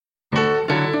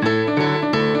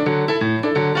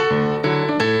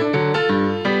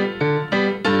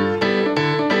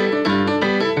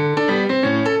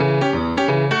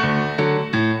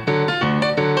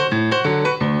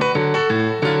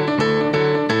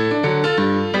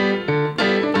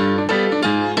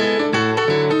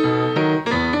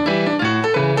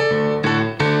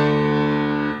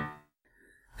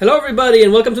Hello everybody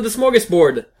and welcome to the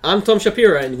Smorgasbord. I'm Tom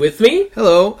Shapira and with me...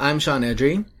 Hello, I'm Sean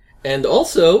Edry. And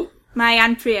also...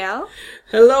 Mayan Priel.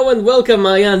 Hello and welcome,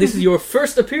 Mayan. This is your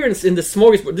first appearance in the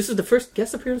Smorgasbord. This is the first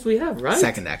guest appearance we have, right?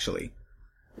 Second, actually.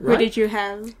 Right? What did you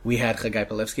have? We had Chagai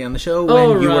Palevsky on the show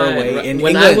when you were away in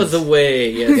when England. I was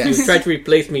away, yes. You tried to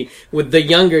replace me with the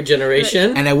younger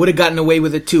generation. And I would have gotten away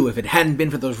with it too if it hadn't been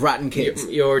for those rotten kids.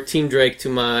 Your Team Drake to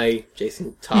my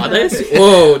Jason Todes.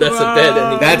 Whoa, that's a bad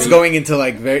ending. That's going into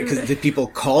because did people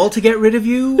call to get rid of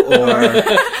you?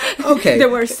 Or okay. There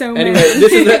were so many.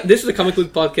 Anyway, this is a Comic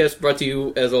Book podcast brought to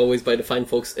you, as always, by the fine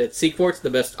folks at Sequart,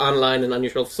 the best online and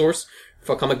on-your-shelf source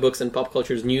for comic books and pop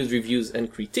culture's news, reviews,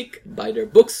 and critique. Buy their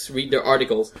books, read their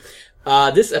articles.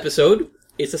 This episode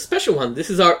is a special one.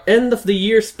 This is our end of the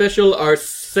year special, our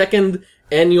second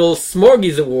annual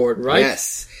Smorgies Award, right?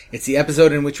 Yes. It's the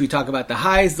episode in which we talk about the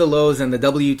highs, the lows, and the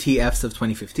WTFs of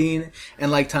 2015.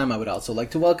 And like Tom, I would also like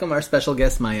to welcome our special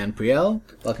guest, Mayan Priel.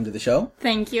 Welcome to the show.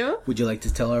 Thank you. Would you like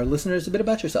to tell our listeners a bit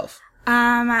about yourself?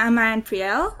 I'm Mayan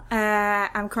Priel.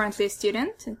 I'm currently a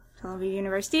student at Tel Aviv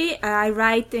University. I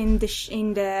write in the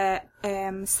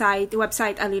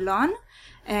website Alilon,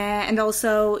 and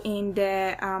also in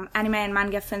the anime and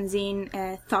manga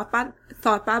fanzine Thought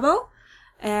Bubble.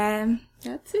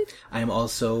 That's it. I am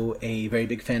also a very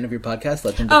big fan of your podcast,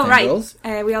 Legend of Fangirls.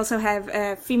 Right. We also have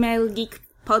a female geek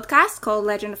podcast called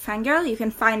Legend of Fangirl. You can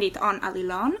find it on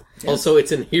Alilon. Yes. Also,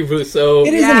 it's in Hebrew, so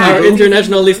it is our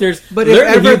international listeners. But if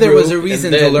ever there was a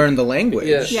reason to learn the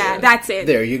language, yeah, that's it.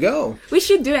 There you go. We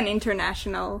should do an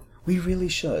international. We really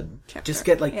should. Chapter. Just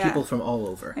get people from all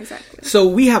over. Exactly. So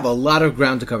we have a lot of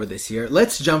ground to cover this year.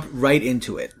 Let's jump right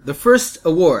into it. The first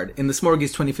award in the Smorgies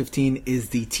 2015 is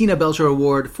the Tina Belcher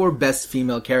Award for Best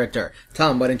Female Character.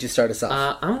 Tom, why don't you start us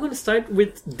off? I'm going to start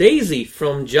with Daisy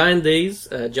from Giant Days,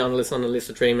 John Lisson and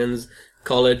Alyssa Trayman's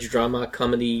college drama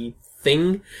comedy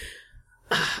thing.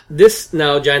 This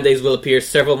now, Giant Days, will appear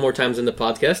several more times in the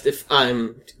podcast if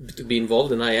I'm to be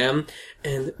involved, and I am.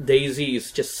 And Daisy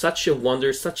is just such a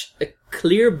wonder, such a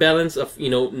clear balance of,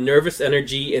 nervous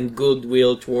energy and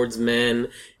goodwill towards men.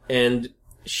 And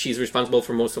she's responsible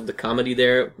for most of the comedy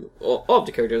there. All of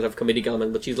the characters have comedic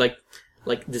element, but she's like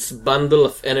this bundle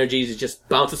of energies. It just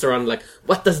bounces around like,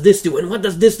 what does this do? And what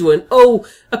does this do? And oh,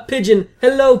 a pigeon.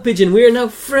 Hello, pigeon. We are now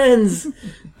friends.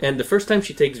 And the first time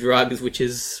she takes drugs, which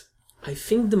is, I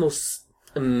think, the most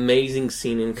amazing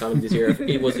scene in comic this year.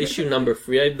 It was issue number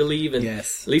 3, I believe. And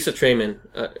yes. Lisa Trayman,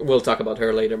 we'll talk about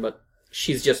her later, but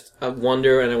she's just a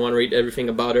wonder, and I want to read everything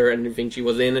about her and everything she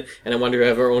was in, and I want her to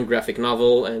have her own graphic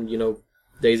novel, and,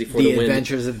 Daisy for the win. The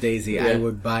Adventures of Daisy. Yeah. I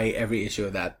would buy every issue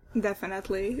of that.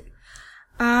 Definitely.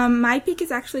 My pick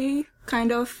is actually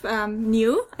kind of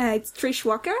new. It's Trish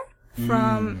Walker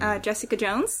from Jessica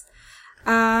Jones.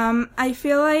 I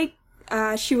feel like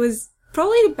she was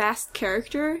probably the best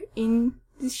character in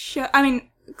this show. I mean,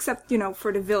 except,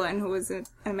 for the villain, who was an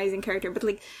amazing character. But,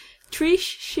 Trish,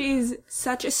 she's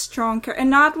such a strong character. And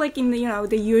not, in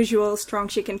the usual strong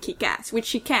she can kick ass, which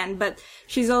she can. But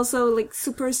she's also,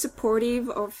 super supportive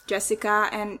of Jessica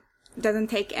and doesn't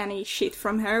take any shit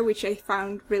from her, which I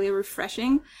found really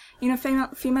refreshing in a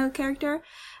female character.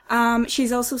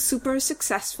 She's also super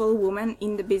successful woman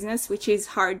in the business, which is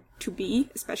hard to be,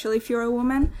 especially if you're a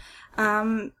woman.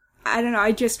 I don't know,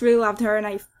 I just really loved her, and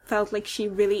I felt like she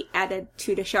really added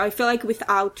to the show. I feel like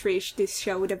without Trish, this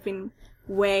show would have been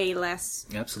way less.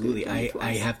 Absolutely.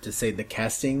 I have to say the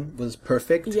casting was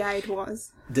perfect. Yeah, it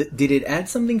was. Did it add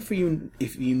something for you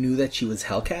if you knew that she was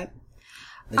Hellcat?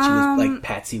 That she was like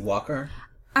Patsy Walker?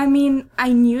 I mean,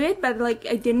 I knew it, but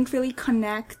I didn't really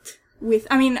connect with,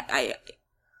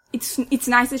 it's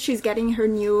nice that she's getting her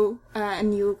new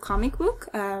comic book,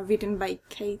 written by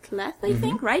Kate Leth, I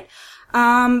think, right?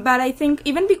 But I think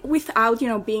even without,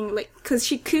 being cause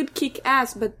she could kick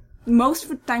ass, but most of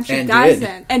the time she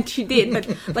doesn't. And she did,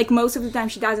 but most of the time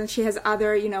she doesn't. She has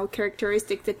other,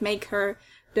 characteristics that make her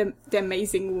the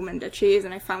amazing woman that she is.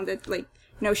 And I found that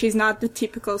she's not the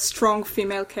typical strong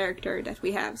female character that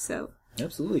we have, so.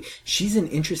 Absolutely. She's an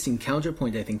interesting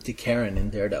counterpoint, I think, to Karen in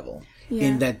Daredevil. Yeah.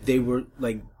 In that they were,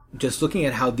 just looking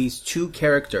at how these two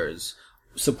characters,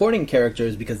 supporting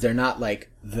characters because they're not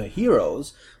the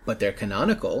heroes, but they're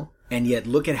canonical, and yet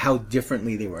look at how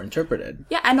differently they were interpreted.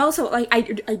 Yeah, and also, I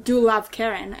do love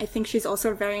Karen. I think she's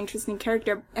also a very interesting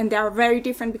character, and they are very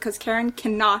different because Karen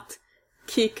cannot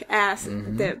kick ass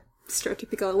the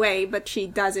stereotypical way, but she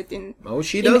does it in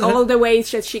all the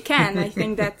ways that she can. I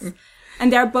think that's,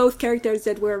 and they're both characters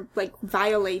that were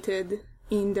violated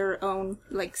in their own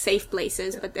safe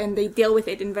places, but then they deal with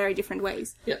it in very different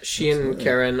ways. Yeah, she and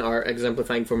Karen are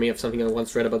exemplifying for me of something I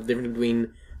once read about the difference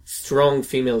between strong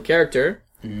female character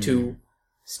to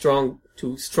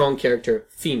strong character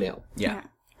female. Yeah.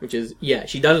 Which is,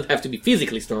 she doesn't have to be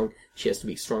physically strong. She has to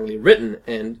be strongly written.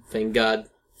 And thank God,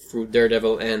 through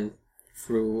Daredevil and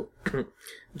through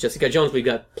Jessica Jones, we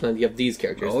got plenty of these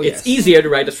characters. Oh, It's yes. easier to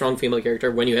write a strong female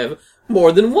character when you have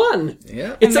more than one.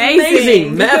 Yeah. It's Amazing.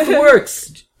 amazing. Math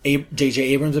works. J.J.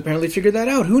 Abrams apparently figured that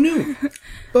out. Who knew?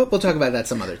 But we'll talk about that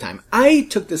some other time. I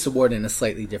took this award in a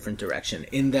slightly different direction,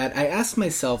 in that I asked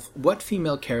myself what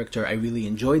female character I really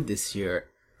enjoyed this year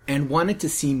and wanted to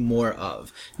see more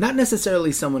of. Not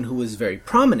necessarily someone who was very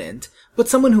prominent, but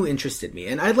someone who interested me.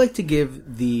 And I'd like to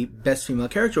give the Best Female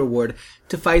Character Award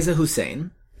to Faiza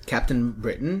Hussein, Captain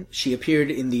Britain. She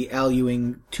appeared in the Al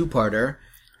Ewing two-parter,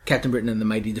 Captain Britain and the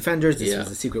Mighty Defenders. This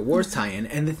was a Secret Wars tie-in.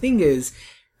 And the thing is,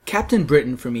 Captain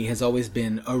Britain for me has always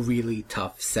been a really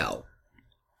tough sell.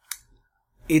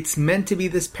 It's meant to be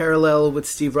this parallel with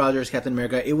Steve Rogers, Captain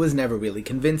America. It was never really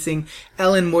convincing.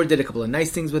 Alan Moore did a couple of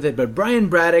nice things with it, but Brian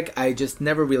Braddock, I just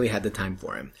never really had the time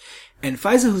for him. And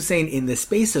Faiza Hussein, in the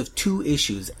space of 2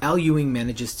 issues, Al Ewing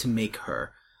manages to make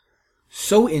her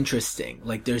so interesting.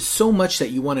 Like, there's so much that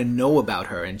you want to know about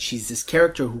her, and she's this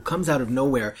character who comes out of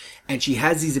nowhere, and she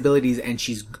has these abilities, and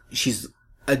she's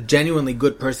a genuinely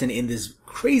good person in this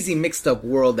crazy mixed up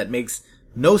world that makes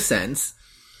no sense.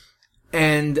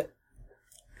 And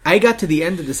I got to the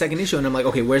end of the second issue and I'm like,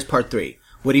 okay, where's part 3?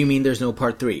 What do you mean there's no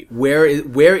part 3? Where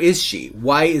is she?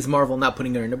 Why is Marvel not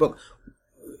putting her in a book?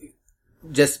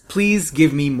 Just please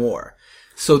give me more.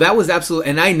 So that was absolute,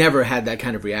 and I never had that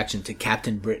kind of reaction to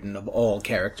Captain Britain of all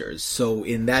characters. So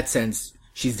in that sense,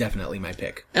 she's definitely my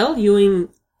pick. Al Ewing,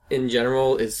 in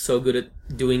general, is so good at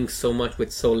doing so much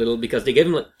with so little because they gave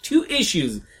him like 2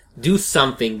 issues, do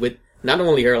something with not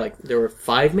only her, like there were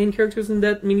 5 main characters in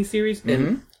that miniseries,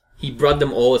 and he brought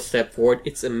them all a step forward.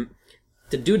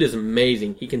 The dude is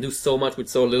amazing. He can do so much with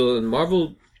so little, and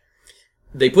Marvel,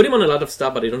 they put him on a lot of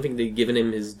stuff, but I don't think they've given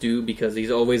him his due because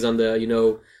he's always on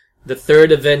the, the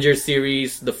 3rd Avengers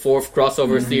series, the 4th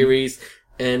crossover series,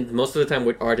 and most of the time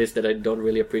with artists that I don't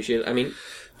really appreciate. I mean,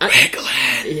 Greg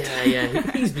Land.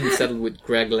 Yeah. He's been settled with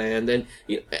Greg Land, and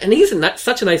he's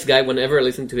such a nice guy. Whenever I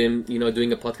listen to him,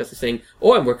 doing a podcast, he's saying,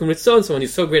 "Oh, I'm working with so and so, and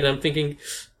he's so great." And I'm thinking,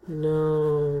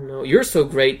 no, you're so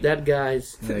great. That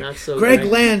guy's not so Greg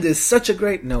great. Land is such a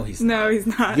great. No, he's not. No, he's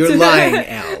not. You're lying,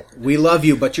 Al. We love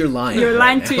you, but you're lying. You're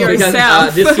lying right to now.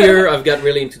 yourself. Because this year I've got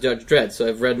really into Judge Dredd, so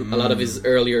I've read a lot of his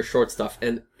earlier short stuff,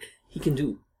 and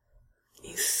he's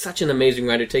such an amazing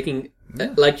writer, taking,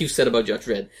 like you said about Judge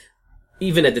Dredd,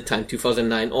 even at the time,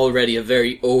 2009, already a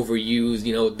very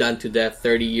overused, done to death,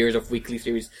 30 years of weekly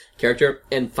series character,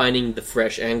 and finding the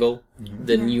fresh angle,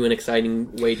 the new and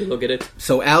exciting way to look at it.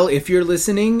 So, Al, if you're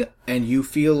listening and you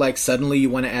feel like suddenly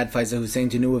you want to add Faiza Hussein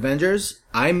to New Avengers,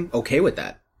 I'm okay with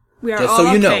that. We are Just all so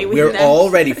you okay know, with we're that. all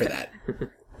ready for that.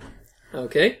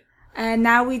 Okay. And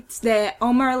now it's the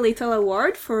Omar Little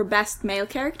Award for Best Male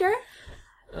Character.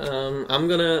 I'm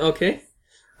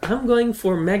going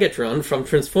for Megatron from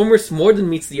Transformers More Than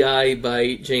Meets the Eye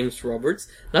by James Roberts.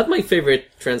 Not my favorite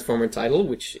Transformer title,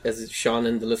 which, as Sean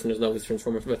and the listeners know, is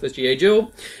Transformers vs. G.I.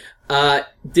 Joe.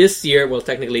 This year, well,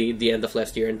 technically the end of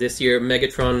last year, and this year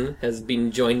Megatron has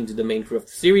been joined to the main crew of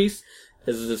the series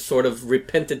as a sort of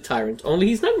repentant tyrant. Only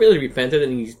he's not really repentant,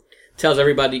 and he tells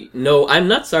everybody, no, I'm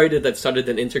not sorry that I've started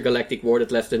an intergalactic war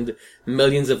that lasted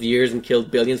millions of years and killed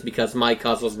billions because my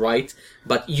cause was right,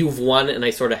 but you've won and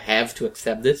I sort of have to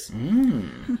accept this.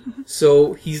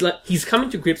 So he's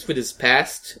coming to grips with his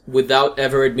past without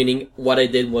ever admitting what I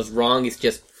did was wrong. It's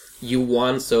just, you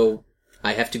won, so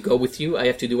I have to go with you. I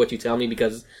have to do what you tell me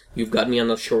because you've got me on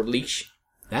a short leash.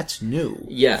 That's new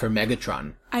for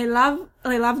Megatron. I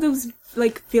love those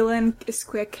villain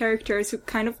square characters who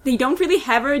they don't really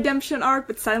have a redemption arc,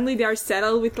 but suddenly they are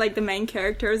settled with the main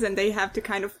characters and they have to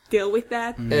kind of deal with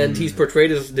that. And he's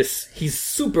portrayed as he's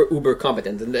super uber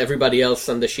competent, and everybody else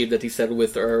on the ship that he's settled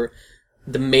with are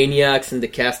the maniacs and the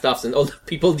cast-offs and all the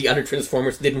people the other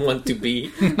Transformers didn't want to be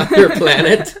on their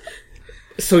planet.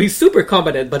 So he's super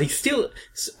competent, but he's still...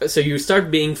 So you start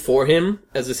being for him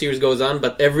as the series goes on,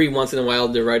 but every once in a while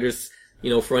the writers,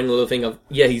 throwing a little thing of,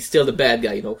 he's still the bad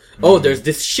guy, Oh, there's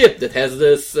this ship that has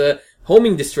this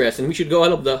homing distress, and we should go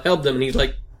help them. And he's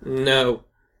like, no,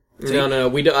 I don't know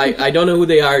who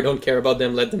they are, I don't care about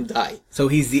them, let them die. So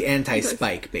he's the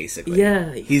anti-Spike, basically.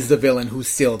 Yeah. He's the villain who's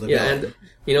still the villain. And,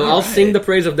 I'll sing the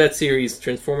praise of that series.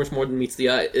 Transformers More Than Meets the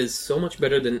Eye is so much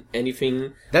better than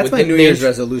anything. That's my New Year's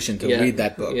resolution, to read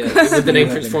that book. Yeah, with the name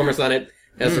Transformers on it,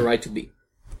 has the right to be.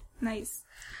 Nice.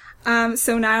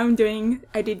 So now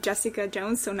I did Jessica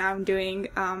Jones, so now I'm doing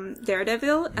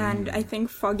Daredevil, and I think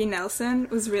Foggy Nelson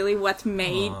was really what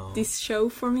made this show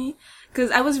for me.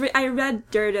 Because I read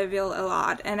Daredevil a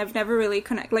lot, and I've never really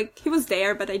he was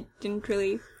there, but I didn't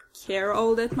really care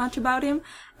all that much about him.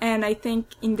 And I think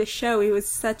in the show, he was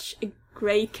such a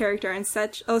great character, and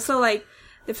also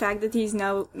the fact that he's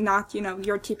now not,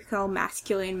 your typical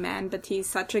masculine man, but he's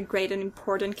such a great and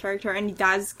important character, and he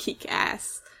does kick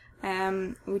ass,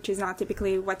 which is not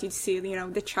typically what you'd see,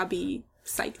 the chubby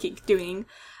sidekick doing.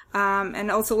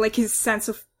 And also, his sense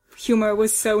of humor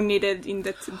was so needed in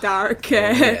that dark.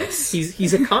 Yes.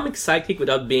 He's a comic sidekick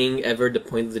without being ever the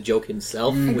point of the joke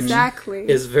himself, Exactly.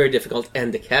 which is very difficult.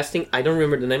 And the casting, I don't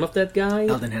remember the name of that guy.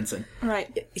 Eldon Henson.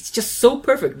 Right. It's just so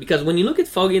perfect, because when you look at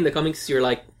Foggy in the comics, you're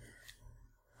like,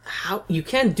 how you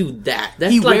can't do that?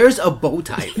 That's He wears a bow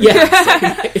tie.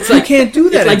 Yeah, it's like You can't do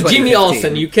that. It's in like Jimmy 2015.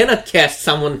 Olsen. You cannot cast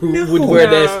someone who would wear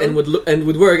this and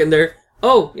would work. And they're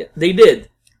they did.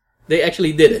 They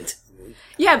actually did it.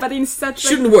 Yeah, but in such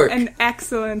Shouldn't work. an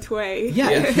excellent way.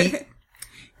 Yeah,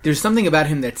 there's something about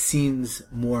him that seems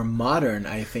more modern,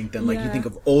 I think, than you think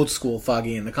of old school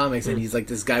Foggy in the comics, and he's like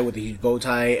this guy with a huge bow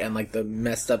tie and the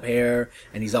messed up hair,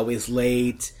 and he's always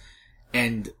late,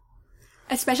 and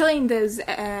especially in those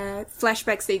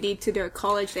flashbacks they did to their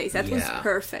college days, that was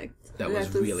perfect. That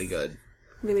was really good.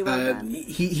 Really well done.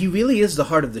 He really is the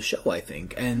heart of the show, I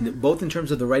think, and both in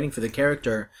terms of the writing for the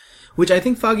character, which I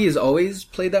think Foggy has always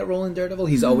played that role in Daredevil.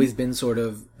 He's always been sort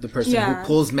of the person who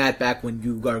pulls Matt back when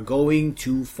you are going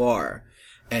too far.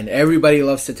 And everybody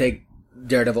loves to take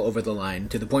Daredevil over the line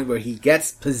to the point where he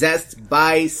gets possessed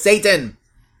by Satan.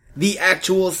 The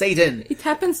actual Satan. It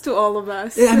happens to all of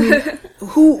us. I mean,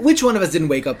 which one of us didn't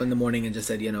wake up in the morning and just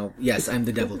said, yes, I'm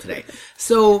the devil today.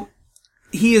 So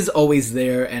he is always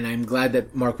there, and I'm glad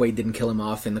that Mark Waid didn't kill him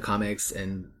off in the comics,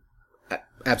 and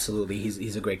absolutely,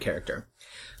 he's a great character.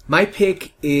 My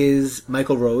pick is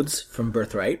Michael Rhodes from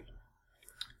Birthright.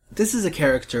 This is a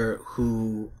character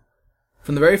who,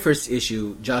 from the very first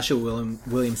issue, Joshua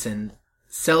Williamson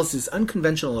sells this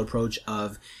unconventional approach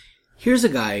of, here's a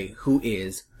guy who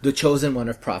is the chosen one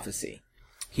of prophecy.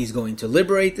 He's going to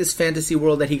liberate this fantasy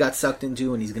world that he got sucked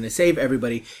into, and he's going to save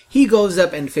everybody. He goes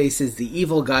up and faces the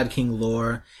evil God King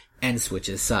Lor and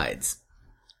switches sides.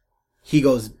 He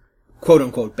goes,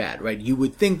 quote-unquote, bad, right? You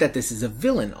would think that this is a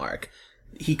villain arc.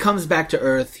 He comes back to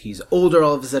Earth, he's older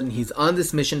all of a sudden, he's on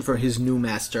this mission for his new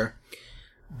master.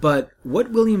 But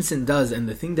what Williamson does, and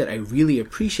the thing that I really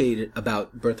appreciate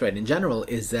about Birthright in general,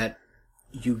 is that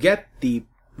you get the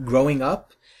growing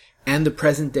up and the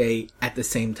present day at the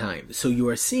same time. So you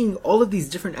are seeing all of these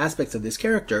different aspects of this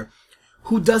character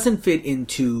who doesn't fit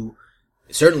into,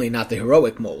 certainly not the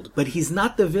heroic mold, but he's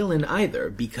not the villain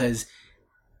either, because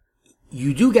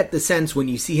you do get the sense when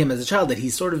you see him as a child that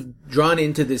he's sort of drawn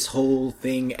into this whole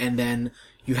thing, and then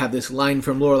you have this line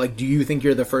from Laura, do you think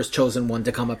you're the first chosen one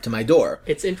to come up to my door?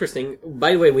 It's interesting.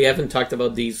 By the way, we haven't talked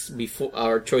about these before,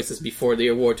 our choices before the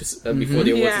award, to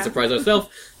surprise ourselves,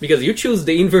 because you choose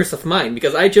the inverse of mine,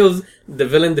 because I chose the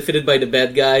villain defeated by the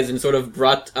bad guys and sort of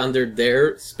brought under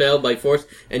their spell by force,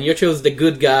 and you chose the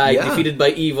good guy defeated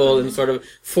by evil and sort of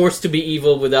forced to be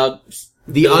evil without...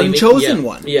 The unchosen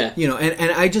one. Yeah.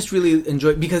 And I just really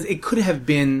enjoy, because it could have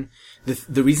been,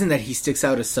 the reason that he sticks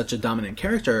out as such a dominant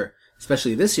character,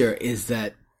 especially this year, is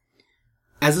that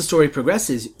as the story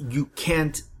progresses, you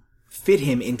can't fit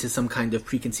him into some kind of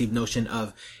preconceived notion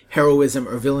of heroism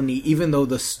or villainy, even though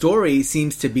the story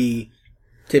seems to be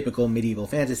typical medieval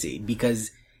fantasy,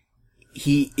 because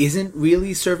he isn't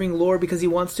really serving Lore because he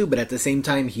wants to, but at the same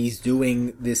time, he's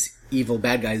doing this evil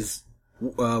bad guy's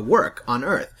work on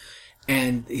Earth.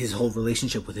 And his whole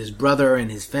relationship with his brother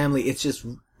and his family, it's just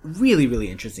really,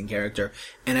 really interesting character.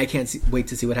 And I can't wait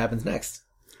to see what happens next.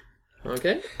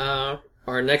 Okay.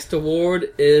 Our next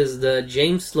award is the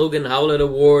James Logan Howlett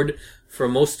Award for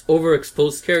Most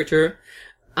Overexposed Character.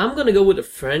 I'm gonna go with a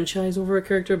franchise over a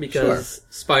character because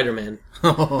Spider-Man.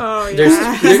 Oh,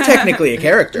 yeah. He's technically a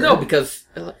character. No, because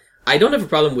I don't have a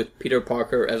problem with Peter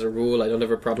Parker as a rule. I don't have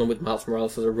a problem with Miles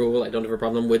Morales as a rule. I don't have a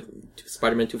problem with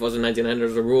Spider-Man 2099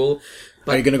 as a rule.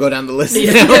 But, are you going to go down the list now?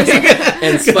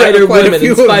 And Spider-Women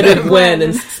and Spider-Gwen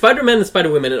and Spider-Man and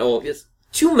Spider-Women and all. Yes,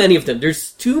 too many of them.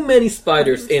 There's too many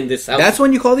spiders in this house. That's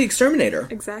when you call the Exterminator.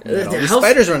 Exactly. There's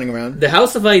spiders running around. The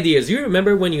House of Ideas. You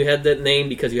remember when you had that name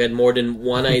because you had more than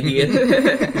one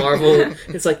idea? Marvel.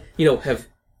 It's like, have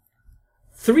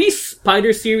 3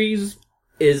 spider series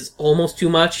is almost too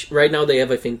much. Right now they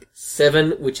have, I think,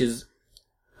 7, which is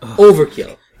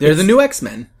overkill. They're the new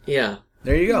X-Men. Yeah.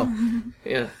 There you go.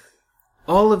 Yeah.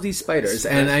 All of these spiders.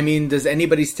 And I mean, does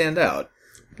anybody stand out?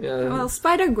 Well,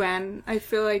 Spider-Gwen, I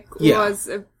feel like Yeah. was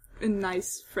a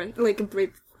nice, like a breath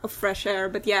of fresh air.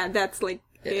 But yeah, that's like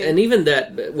it. And even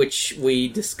that, which we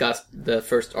discussed the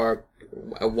first arc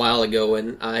a while ago,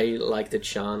 and I liked it,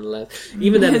 Sean left.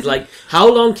 Even then, it's like, how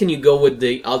long can you go with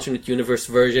the alternate universe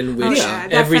version, which yeah,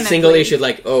 every definitely. single issue,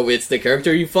 like, oh, it's the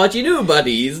character you thought you knew, but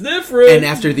he's different. And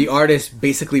after the artist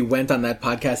basically went on that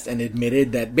podcast and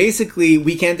admitted that basically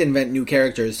we can't invent new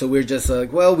characters, so we're just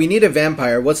like, well, we need a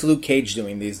vampire. What's Luke Cage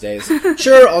doing these days?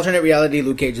 Sure, alternate reality,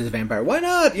 Luke Cage is a vampire. Why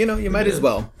not? You know, you might as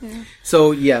well. Yeah.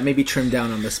 So yeah, maybe trim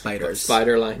down on the spiders.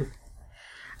 Spider line.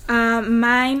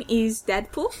 Mine is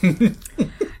Deadpool,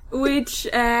 which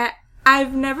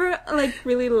I've never like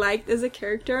really liked as a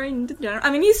character in the general.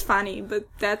 I mean, he's funny, but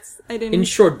I didn't. In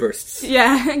short bursts.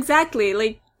 Yeah, exactly.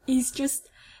 Like he's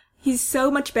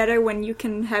so much better when you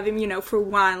can have him, for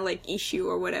one like issue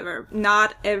or whatever.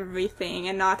 Not everything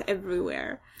and not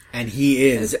everywhere. And he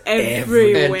is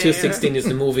everywhere. And 216 is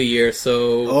the movie year,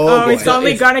 so... Oh, boy. It's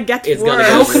only gonna get it's worse. gonna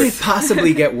get How worse. could it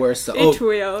possibly get worse? Though? It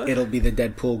will. It'll be the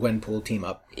Deadpool-Gwenpool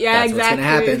team-up. Yeah, That's exactly. what's going to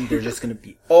happen. They're just going to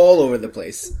be all over the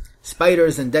place.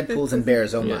 Spiders and Deadpools and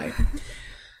bears, oh my.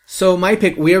 So my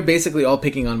pick, we are basically all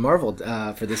picking on Marvel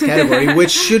for this category,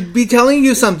 which should be telling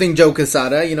you something, Joe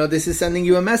Quesada. This is sending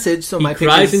you a message. So my He pick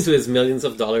cries is, into his millions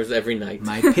of dollars every night.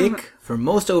 my pick for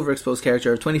most overexposed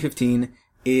character of 2015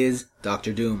 is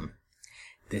Doctor Doom.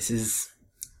 This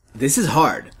is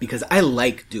hard because I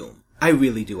like Doom. I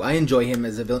really do. I enjoy him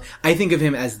as a villain. I think of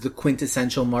him as the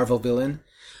quintessential Marvel villain.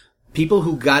 People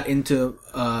who got into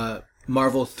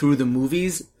Marvel through the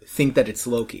movies think that it's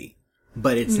Loki.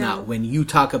 But it's not. When you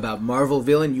talk about Marvel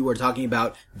villain, you are talking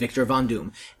about Victor Von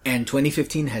Doom. And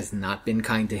 2015 has not been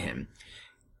kind to him.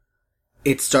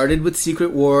 It started with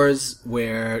Secret Wars,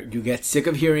 where you get sick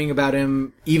of hearing about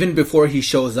him even before he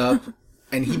shows up.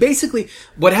 And he basically,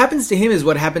 what happens to him is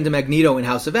what happened to Magneto in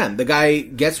House of M. The guy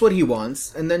gets what he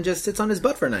wants and then just sits on his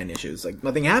butt for 9 issues. Like,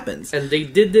 nothing happens. And they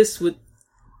did this with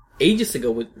ages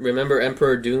ago. Remember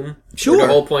Emperor Doom? Sure. Where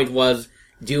the whole point was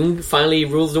Doom finally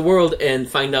rules the world and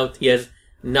find out he has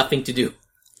nothing to do.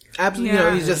 Absolutely.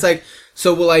 Yeah. He's just like,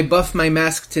 so will I buff my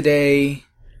mask today?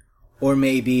 Or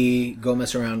maybe go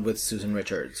mess around with Susan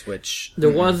Richards, which... There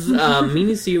was a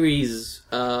miniseries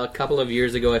a couple of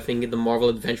years ago, I think, in the Marvel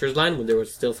Adventures line, when there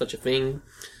was still such a thing,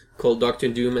 called Doctor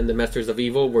Doom and the Masters of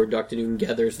Evil, where Doctor Doom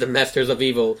gathers the Masters of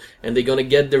Evil, and they're gonna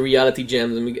get the reality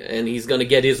gems, and he's gonna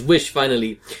get his wish,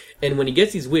 finally. And when he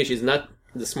gets his wish, is not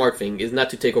the smart thing, is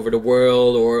not to take over the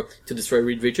world, or to destroy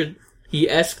Reed Richards. He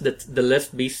asked that the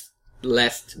last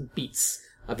beats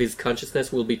of his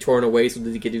consciousness will be torn away so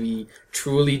that he can be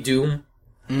truly Doom.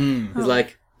 He's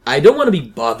like, I don't want to be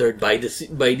bothered by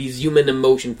these human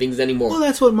emotion things anymore. Well,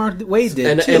 that's what Mark Waid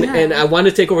did, too. And I want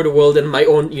to take over the world and my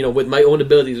own, with my own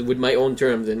abilities, with my own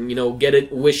terms, and get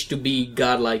it. Wish to be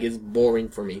godlike is boring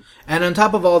for me. And on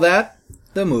top of all that,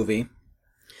 the movie.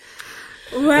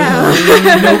 Well,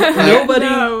 Nobody.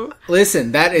 no.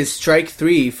 Listen, that is strike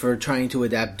 3 for trying to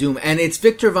adapt Doom. And it's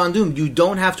Victor Von Doom. You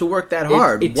don't have to work that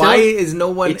hard. Why is no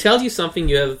one... It tells you something.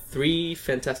 You have 3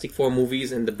 Fantastic Four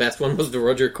movies, and the best one was the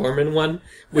Roger Corman one,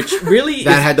 which really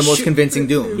that had the most convincing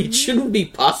Doom. It shouldn't be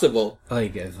possible. Oh, you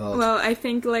get involved. Well, I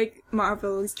think like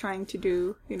Marvel is trying to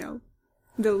do,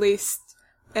 the least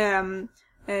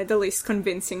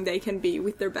convincing they can be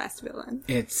with their best villain.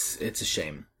 It's a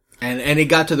shame. And it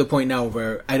got to the point now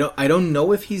where I don't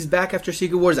know if he's back after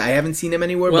Secret Wars. I haven't seen him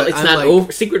anywhere. Well, but it's I'm not like,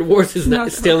 over. Secret Wars is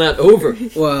still not over.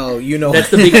 Well, That's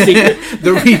the big secret.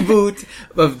 the reboot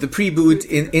of the pre-boot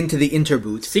into the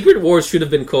interboot. Secret Wars should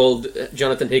have been called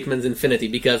Jonathan Hickman's Infinity,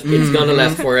 because it's gonna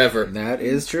last forever. That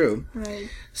is true. Right.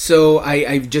 So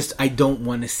I don't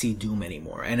want to see Doom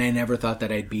anymore, and I never thought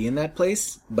that I'd be in that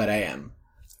place, but I am.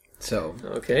 So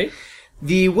Okay.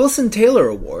 the Wilson Taylor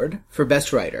Award for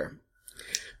Best Writer.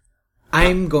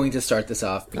 I'm going to start this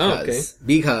off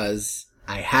because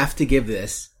I have to give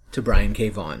this to Brian K.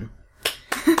 Vaughan.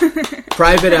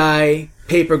 Private Eye,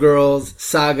 Paper Girls,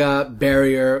 Saga,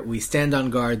 Barrier, We Stand on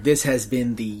Guard. This has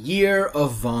been the year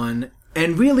of Vaughan.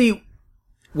 And really,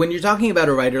 when you're talking about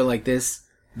a writer like this,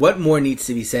 what more needs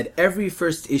to be said? Every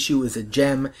first issue is a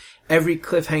gem. Every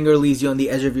cliffhanger leaves you on the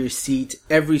edge of your seat.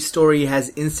 Every story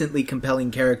has instantly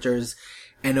compelling characters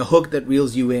and a hook that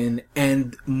reels you in.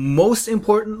 And most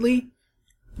importantly,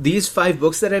 these 5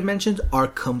 books that I've mentioned are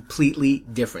completely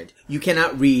different. You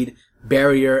cannot read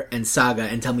Barrier and Saga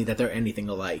and tell me that they're anything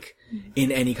alike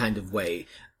in any kind of way.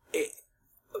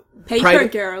 Paper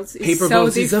Girls is Paper so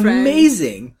Girls is different.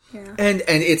 amazing. Yeah. And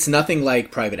it's nothing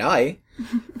like Private Eye.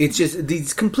 It's just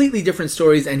these completely different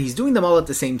stories, and he's doing them all at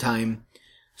the same time.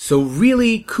 So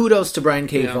really, kudos to Brian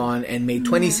K. Vaughan, and may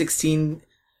 2016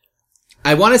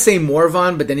 I want to say more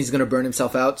Vaughn, but then he's going to burn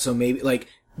himself out. So maybe like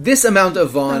this amount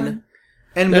of Vaughn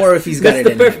and more if he's got it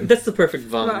in him. That's the perfect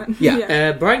Vaughn.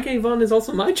 Yeah. Brian K. Vaughan is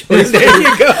also my choice. There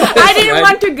you go. I didn't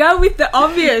want to go with the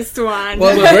obvious one.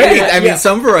 Well, variety. I mean,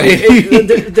 some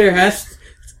variety. There has.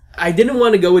 I didn't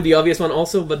want to go with the obvious one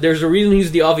also, but there's a reason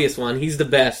he's the obvious one. He's the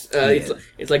best.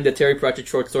 It's like the Terry Pratchett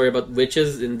short story about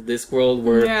witches in this world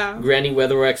where Granny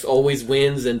Weatherwax always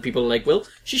wins, and people are like, well,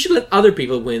 she should let other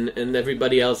people win, and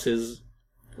everybody else is,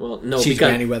 well, no, she's because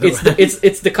Granny Weatherwax.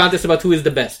 it's the contest about who is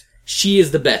the best. She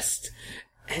is the best.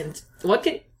 And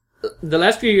the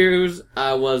last few years,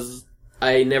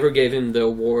 I never gave him the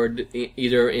award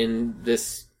either in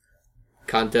this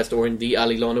contest or in the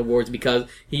Alilon Awards because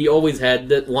he always had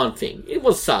that one thing. It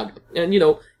was Saga. And,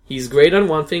 he's great on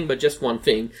one thing, but just one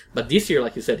thing. But this year,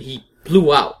 like you said, he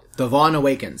blew out. The Vaughn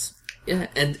Awakens. Yeah,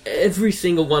 and every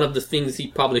single one of the things he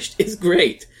published is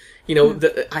great.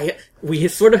 We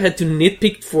sort of had to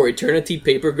nitpick for Eternity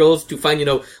Paper Girls to find,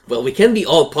 well, we can't be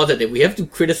all positive. We have to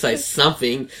criticize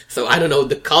something. So, I don't know,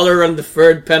 the color on the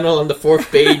third panel on the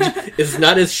fourth page is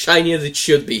not as shiny as it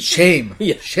should be. Shame.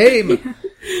 Yeah. Shame.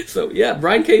 So, yeah,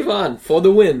 Brian K. Vaughan for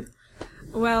the win.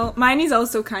 Well, mine is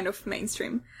also kind of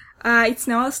mainstream. It's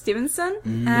Noelle Stevenson.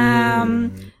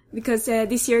 Because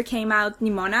this year came out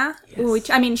Nimona,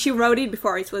 which, she wrote it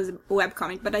before it was a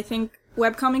webcomic, but I think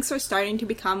webcomics are starting to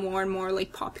become more and more,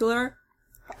 popular.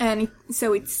 And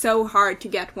so it's so hard to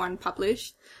get one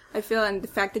published, I feel, and the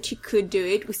fact that she could do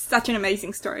it with such an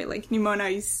amazing story,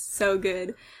 Nimona is so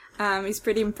good, is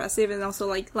pretty impressive, and also,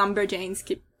 Lumberjanes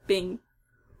keep being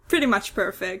pretty much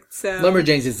perfect, so...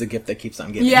 Lumberjanes is the gift that keeps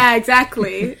on giving. Yeah,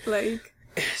 exactly,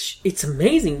 It's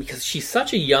amazing because she's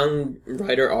such a young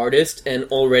writer-artist, and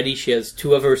already she has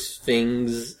 2 of her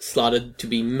things slotted to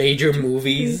be major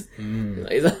movies.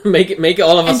 Make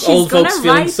all of us old folks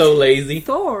feeling so lazy.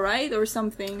 Thor, right? Or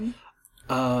something.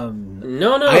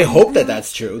 No. I hope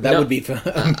that's true. That would be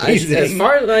amazing. As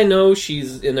far as I know,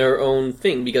 she's in her own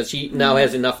thing because she now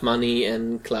has enough money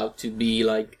and clout to be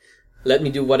let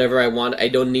me do whatever I want. I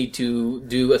don't need to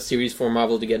do a series for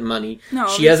Marvel to get money. No,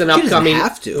 she has an upcoming.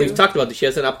 Have to. We've talked about this. She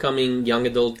has an upcoming young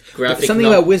adult graphic. Something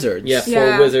about wizards. Yeah,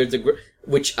 for wizards,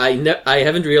 which I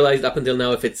haven't realized up until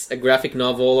now if it's a graphic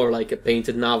novel or a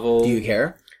painted novel. Do you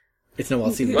care? It's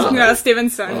Noelle Stevenson. Well, Noelle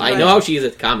Stevenson. Well, I know how she is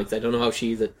at comics. I don't know how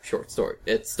she is at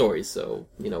stories. So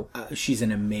she's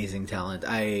an amazing talent.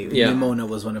 Nimona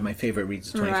was one of my favorite reads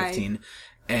of 2015. Right.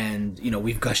 And,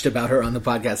 we've gushed about her on the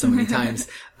podcast so many times.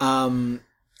 I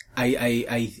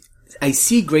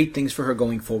see great things for her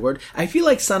going forward. I feel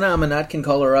like Sana Amanat can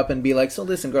call her up and be like, so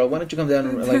listen, girl, why don't you come down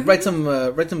and write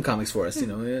some comics for us?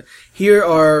 Here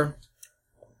are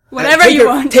whatever you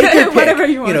want. Take your pick. Whatever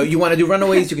you want. You want to do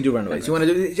Runaways, you can do Runaways. You want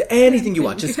to do anything you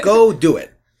want. Just go do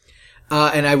it.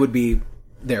 And I would be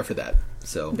there for that.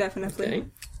 So definitely. Okay.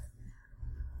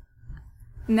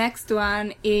 Next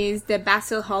one is the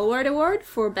Basil Hallward Award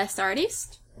for Best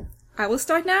Artist. I will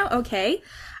start now. Okay.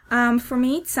 For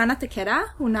me, it's Sana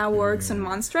Takeda, who now works on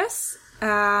Monstrous.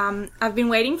 I've been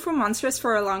waiting for Monstrous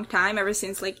for a long time, ever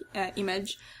since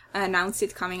Image announced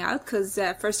it coming out. Because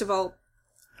first of all,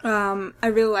 I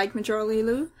really like Majora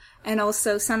Lilu, and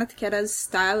also Sana Takeda's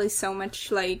style is so much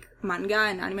like manga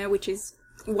and anime, which is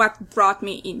what brought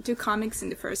me into comics in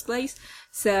the first place.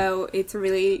 So it's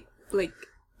really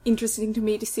interesting to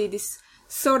me to see this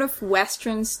sort of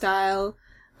Western style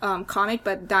comic,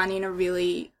 but done in a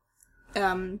really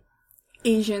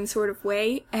Asian sort of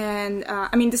way. And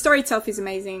the story itself is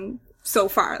amazing so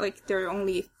far. There are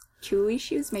only 2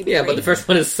 issues, maybe 3. But the first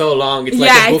one is so long. It's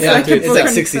it's like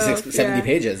 66, 70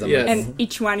 pages. Yes. And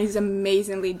each one is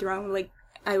amazingly drawn.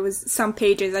 Some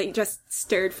pages I just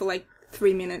stared for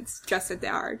 3 minutes just at the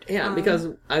art. Yeah, because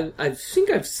I think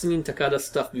I've seen Takada's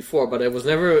stuff before, but I was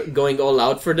never going all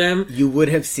out for them. You would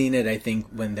have seen it, I think,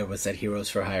 when there was that Heroes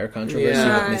for Hire controversy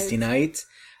with Misty Knight.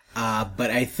 But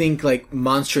I think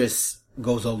Monstrous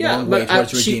goes a long way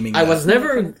towards redeeming that.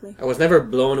 I was never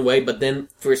blown away, but then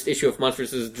first issue of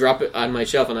Monstrous is drop it on my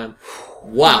shelf, and I'm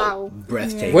wow.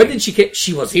 Breathtaking. Where did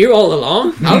she was here all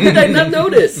along? How did I not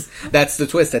notice? That's the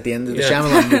twist at the end of the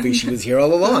Shyamalan movie. She was here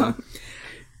all along.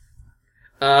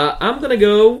 I'm gonna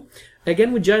go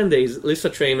again with Giant Days, Lisa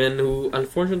Treyman, who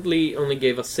unfortunately only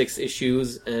gave us 6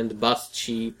 issues and bust.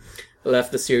 She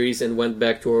left the series and went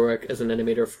back to work as an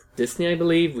animator for Disney, I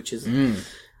believe, which is,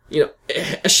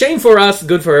 a shame for us,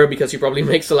 good for her, because she probably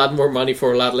makes a lot more money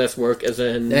for a lot less work as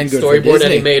a storyboard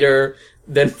animator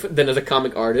than as a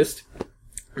comic artist.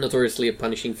 Notoriously a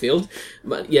punishing field.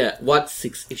 But yeah, what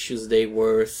 6 issues they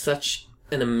were. Such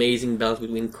an amazing balance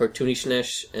between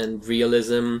cartoonishness and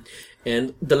realism.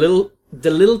 And the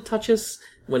little touches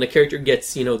when a character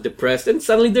gets, depressed and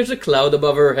suddenly there's a cloud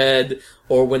above her head,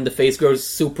 or when the face grows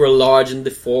super large and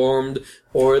deformed,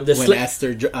 or the when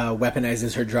Esther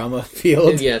weaponizes her drama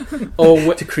field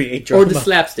or to create drama. Or the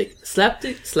slapstick.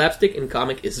 Slapstick in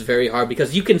comic is very hard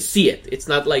because you can see it. It's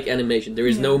not like animation. There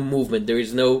is no movement.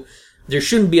 There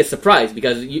shouldn't be a surprise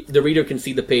because the reader can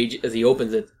see the page as he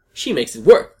opens it. She makes it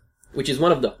work, which is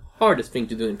one of the hardest things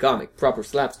to do in comic, proper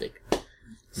slapstick.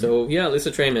 So,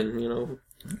 Alyssa Trayman,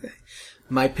 Okay.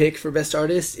 My pick for Best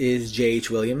Artist is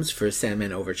J.H. Williams for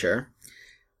Sandman Overture.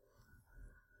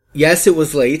 Yes, it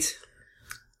was late.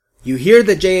 You hear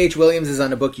that J.H. Williams is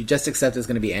on a book, you just accept it's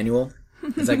going to be annual.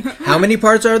 It's like, how many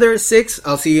parts are there? 6?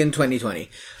 I'll see you in 2020.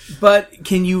 But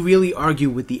can you really argue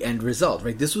with the end result,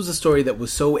 right? This was a story that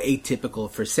was so atypical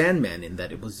for Sandman in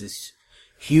that it was this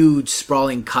huge,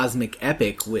 sprawling, cosmic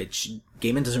epic, which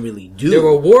Gaiman doesn't really do. There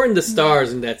were War in the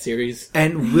Stars in that series.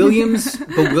 And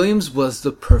Williams was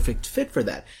the perfect fit for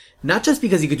that. Not just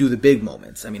because he could do the big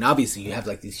moments. I mean, obviously you have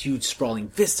like these huge sprawling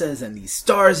vistas and these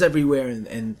stars everywhere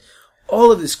and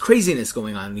all of this craziness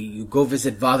going on. You go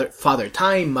visit Father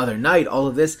Time, Mother Night, all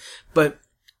of this, but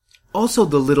also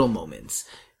the little moments.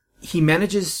 He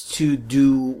manages to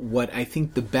do what I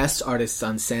think the best artists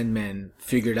on Sandman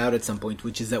figured out at some point,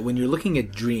 which is that when you're looking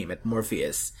at Dream, at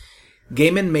Morpheus,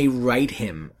 Gaiman may write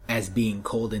him as being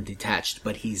cold and detached,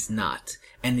 but he's not.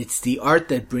 And it's the art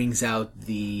that brings out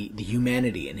the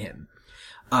humanity in him.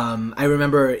 I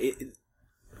remember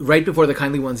right before the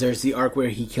Kindly Ones, there's the arc where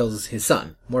he kills his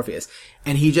son, Morpheus,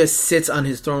 and he just sits on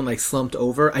his throne like slumped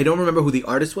over. I don't remember who the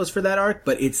artist was for that arc,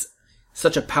 but it's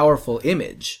such a powerful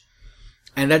image.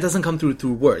 And that doesn't come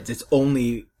through words. It's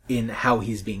only in how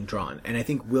he's being drawn. And I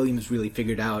think Williams really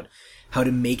figured out how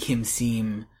to make him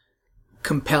seem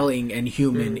compelling and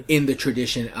human in the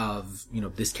tradition of,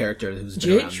 this character who's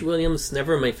been around. J.H. Williams,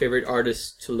 never my favorite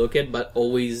artist to look at, but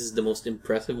always the most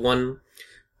impressive one.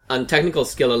 On technical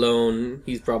skill alone,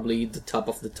 he's probably the top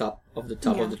of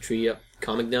the tree of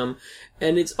comicdom.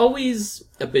 And it's always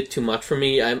a bit too much for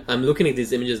me. I'm looking at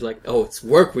these images like, oh, it's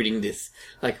work reading this.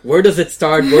 Like, where does it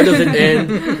start? Where does it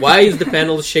end? Why is the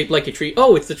panel shaped like a tree?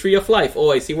 Oh, it's the tree of life.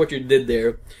 Oh, I see what you did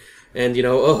there. And,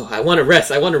 I want to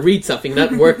rest. I want to read something,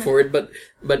 not work for it. But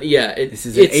yeah. This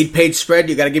is an 8-page spread.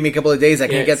 You got to give me a couple of days. I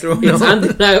can't get through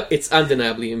them. It's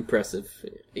undeniably impressive.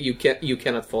 You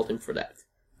cannot fault him for that.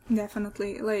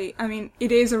 Definitely.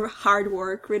 It is a hard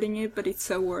work reading it, but it's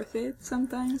so worth it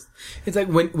sometimes. It's like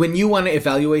when you want to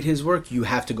evaluate his work, you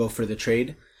have to go for the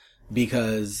trade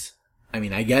because,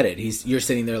 I get it. You're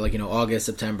sitting there like, August,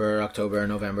 September, October,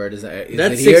 November. Is that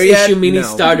it here yet? 6-issue mini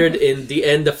started in the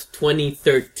end of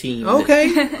 2013.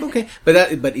 Okay.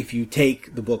 But if you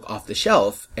take the book off the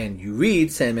shelf and you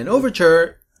read Sandman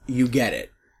Overture, you get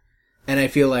it. And I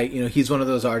feel like, he's one of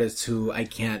those artists who I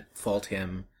can't fault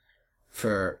him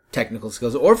for technical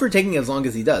skills or for taking as long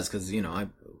as he does, because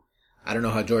I don't know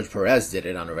how George Perez did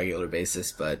it on a regular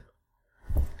basis, but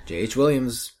J.H.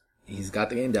 Williams, he's got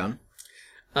the game down.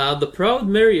 The Proud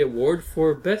Mary Award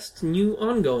for Best New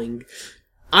Ongoing.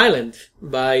 Island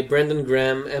by Brendan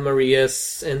Graham, Emma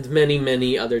Rios, and many,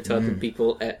 many other talented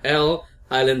people at L.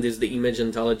 Island is the image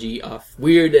anthology of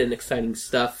weird and exciting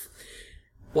stuff.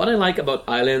 What I like about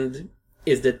Island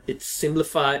is that it's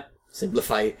simplify.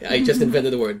 I just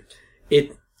invented the word.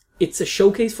 It's a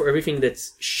showcase for everything that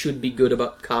should be good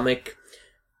about comic,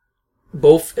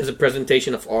 both as a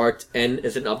presentation of art and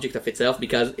as an object of itself,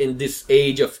 because in this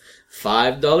age of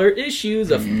 $5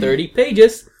 issues of 30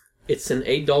 pages, it's an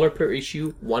 $8 per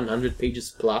issue, 100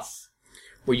 pages plus,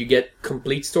 where you get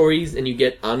complete stories and you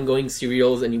get ongoing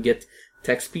serials and you get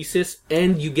text pieces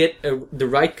and you get the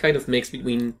right kind of mix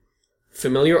between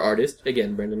familiar artists,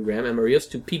 again, Brendan Graham, Emma Rios,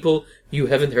 to people you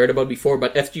haven't heard about before,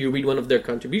 but after you read one of their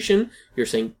contribution, you're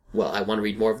saying, well, I want to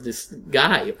read more of this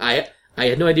guy. I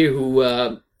had no idea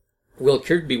who Will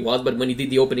Kirkby was, but when he did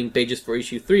the opening pages for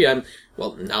issue 3,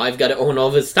 now I've got to own all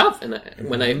of his stuff. And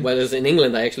when I was in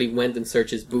England, I actually went and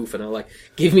searched his booth, and I'm like,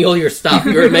 give me all your stuff,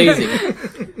 you're amazing.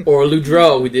 Or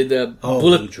Ludrow, who did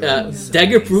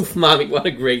Daggerproof Mommy. What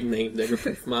a great name,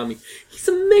 Daggerproof Mommy. He's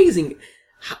amazing.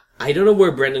 I don't know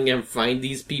where Brendan Graham find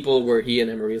these people, where he and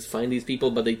Emma Rios find these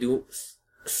people, but they do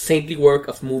saintly work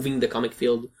of moving the comic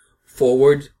field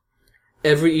forward.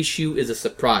 Every issue is a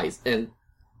surprise, and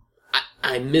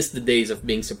I miss the days of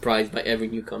being surprised by every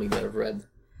new comic that I've read.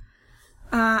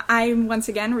 I once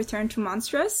again returned to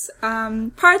Monstrous,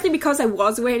 partly because I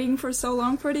was waiting for so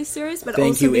long for this series, but Thank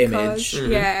also you, because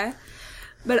Image.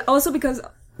 but also because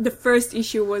the first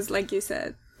issue was, like you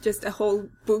said, just a whole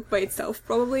book by itself,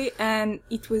 probably, and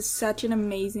it was such an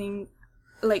amazing,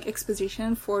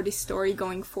 exposition for the story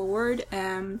going forward.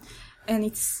 and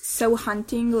it's so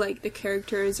haunting. Like, the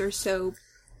characters are so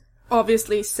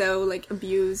obviously so like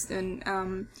abused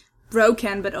and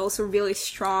broken, but also really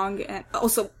strong, and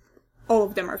also all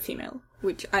of them are female,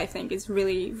 which I think is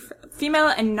really female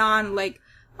and non like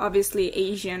obviously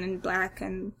Asian and black,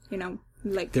 and you know,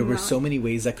 like there were so many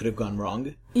ways that could have gone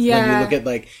wrong. Yeah, when you look at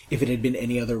like if it had been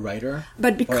any other writer,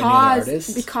 but or any other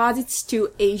artist. because it's two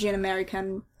Asian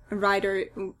American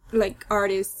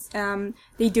artists,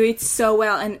 they do it so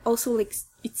well, and also like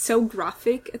it's so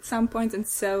graphic at some points and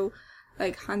so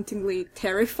like hauntingly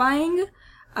terrifying,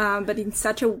 but in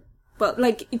such a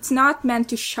like it's not meant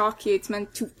to shock you, it's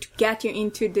meant to get you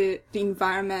into the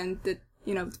environment that,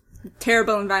 you know, the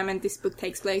terrible environment this book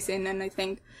takes place in. And I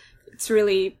think it's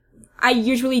really, I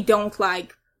usually don't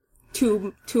like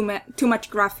too much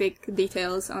graphic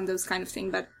details on those kind of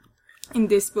things, but in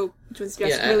this book it was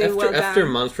just really well done. After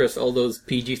Monstrous, all those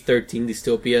PG-13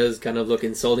 dystopias kind of look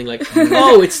insulting, like,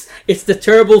 oh, it's the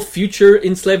terrible future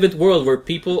enslaved world where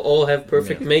people all have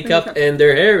perfect makeup and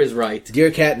their hair is right.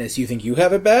 Dear Katniss, you think you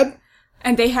have it bad?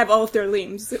 And they have all of their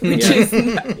limbs, which is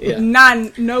no.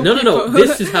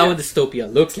 This is how a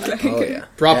dystopia looks like. Oh, yeah.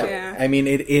 Proper. Yeah. I mean,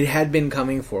 it had been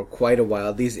coming for quite a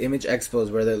while. These image expos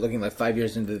where they're looking like 5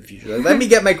 years into the future. Like, let me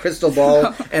get my crystal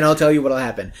ball and I'll tell you what'll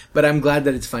happen. But I'm glad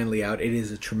that it's finally out. It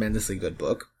is a tremendously good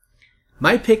book.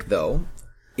 My pick, though,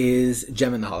 is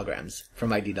Jem and the Holograms from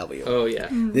IDW. Oh, yeah.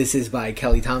 This is by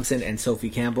Kelly Thompson and Sophie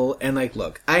Campbell. And, like,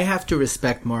 look, I have to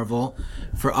respect Marvel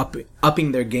for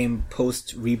upping their game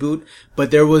post-reboot,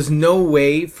 but there was no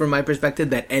way, from my perspective,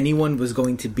 that anyone was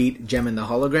going to beat Jem and the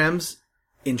Holograms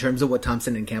in terms of what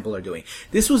Thompson and Campbell are doing.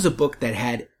 This was a book that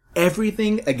had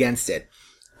everything against it.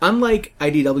 Unlike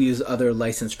IDW's other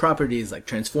licensed properties like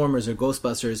Transformers or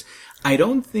Ghostbusters, I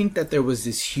don't think that there was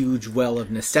this huge well of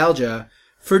nostalgia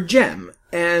for Jem.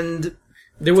 And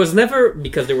there was never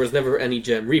any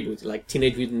Jem reboot, like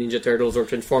Teenage Mutant Ninja Turtles or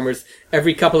Transformers.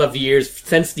 Every couple of years,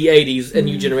 since the 80s, a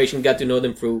new generation got to know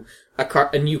them through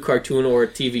a new cartoon or a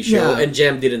TV show, and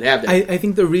Jem didn't have that. I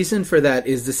think the reason for that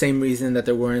is the same reason that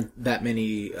there weren't that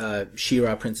many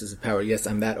She-Ra Princess of Power. Yes,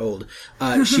 I'm that old.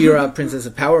 She-Ra Princess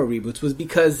of Power reboots was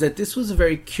because that this was a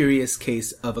very curious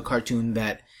case of a cartoon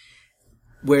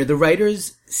where the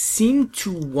writers seemed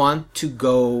to want to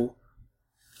go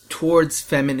towards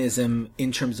feminism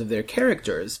in terms of their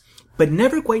characters, but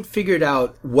never quite figured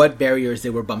out what barriers they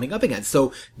were bumping up against.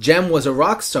 So Jem was a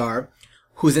rock star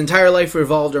whose entire life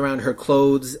revolved around her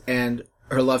clothes and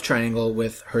her love triangle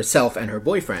with herself and her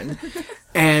boyfriend.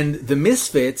 And the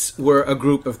Misfits were a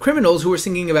group of criminals who were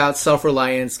singing about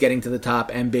self-reliance, getting to the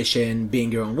top, ambition,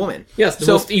 being your own woman. Yes,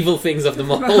 the most evil things of them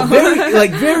all.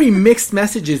 very mixed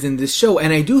messages in this show,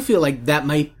 and I do feel like that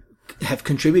might have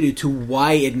contributed to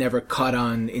why it never caught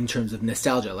on in terms of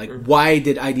nostalgia. Like, why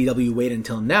did IDW wait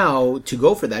until now to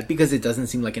go for that? Because it doesn't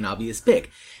seem like an obvious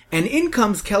pick. And in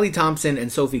comes Kelly Thompson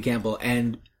and Sophie Campbell,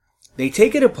 and they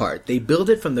take it apart. They build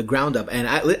it from the ground up. And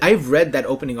I've read that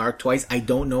opening arc twice. I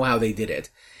don't know how they did it.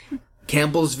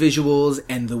 Campbell's visuals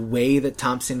and the way that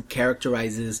Thompson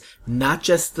characterizes not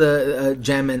just the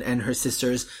Jem and her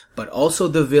sisters, but also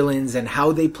the villains and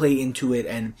how they play into it,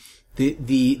 and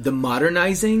the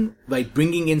modernizing, like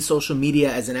bringing in social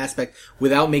media as an aspect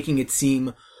without making it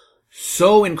seem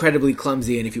so incredibly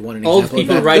clumsy. And if you want an example, all the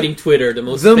people of that, writing Twitter, the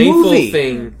most painful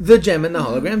thing. The Jem and the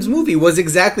Holograms movie was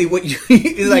exactly what you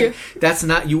it's like. That's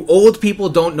not, you old people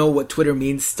don't know what Twitter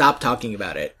means. Stop talking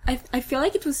about it. I feel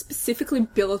like it was specifically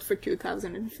built for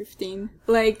 2015.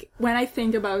 Like, when I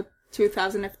think about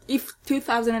if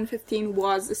 2015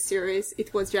 was a series,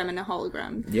 it was Jem and the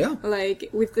Hologram. Yeah. Like,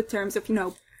 with the terms of, you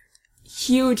know,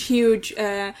 huge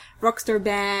rockstar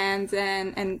bands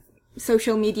and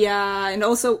social media, and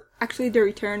also actually the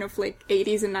return of like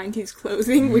 80s and 90s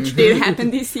clothing, which did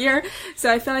happen this year.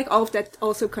 So I feel like all of that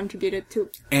also contributed to.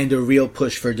 And a real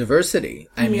push for diversity.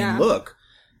 I mean, look,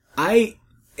 and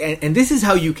this is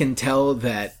how you can tell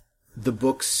that the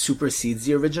book supersedes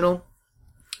the original.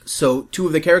 So two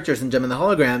of the characters in Jem and the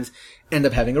Holograms end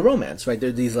up having a romance, right?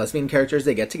 They're these lesbian characters.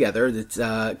 They get together. It's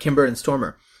Kimber and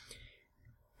Stormer.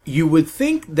 You would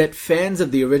think that fans of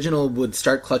the original would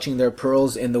start clutching their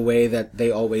pearls in the way that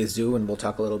they always do, and we'll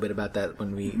talk a little bit about that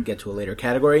when we get to a later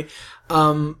category.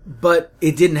 But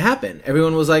it didn't happen.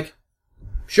 Everyone was like,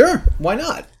 sure, why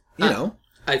not? You know.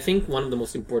 I think one of the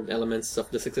most important elements of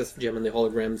the success of Jem and the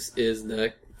Holograms is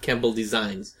the Campbell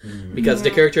designs. Because the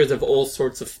characters have all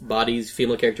sorts of bodies,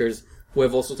 female characters who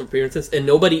have all sorts of appearances, and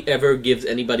nobody ever gives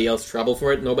anybody else trouble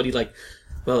for it. Nobody like,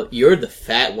 well, you're the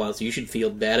fat one, so you should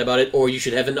feel bad about it, or you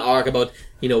should have an arc about,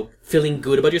 you know, feeling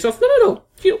good about yourself. No.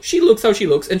 You know, she looks how she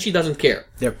looks, and she doesn't care.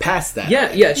 They're past that.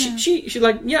 Yeah. She's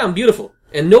like, yeah, I'm beautiful.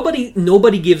 And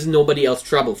nobody gives nobody else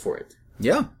trouble for it.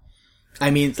 Yeah.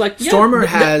 I mean, It's like, Stormer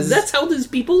has... that's how these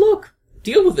people look.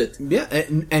 Deal with it. Yeah,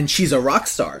 and she's a rock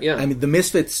star. Yeah. I mean, the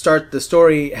Misfits start the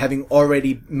story having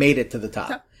already made it to the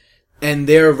top. And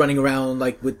they're running around,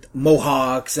 like, with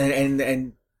mohawks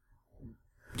and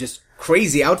just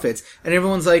crazy outfits. And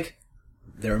everyone's like,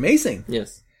 they're amazing.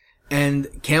 Yes.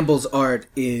 And Campbell's art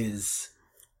is...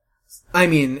 I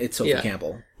mean, it's Sophie Yeah.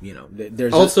 Campbell. You know,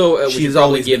 there's Also, we should probably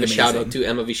always give been a shout amazing. out to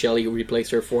Emma Viscelli, who replaced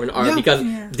her for an art, Yeah. because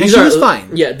And these she are was fine.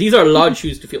 Yeah, these are large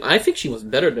shoes to fill. I think she was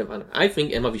better than Emma. I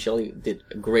think Emma Viscelli did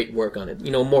great work on it.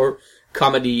 You know, more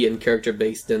comedy and character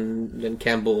based than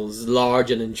Campbell's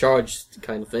large and in charge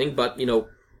kind of thing. But you know,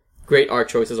 great art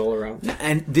choices all around.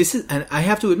 And and I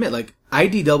have to admit, like,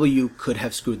 IDW could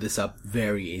have screwed this up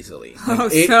very easily. Oh,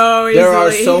 Like, so easily. There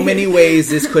are so many ways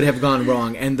this could have gone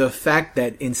wrong, and the fact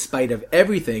that in spite of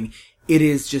everything, it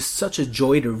is just such a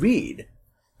joy to read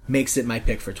makes it my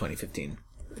pick for 2015.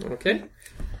 Okay,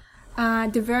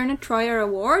 The Vernon Troyer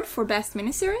Award for Best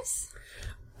Miniseries.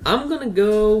 I'm gonna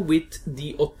go with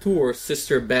the Auteur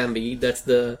Sister Bambi. That's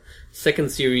the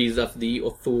second series of the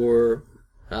Auteur,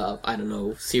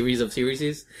 series of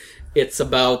series. It's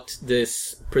about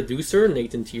this producer,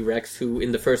 Nathan T. Rex, who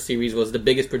in the first series was the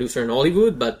biggest producer in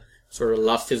Hollywood, but sort of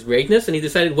lost his greatness, and he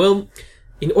decided, well,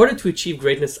 in order to achieve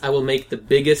greatness, I will make the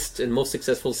biggest and most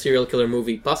successful serial killer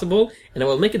movie possible, and I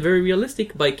will make it very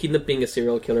realistic by kidnapping a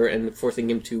serial killer and forcing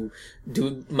him to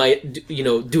do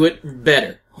it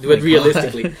better. Do it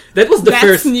realistically. That was the That's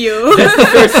first. new. That's the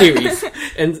first series,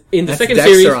 and in the That's second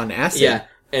Dexter series, on acid. yeah,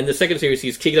 and the second series,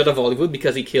 he's kicked out of Hollywood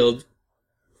because he killed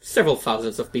several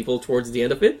thousands of people towards the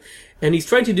end of it, and he's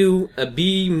trying to do a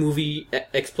B movie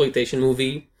exploitation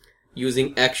movie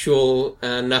using actual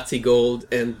Nazi gold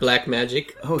and black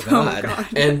magic, Oh God.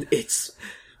 and it's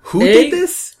Who did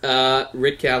this?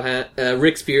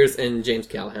 Rick Spears and James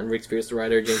Callahan. Rick Spears, the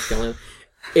writer, James Callahan.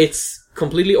 It's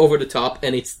completely over the top,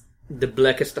 and it's the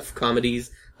blackest of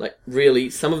comedies. Like, really,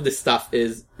 some of this stuff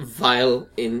is vile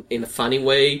in a funny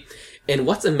way. And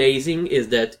what's amazing is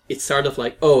that it's sort of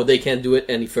like, oh, they can't do it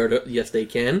any further. Yes, they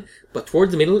can. But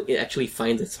towards the middle, it actually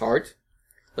finds its heart.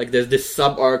 Like, there's this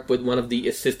sub-arc with one of the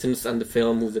assistants on the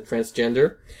film who's a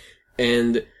transgender.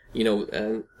 And, you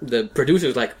know, the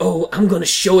producer's like, oh, I'm gonna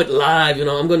show it live, you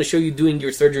know, I'm gonna show you doing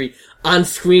your surgery on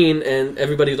screen. And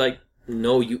everybody's like,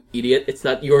 no, you idiot, it's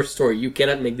not your story. You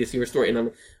cannot make this your story. And I'm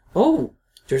like, oh,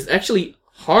 there's actually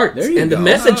heart There you and the go.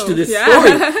 message to this yeah.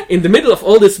 story. In the middle of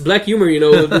all this black humor, you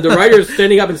know, the writer's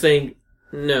standing up and saying,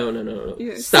 no.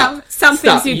 Stop. Some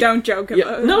Stop. things you don't joke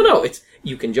Yeah, about. no, it's,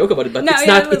 you can joke about it, but No, it's yeah,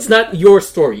 not, look- it's not your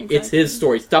story. It's Exactly. his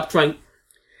story. Stop trying.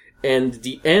 And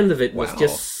the end of it was Wow.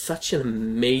 just such an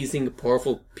amazing,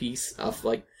 powerful piece of,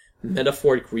 like,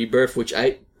 metaphoric rebirth, which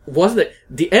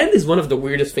the end is one of the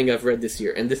weirdest things I've read this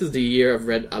year, and this is the year I've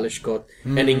read Alice Scott,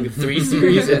 ending 3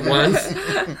 series at once.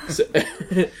 So,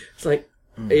 it's like,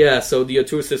 yeah, so the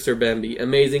Auteur Sister Bambi,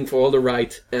 amazing for all the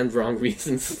right and wrong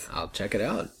reasons. I'll check it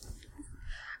out.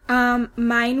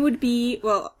 Mine would be,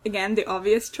 well, again, the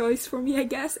obvious choice for me, I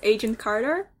guess, Agent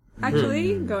Carter,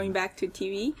 actually, going back to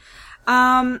TV.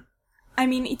 I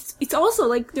mean, it's also,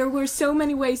 like, there were so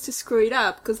many ways to screw it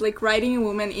up, because, like, writing a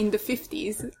woman in the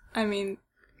 50s, I mean,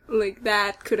 like,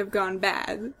 that could have gone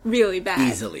bad. Really bad.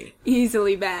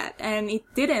 Easily bad. And it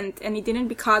didn't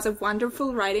because of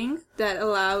wonderful writing that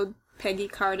allowed Peggy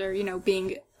Carter, you know,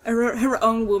 being her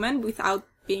own woman without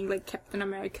being, like, Captain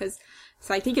America's.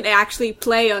 So I think it actually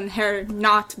play on her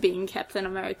not being Captain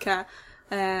America,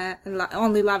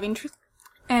 only love interest.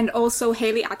 And also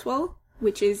Hayley Atwell,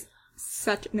 which is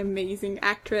such an amazing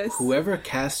actress. Whoever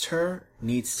cast her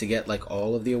needs to get, like,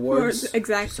 all of the awards.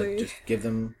 Exactly. So just give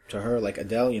them to her, like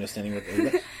Adele, you know, standing with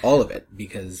Ava. All of it,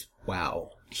 because,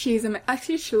 wow. She's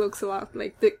actually, she looks a lot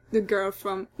like the girl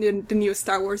from the new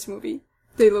Star Wars movie.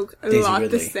 They look a Daisy lot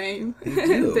Ridley. the same. They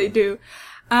do. They do.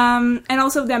 And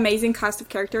also the amazing cast of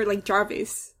character, like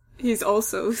Jarvis. He's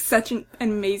also such an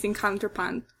amazing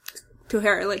counterpoint to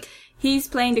her. Like, he's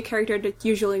playing the character that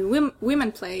usually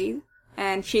women play,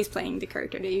 and she's playing the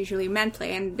character that usually men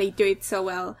play, and they do it so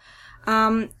well.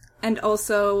 And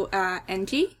also,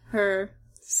 Angie, her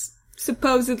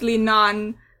supposedly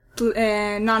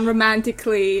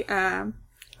non-romantically,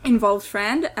 involved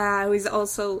friend, who is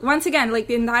also, once again, like,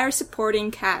 the entire supporting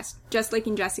cast, just like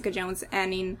in Jessica Jones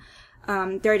and in,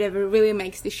 Daredevil, really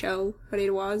makes the show what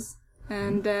it was.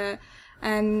 And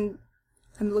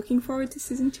I'm looking forward to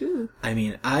season 2. I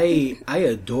mean, I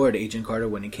adored Agent Carter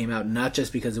when it came out, not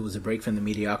just because it was a break from the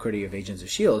mediocrity of Agents of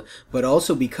S.H.I.E.L.D., but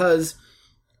also because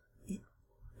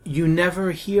you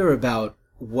never hear about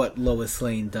what Lois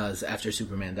Lane does after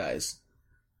Superman dies.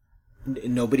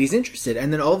 nobody's interested.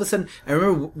 And then all of a sudden, I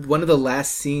remember one of the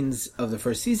last scenes of the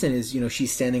first season is,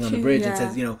 she's standing on the bridge and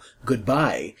says,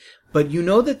 goodbye. But you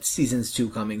know that season's 2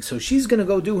 coming, so she's gonna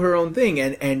go do her own thing.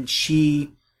 And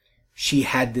she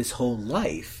had this whole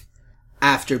life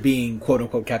after being, quote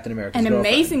unquote, Captain America's An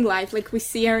girlfriend. amazing life. Like, we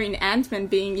see her in Ant-Man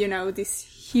being, this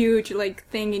huge,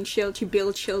 thing in S.H.I.E.L.D. She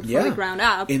built S.H.I.E.L.D. from the ground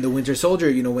up. In the Winter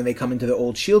Soldier, when they come into the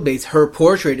old S.H.I.E.L.D. base, her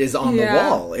portrait is on the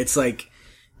wall. It's like,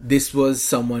 this was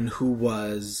someone who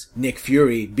was Nick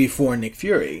Fury before Nick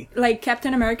Fury. Like,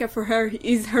 Captain America for her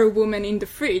is her woman in the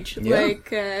fridge.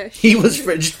 Yeah. He was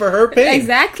fridged for her pain.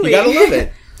 Exactly. You gotta love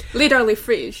it. Literally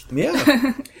fridged.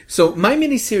 Yeah. So my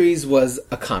miniseries was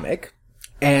a comic,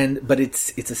 but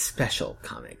it's a special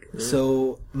comic. Mm.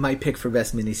 So my pick for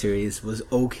best miniseries was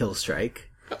Oh Kill Strike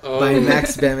by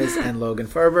Max Bemis and Logan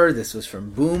Farber. This was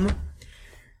from Boom.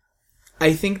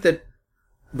 I think that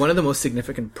one of the most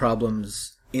significant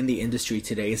problems in the industry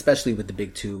today, especially with the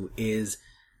big two, is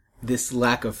this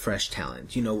lack of fresh talent.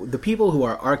 The people who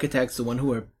are architects, the one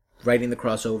who are writing the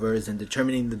crossovers and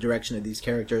determining the direction of these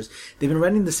characters, they've been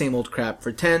writing the same old crap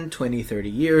for 10, 20, 30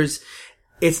 years.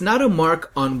 It's not a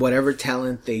mark on whatever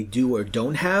talent they do or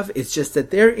don't have. It's just that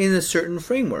they're in a certain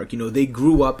framework. They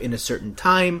grew up in a certain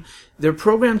time. They're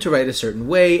programmed to write a certain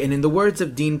way. And in the words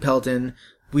of Dean Pelton,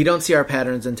 we don't see our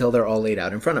patterns until they're all laid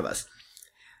out in front of us.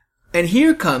 And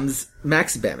here comes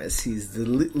Max Bemis. He's the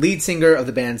lead singer of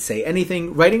the band Say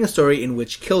Anything, writing a story in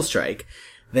which Killstrike,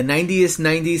 the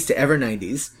 90s to ever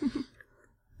 90s,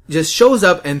 just shows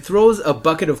up and throws a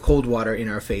bucket of cold water in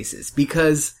our faces.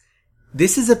 Because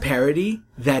this is a parody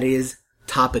that is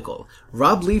topical.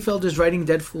 Rob Liefeld is writing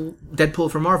Deadpool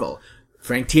for Marvel.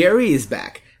 Frank Thierry is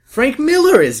back. Frank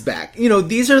Miller is back.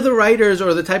 These are the writers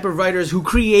or the type of writers who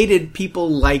created people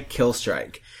like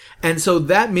Killstrike. And so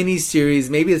that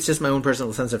mini-series, maybe it's just my own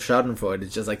personal sense of schadenfreude.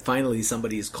 It's just like finally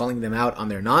somebody is calling them out on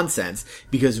their nonsense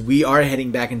because we are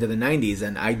heading back into the 90s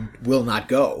and I will not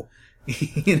go.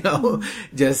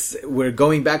 Just we're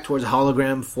going back towards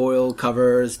hologram foil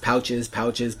covers, pouches.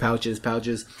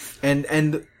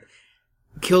 And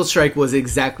Killstrike was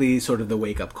exactly sort of the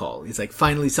wake-up call. It's like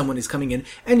finally someone is coming in.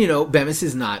 And Bemis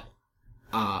is not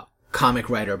a comic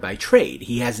writer by trade.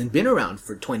 He hasn't been around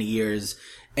for 20 years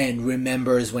and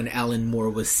remembers when Alan Moore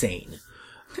was sane.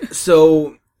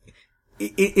 So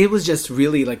it was just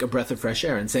really like a breath of fresh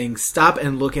air and saying, stop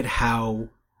and look at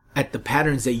the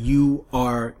patterns that you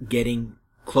are getting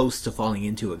close to falling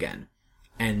into again.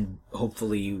 And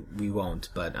hopefully we won't,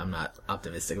 but I'm not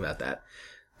optimistic about that.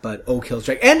 But Oh Kill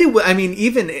Strike. And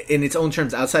even in its own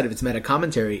terms, outside of its meta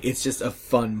commentary, it's just a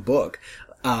fun book.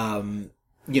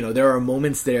 There are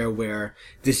moments there where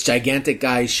this gigantic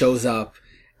guy shows up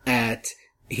at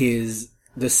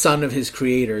the son of his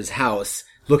creator's house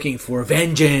looking for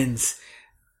vengeance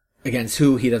against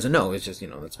who he doesn't know. It's just,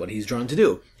 that's what he's drawn to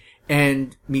do.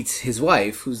 And meets his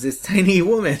wife, who's this tiny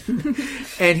woman.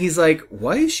 And he's like,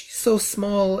 why is she so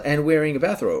small and wearing a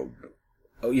bathrobe?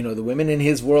 The women in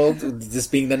his world, this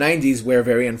being the 90s, wear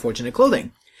very unfortunate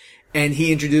clothing. And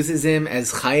he introduces him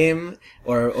as Chaim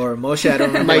or Moshe, I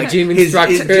don't remember. My gym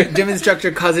instructor. His gym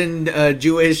instructor, cousin,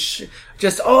 Jewish.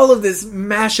 Just all of this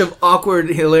mash of awkward,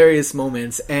 hilarious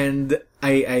moments. And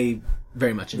I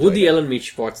very much enjoyed Woody it. Allen meets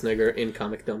Schwarzenegger in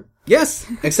Comicdom. Yes,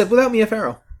 except without Mia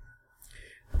Farrow.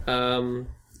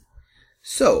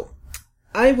 So,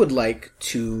 I would like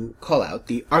to call out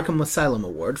the Arkham Asylum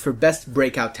Award for Best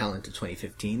Breakout Talent of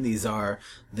 2015. These are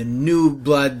the new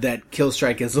blood that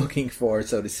Killstrike is looking for,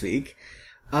 so to speak.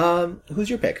 Who's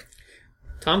your pick?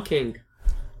 Tom King.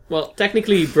 Well,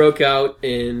 technically he broke out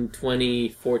in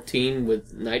 2014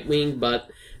 with Nightwing, but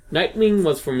Nightwing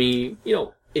was for me,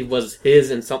 it was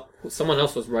his and someone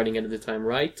else was writing it at the time,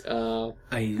 right?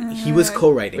 He was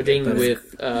co-writing it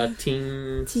with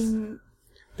Team...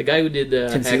 The guy who did...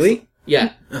 Tim Seeley?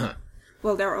 Yeah. Uh-huh.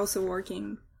 Well, they're also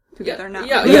working together now.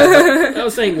 Yeah. I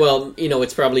was saying,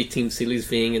 it's probably Team Seeley's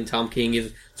thing, and Tom King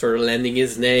is sort of lending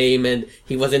his name, and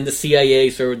he was in the CIA,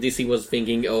 so DC was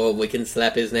thinking, we can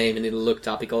slap his name and it'll look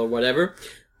topical or whatever.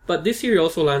 But this year he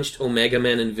also launched Omega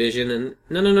Man and Vision, and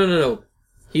no.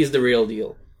 He's the real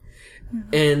deal. Mm-hmm.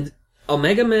 And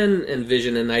Omega Man and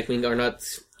Vision and Nightwing are not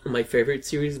my favorite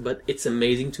series, but it's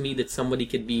amazing to me that somebody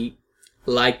could be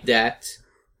like that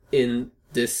in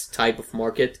this type of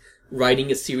market,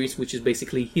 writing a series which is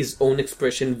basically his own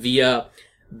expression via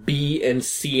B and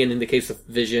C, and in the case of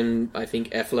Vision, I think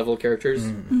F-level characters.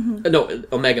 Mm-hmm. No,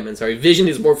 Omega Man, sorry. Vision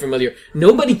is more familiar.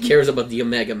 Nobody cares about the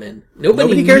Omega Man.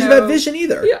 Nobody cares about Vision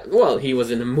either. Yeah, well, he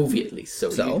was in a movie at least,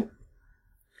 so?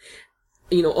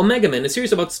 Omega Man, a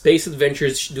series about space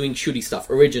adventures doing shooty stuff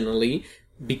originally.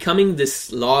 becoming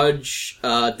this large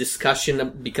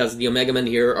discussion because the Omega Men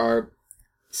here are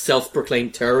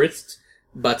self-proclaimed terrorists,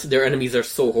 but their enemies are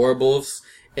so horrible,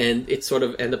 and it sort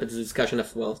of end up in this discussion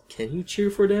of, well, can you cheer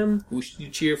for them? Who should you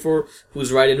cheer for?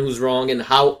 Who's right and who's wrong? And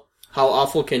how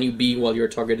awful can you be while your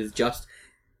target is just?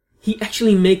 He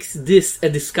actually makes this a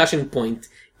discussion point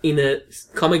in a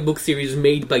comic book series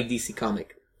made by DC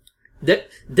Comic.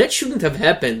 That shouldn't have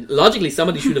happened. Logically,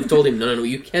 somebody should have told him, no,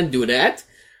 you can't do that.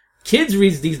 Kids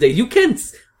read these days. You can't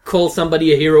call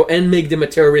somebody a hero and make them a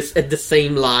terrorist at the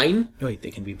same line. Wait,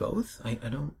 they can be both? I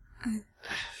don't...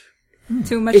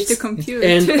 Too much to compute.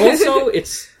 And also,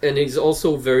 he's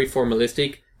also very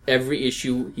formalistic. Every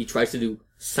issue, he tries to do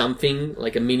something,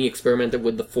 like a mini experiment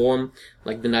with the form,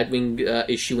 like the Nightwing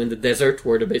issue in the desert,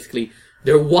 where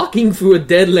they're walking through a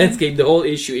dead landscape the whole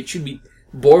issue. It should be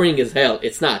boring as hell.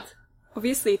 It's not.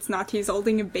 Obviously, it's not. He's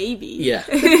holding a baby. Yeah.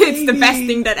 It's the best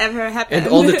thing that ever happened.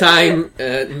 And all the time,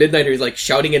 Midnighter is like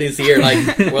shouting at his ear,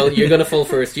 like, well, you're gonna fall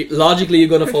first. Logically, you're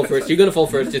gonna fall first. You're gonna fall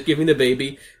first. Just give me the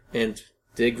baby. And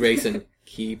Dick Grayson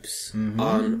keeps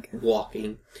on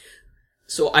walking.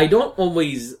 So I don't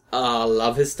always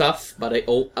love his stuff, but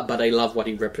I love what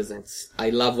he represents. I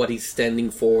love what he's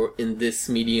standing for in this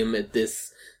medium, at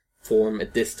this form,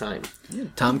 at this time. Yeah,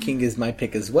 Tom King is my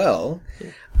pick as well.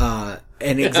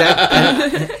 And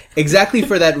exactly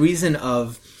for that reason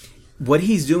of what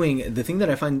he's doing. The thing that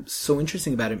I find so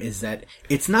interesting about him is that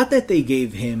it's not that they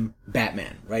gave him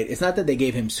Batman, right? It's not that they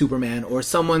gave him Superman or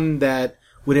someone that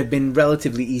would have been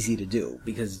relatively easy to do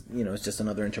because, it's just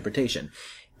another interpretation.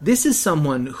 This is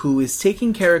someone who is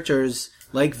taking characters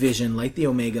like Vision, like the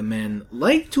Omega Men,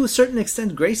 like to a certain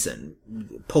extent Grayson,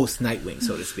 post Nightwing,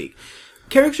 so to speak.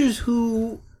 Characters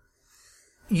who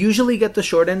usually get the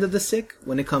short end of the stick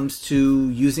when it comes to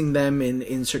using them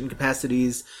in certain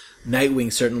capacities.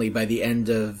 Nightwing, certainly by the end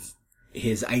of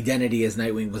his identity as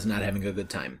Nightwing, was not having a good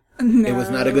time. No. It was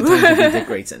not a good time to be Dick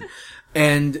Grayson.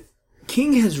 And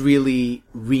King has really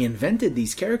reinvented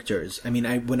these characters. I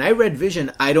mean, when I read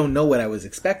Vision, I don't know what I was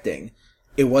expecting.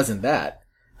 It wasn't that.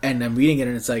 And I'm reading it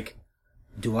and it's like,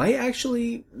 do I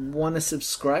actually want to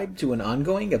subscribe to an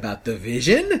ongoing about the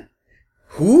Vision?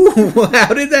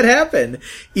 How did that happen?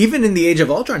 Even in the Age of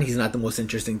Ultron, he's not the most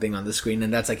interesting thing on the screen,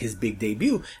 and that's like his big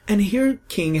debut. And here,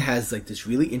 King has like this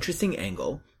really interesting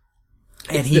angle,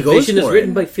 and he goes for it. The Vision is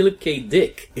written by Philip K.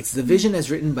 Dick. It's the Vision as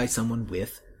written by someone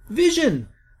with vision.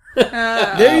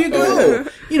 There you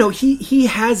go. He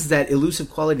has that elusive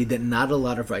quality that not a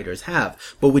lot of writers have,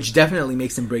 but which definitely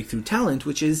makes him breakthrough talent,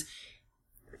 which is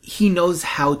he knows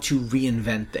how to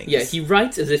reinvent things. Yeah, he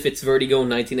writes as if it's Vertigo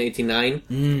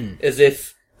 1989. As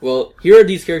if, well, here are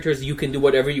these characters, you can do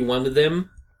whatever you want with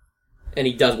them. And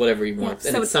he does whatever he wants.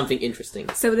 And it's something interesting.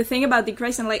 So the thing about Dick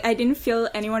Grayson, I didn't feel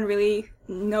anyone really,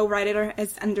 no writer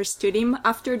has understood him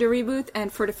after the reboot.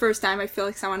 And for the first time, I feel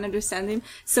like someone understands him.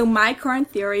 So my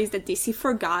current theory is that DC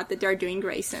forgot that they're doing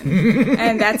Grayson.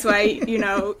 And that's why,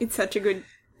 it's such a good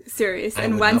series.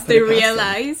 And once they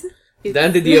realize...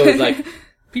 Dan DiDio is like...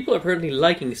 People are apparently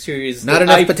liking a series. Not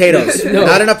enough potatoes.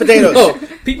 Not enough potatoes. No,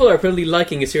 people are apparently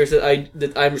liking a series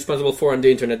that I'm responsible for on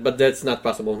the internet, but that's not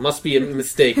possible. Must be a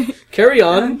mistake. Carry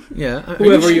on. Yeah.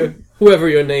 Whoever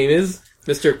your name is,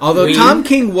 Mr. Although Queen. Tom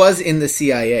King was in the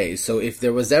CIA, so if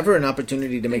there was ever an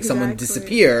opportunity to make someone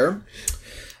disappear,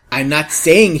 I'm not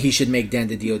saying he should make Dan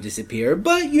DiDio disappear,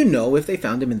 but if they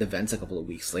found him in the vents a couple of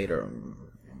weeks later.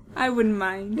 I wouldn't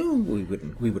mind. No, we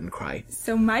wouldn't cry.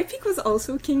 So my pick was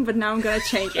also King, but now I'm gonna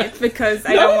change it because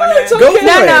I don't want to. Go for it.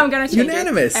 No, I'm gonna change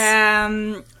Unanimous.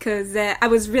 it. Because I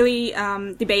was really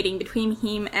debating between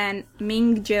him and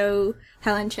Ming-Jo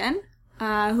Helen Chen,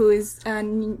 who is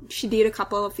she did a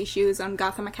couple of issues on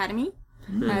Gotham Academy.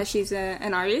 She's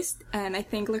an artist, and I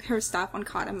think her stuff on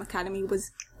Gotham Academy was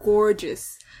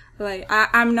gorgeous.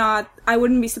 I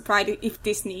wouldn't be surprised if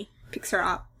Disney picks her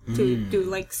up to do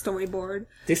storyboard.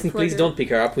 Disney, please don't pick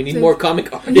her up. We need more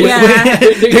comic artists. Yeah.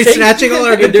 They're snatching all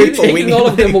our good people. They're taking all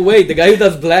of them away. The guy who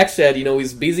does Blacksad,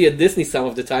 is busy at Disney some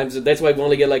of the time, so that's why we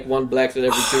only get one Blacksad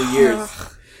every 2 years.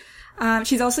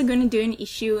 She's also going to do an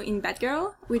issue in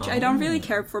Batgirl, which I don't really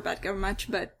care for Batgirl much,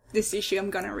 but this issue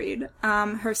I'm gonna read.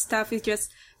 Her stuff is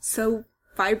just so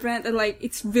vibrant and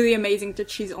it's really amazing that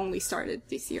she's only started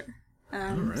this year.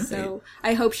 Right. So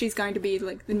I hope she's going to be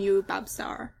the new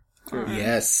Babstar.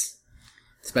 Yes.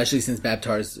 Especially since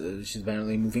Babtar's, she's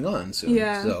apparently moving on soon.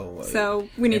 Yeah. So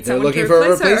we need They're someone looking to for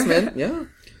a replace replacement. her.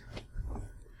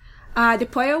 Yeah. The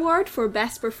Poy Award for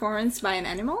Best Performance by an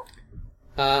Animal.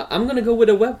 I'm gonna go with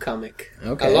a webcomic.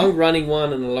 Okay. A long-running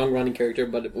one and a long-running character,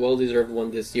 but a well-deserved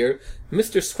one this year.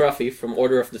 Mr. Scruffy from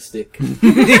Order of the Stick.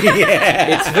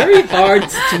 It's very hard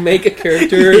to make a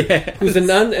character who's a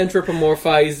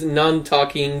non-anthropomorphized,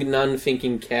 non-talking,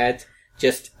 non-thinking cat,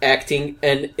 just acting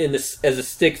and as a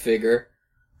stick figure.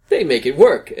 They make it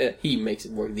work. He makes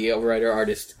it work, the writer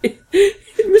artist.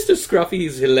 Mr. Scruffy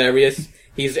is hilarious.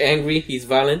 He's angry, he's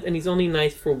violent, and he's only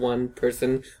nice for one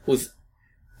person who's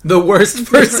the worst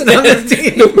person on the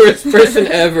team. the worst person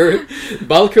ever.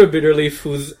 Balker Bitterleaf,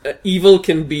 whose evil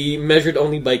can be measured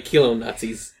only by kilo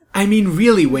Nazis. I mean,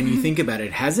 really, when you think about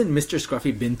it, hasn't Mr.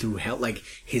 Scruffy been through hell? Like,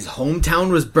 his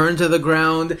hometown was burned to the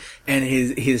ground, and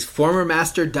his former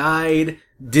master died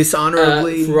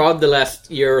dishonorably. Throughout the last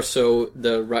year or so,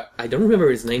 I don't remember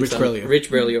his name. Rich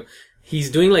Berlio. He's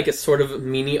doing like a sort of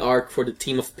mini arc for the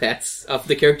team of pets of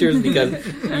the characters, because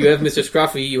you have Mr.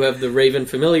 Scruffy, you have the Raven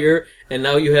Familiar, and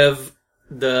now you have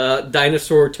the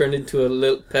dinosaur turned into a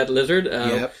little pet lizard.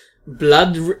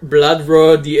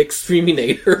 Bloodrow the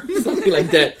Exterminator, something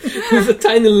like that. He's a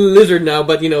tiny lizard now,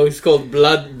 but he's called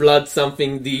Blood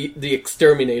something, the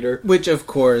Exterminator. Which, of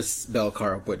course,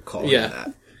 Belcar would call him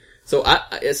that.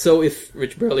 So if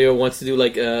Rich Berlio wants to do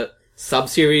like a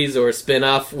sub-series or a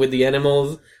spin-off with the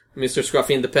animals, Mr.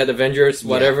 Scruffy and the Pet Avengers,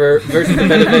 whatever version of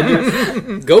the Pet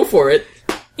Avengers, go for it.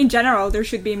 In general, there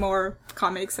should be more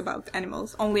comics about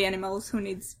animals. Only animals who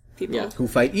needs people. Yeah. Who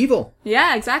fight evil.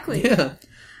 Yeah, exactly. Yeah.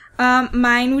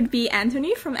 Mine would be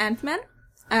Anthony from Ant-Man,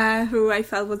 who I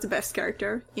felt was the best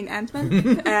character in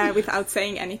Ant-Man, without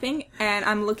saying anything. And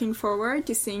I'm looking forward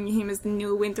to seeing him as the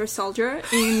new Winter Soldier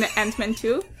in Ant-Man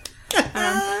 2.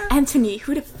 Anthony,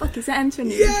 who the fuck is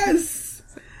Anthony? Yes!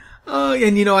 Oh,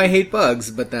 and I hate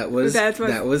bugs, but that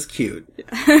was cute.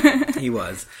 He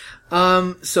was.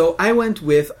 So I went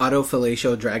with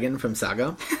Autofellatio Dragon from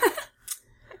Saga.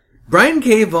 Brian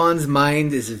K. Vaughan's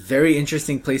mind is a very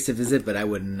interesting place to visit, but I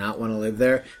would not want to live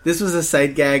there. This was a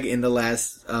side gag in the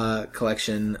last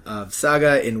collection of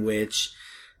Saga, in which,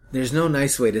 there's no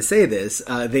nice way to say this,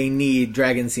 they need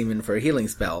dragon semen for a healing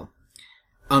spell.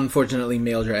 Unfortunately,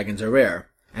 male dragons are rare,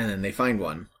 and then they find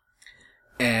one.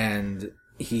 And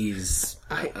he's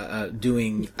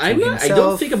doing I himself.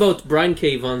 don't think about Brian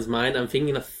K. Vaughan's mind. I'm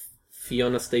thinking of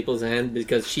Fiona Staples' hand,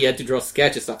 because she had to draw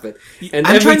sketches of it. And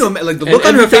I'm trying to imagine, the look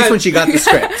on her face when she got the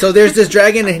script. So there's this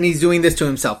dragon, and he's doing this to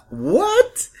himself.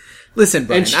 What? Listen,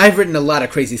 Brian, I've written a lot of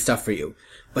crazy stuff for you,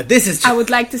 but this is... I would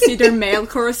like to see their mail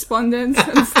correspondence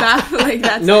and stuff like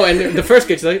that. No, and the first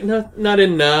sketch is like, no, not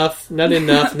enough, and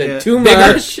then too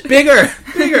much. Bigger,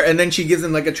 and then she gives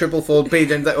him like a triple fold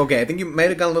page, and it's like, okay, I think you might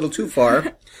have gone a little too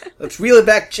far. Let's reel it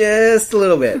back just a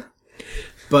little bit.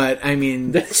 But, I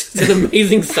mean... That's just an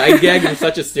amazing side gag in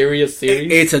such a serious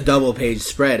series. It's a double-page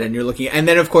spread, and you're looking... And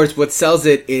then, of course, what sells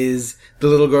it is the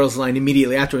little girl's line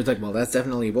immediately afterwards, like, well, that's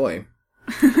definitely a boy.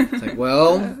 It's like,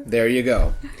 well, there you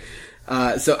go.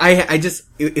 So I just...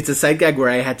 It's a side gag where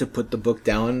I had to put the book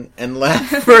down and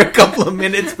laugh for a couple of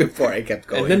minutes before I kept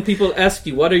going. And then people ask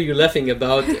you, what are you laughing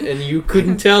about? And you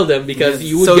couldn't tell them, because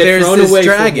you would so get thrown away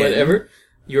dragon. from whatever.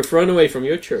 You're thrown away from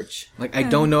your church. Like, I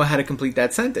don't know how to complete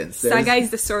that sentence. Saga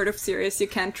is the sort of series you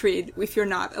can't read if you're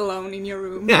not alone in your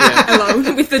room.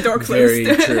 Alone with the door closed.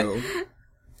 Very true.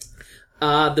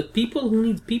 The People Who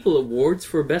Need People Awards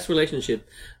for Best Relationship.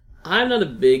 I'm not a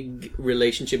big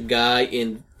relationship guy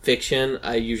in fiction.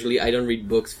 I don't read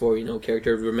books for,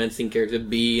 character romancing character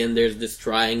B, and there's this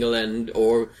triangle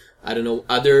or I don't know,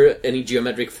 any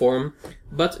geometric form.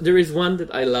 But there is one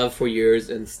that I love for years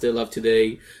and still love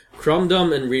today.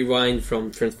 Cromdom and Rewind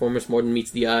from Transformers More Than Meets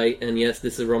the Eye. And yes,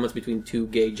 this is a romance between two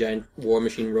gay giant war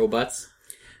machine robots,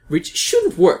 which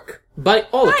shouldn't work by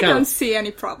all accounts. I don't see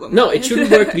any problem. No, it shouldn't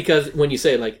work, because when you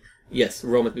say yes,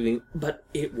 romance between, but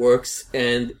it works.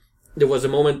 And there was a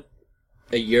moment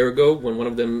a year ago when one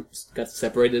of them got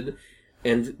separated,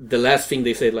 and the last thing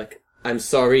they said, I'm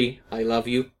sorry, I love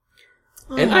you.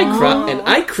 And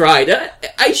I cried.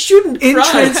 I shouldn't cry. In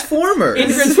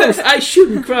Transformers, I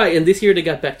shouldn't cry. And this year they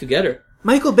got back together.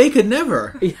 Michael Bay could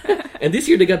never. Yeah. And this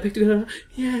year they got back together.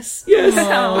 Yes,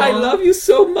 I love you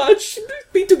so much.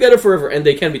 Be together forever. And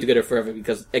they can be together forever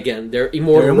because, again, they're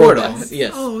immortal. Robots.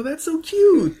 Yes. Oh, that's so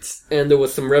cute. And there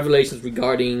was some revelations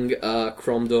regarding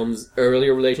Cromdom's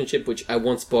earlier relationship, which I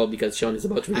won't spoil because Sean is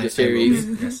about to read the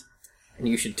series. Yes. And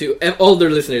you should too. And all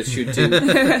their listeners should too.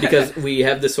 Because we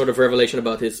have this sort of revelation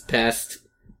about his past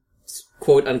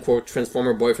quote-unquote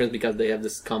Transformer boyfriends, because they have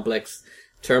this complex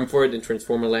term for it in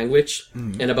Transformer language,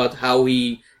 and about how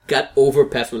he got over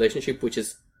past relationship, which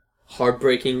is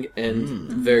heartbreaking and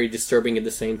very disturbing at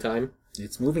the same time.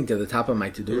 It's moving to the top of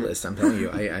my to-do list, I'm telling you.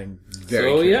 I'm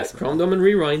very curious. Cromdom and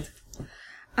Rewind.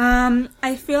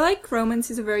 I feel like romance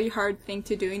is a very hard thing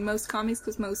to do in most comics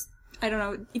because I don't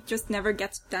know, it just never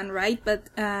gets done right. But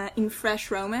in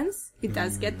Fresh Romance, it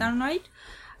does get done right.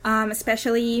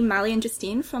 Especially Molly and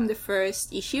Justine from the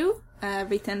first issue,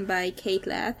 written by Kate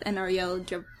Lath and Ariel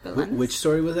Jabalanis. Which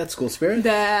story was that? School Spirit?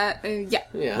 Yeah.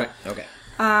 Right, okay.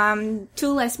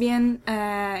 Two lesbian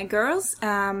girls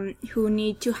who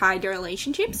need to hide their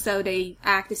relationship, so they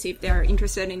act as if they're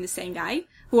interested in the same guy,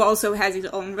 who also has his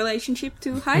own relationship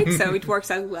to hide, so it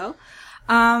works out well.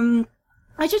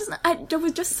 There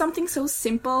was just something so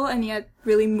simple and yet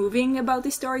really moving about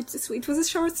this story. It was a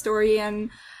short story, and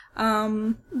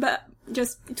but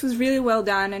just it was really well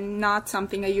done and not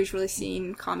something I usually see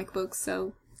in comic books,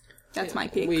 so that's my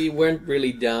pick. We weren't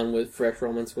really down with Fresh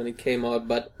Romance when it came out,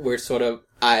 but we're sort of,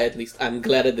 I'm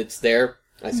glad that it's there.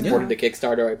 I supported the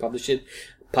Kickstarter, I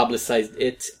publicized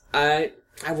it. I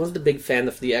wasn't a big fan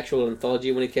of the actual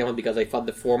anthology when it came out because I thought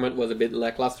the format was a bit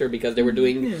lackluster because they were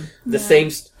doing the same,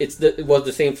 it was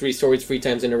the same 3 stories 3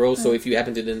 times in a row, so if you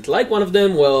happen to didn't like one of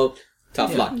them, well,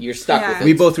 tough luck. You're stuck with it.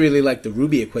 We both really liked the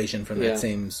Ruby equation from that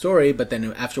same story, but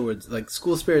then afterwards, like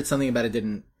School Spirit, something about it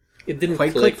didn't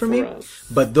quite click for me. Us.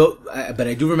 But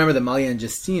I do remember that Molly and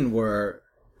Justine were,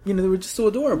 they were just so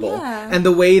adorable. Yeah. And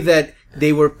the way that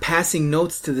they were passing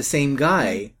notes to the same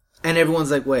guy, and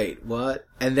everyone's like, wait, what?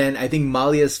 And then I think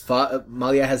Malia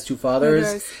has 2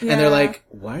 fathers, and they're like,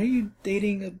 why are you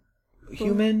dating a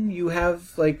human? You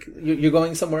have, like, you're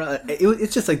going somewhere.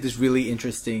 It's just like this really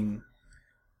interesting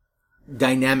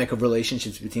dynamic of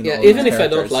relationships between all even these if I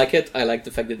characters. don't like it, I like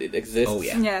the fact that it exists. Oh,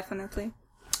 yeah. Yeah, definitely.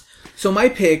 So my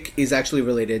pick is actually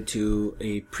related to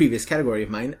a previous category of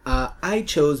mine. I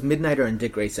chose Midnighter and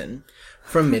Dick Grayson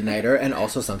from Midnighter and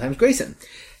also sometimes Grayson.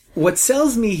 What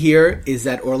sells me here is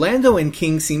that Orlando and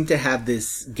King seem to have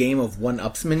this game of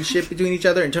one-upsmanship between each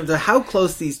other in terms of how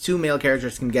close these 2 male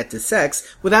characters can get to sex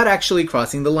without actually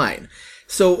crossing the line.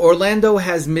 So Orlando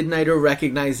has Midnighter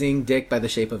recognizing Dick by the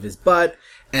shape of his butt.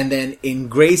 And then in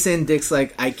Grayson, Dick's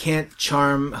like, I can't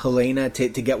charm Helena to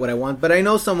get what I want, but I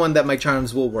know someone that my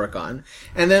charms will work on.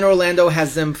 And then Orlando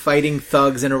has them fighting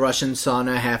thugs in a Russian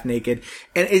sauna, half naked.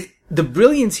 And the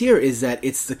brilliance here is that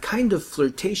it's the kind of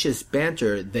flirtatious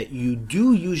banter that you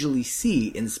do usually see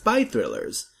in spy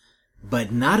thrillers,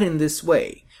 but not in this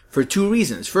way. For 2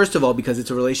 reasons. First of all, because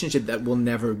it's a relationship that will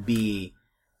never be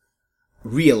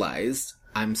realized.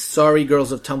 I'm sorry,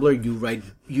 girls of Tumblr,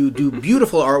 you do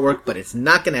beautiful artwork, but it's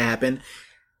not gonna happen.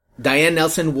 Diane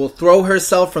Nelson will throw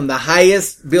herself from the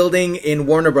highest building in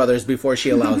Warner Brothers before she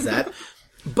allows that.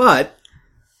 But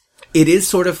it is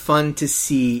sort of fun to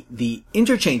see the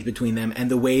interchange between them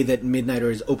and the way that Midnighter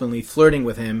is openly flirting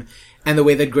with him and the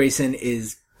way that Grayson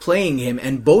is playing him.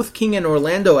 And both King and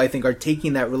Orlando, I think, are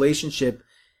taking that relationship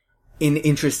in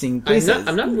interesting places.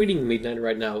 I'm not reading Midnighter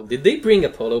right now. Did they bring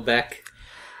Apollo back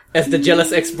as the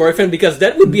jealous ex-boyfriend? Because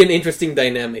that would be an interesting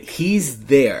dynamic. He's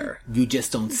there. You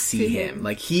just don't see him.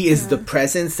 Like, he is the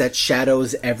presence that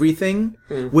shadows everything,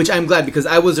 which I'm glad, because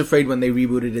I was afraid when they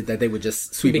rebooted it that they would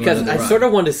just sweep him under the rug. Because I sort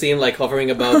of want to see him, like,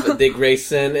 hovering above Dick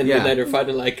Grayson and Midnighter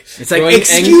fighting, like... It's like,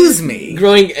 excuse me!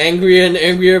 Growing angrier and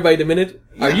angrier by the minute.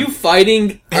 Yeah. Are you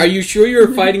fighting? Are you sure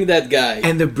you're fighting that guy?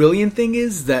 And the brilliant thing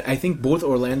is that I think both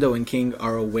Orlando and King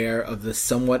are aware of the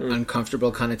somewhat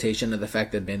uncomfortable connotation of the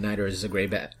fact that Midnighter is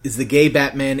the gay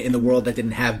Batman in the world that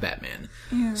didn't have Batman.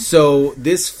 Yeah. So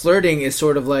this flirting is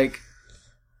sort of like,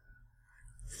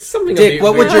 something. Dick,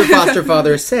 what would your foster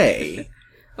father say?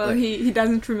 Well, like, he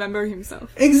doesn't remember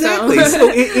himself. Exactly. So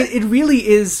it really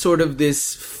is sort of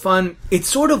this fun. It's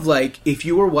sort of like if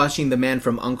you were watching The Man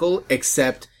from U.N.C.L.E.,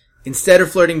 except instead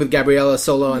of flirting with Gabriella,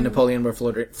 Solo and Napoleon were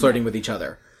flirting with each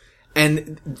other.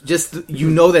 And just, you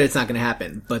know that it's not going to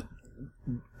happen. But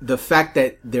the fact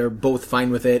that they're both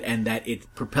fine with it and that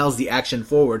it propels the action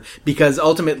forward, because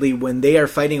ultimately when they are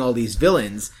fighting all these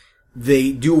villains,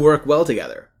 they do work well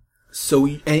together. So,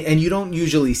 and you don't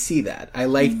usually see that. I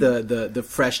like the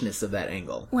freshness of that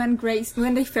angle. When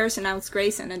they first announced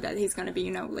Grayson and that he's gonna be,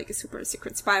 like a super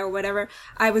secret spy or whatever,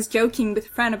 I was joking with a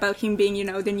friend about him being,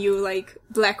 the new, like,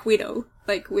 Black Widow,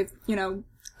 like, with,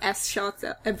 S shots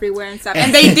everywhere and stuff.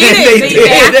 And they did it!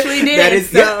 they actually did that it, is,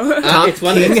 so. Yeah.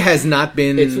 King has not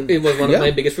been... It was one of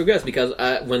my biggest regrets, because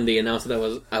when they announced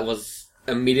it, I was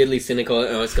immediately cynical.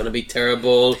 Oh, it's going to be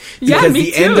terrible. Yeah, because me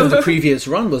the too. end of the previous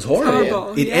run was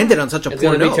horrible. It ended on such a poor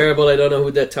note. It's going to be terrible. I don't know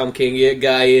who that Tom King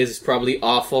guy is. It's probably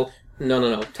awful.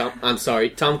 No. I'm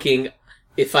sorry. Tom King,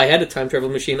 if I had a time travel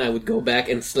machine, I would go back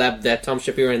and slap that Tom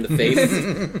Shapiro in the face.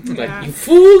 Like, you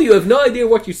fool! You have no idea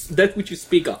what you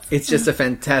speak of. It's just a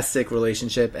fantastic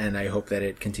relationship, and I hope that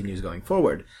it continues going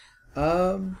forward.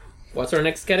 What's our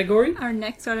next category? Our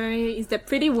next category is the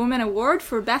Pretty Woman Award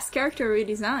for Best Character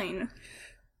Redesign.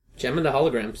 Gem and the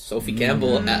Holograms, Sophie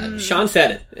Campbell. Sean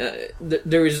said it.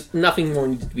 There is nothing more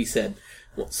needed to be said.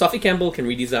 Well, Sophie Campbell can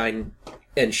redesign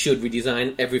and should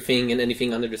redesign everything and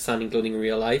anything under the sun, including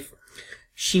real life.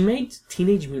 She made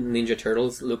Teenage Mutant Ninja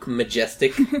Turtles look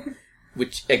majestic,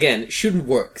 which, again, shouldn't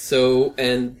work. So,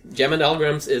 and Gem and the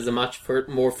Holograms is a much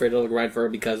more fertile ground for her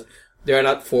because there are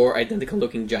not 4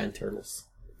 identical-looking giant turtles.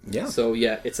 Yeah. So,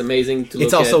 yeah, it's amazing to look at.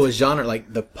 It's also a genre,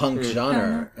 like the punk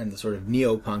genre and the sort of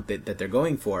neo-punk that they're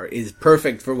going for is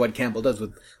perfect for what Campbell does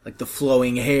with, like, the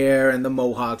flowing hair and the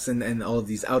mohawks and all of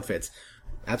these outfits.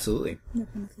 Absolutely.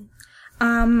 Definitely.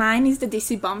 Mine is the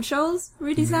DC Bombshells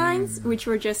redesigns, which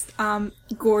were just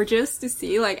gorgeous to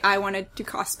see. Like, I wanted to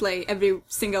cosplay every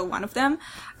single one of them.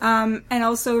 And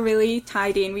also really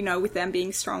tied in, with them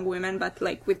being strong women, but,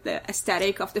 like, with the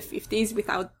aesthetic of the 50s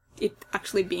without it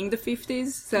actually being the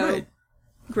 50s. So, Right.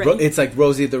 great. It's like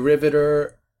Rosie the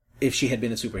Riveter if she had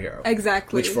been a superhero.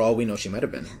 Exactly. Which, for all we know, she might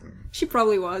have been. She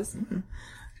probably was.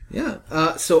 Yeah.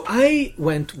 So I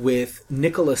went with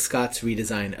Nicola Scott's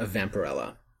redesign of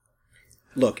Vampirella.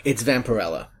 Look, it's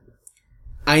Vampirella.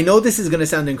 I know this is going to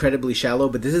sound incredibly shallow,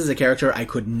 but this is a character I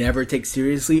could never take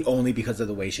seriously only because of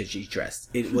the way she's dressed.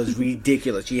 It was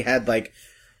ridiculous. She had, like,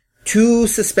 2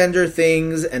 suspender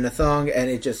things and a thong, and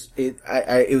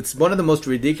it's one of the most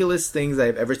ridiculous things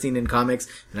I've ever seen in comics,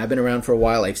 and I've been around for a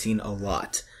while. I've seen a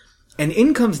lot. And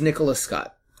in comes Nicola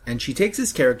Scott, and she takes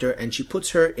this character and she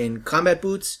puts her in combat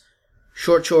boots,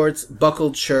 short shorts,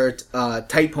 buckled shirt,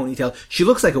 tight ponytail. She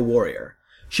looks like a warrior.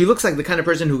 She looks like the kind of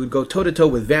person who could go toe-to-toe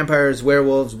with vampires,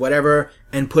 werewolves, whatever,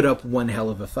 and put up one hell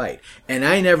of a fight. And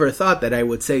I never thought that I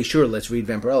would say, sure, let's read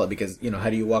Vampirella, because, how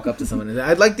do you walk up to someone and say,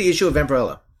 I'd like the issue of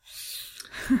Vampirella.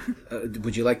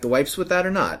 Would you like the wipes with that or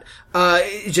not?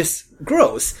 It's just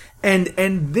gross. And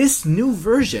this new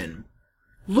version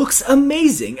looks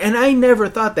amazing. And I never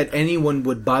thought that anyone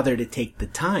would bother to take the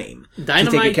time to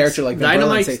take a character like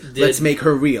Vampirella and say, let's make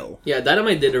her real. Yeah,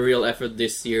 Dynamite did a real effort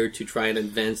this year to try and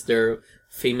advance their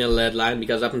female-led line,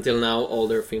 because up until now, all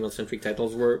their female-centric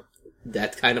titles were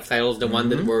that kind of titles, the one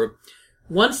that were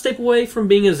one step away from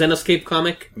being a Zenoscape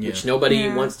comic, which nobody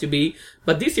wants to be.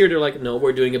 But this year, they're like, no,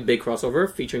 we're doing a big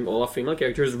crossover featuring all our female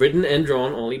characters, written and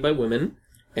drawn only by women,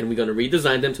 and we're going to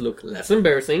redesign them to look less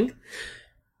embarrassing.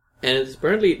 And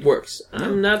apparently it works.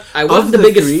 I wasn't the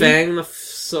biggest fan of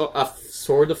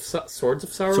Swords of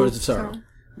Sorrow.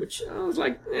 Which I was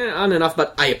like, on and off,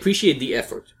 but I appreciate the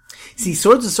effort. See,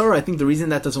 Swords of Sorrow, I think the reason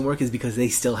that doesn't work is because they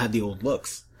still have the old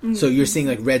looks. Mm-hmm. So you're seeing,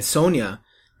 like, Red Sonja,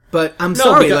 but I'm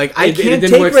sorry, like, I can't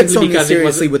take Red Sonja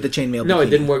seriously with the chainmail bikini. No, it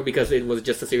didn't work because it was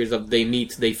just a series of they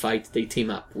meet, they fight, they team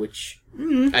up, which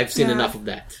I've seen enough of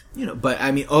that. But,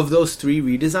 I mean, of those 3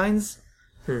 redesigns,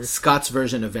 Scott's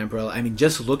version of Vampirella, I mean,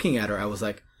 just looking at her, I was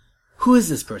like, who is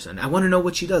this person? I want to know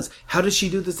what she does. How does she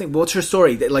do this thing? What's her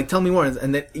story? Like, tell me more.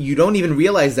 And that you don't even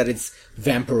realize that it's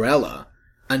Vampirella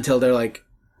until they're like,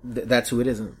 that's who it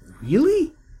is.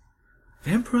 Really?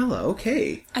 Vampirella,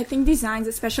 okay. I think designs,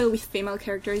 especially with female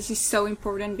characters, is so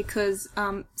important because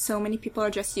so many people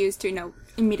are just used to,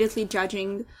 immediately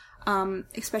judging,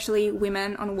 especially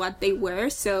women, on what they wear.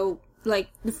 So, like,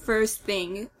 the first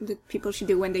thing that people should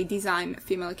do when they design a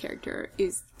female character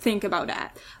is think about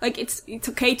that. Like, it's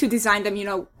okay to design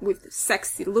them, with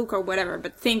sexy look or whatever,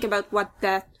 but think about what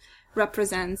that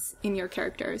represents in your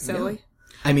character. So, yeah.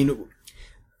 I mean,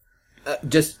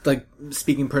 just, like,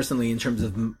 speaking personally in terms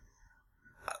of,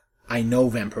 I know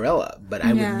Vampirella, but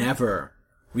I would never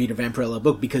read a Vampirella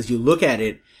book because you look at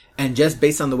it and just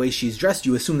based on the way she's dressed,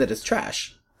 you assume that it's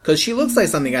trash. Because she looks like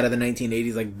something out of the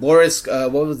 1980s, like Boris,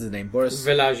 what was his name? Boris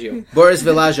Villaggio. Boris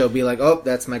Villaggio be like, oh,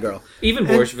 that's my girl. Even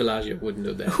Boris Villaggio wouldn't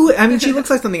do that. She looks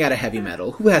like something out of heavy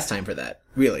metal. Who has time for that?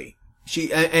 Really?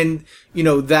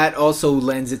 That also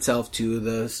lends itself to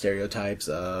the stereotypes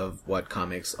of what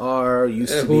comics are,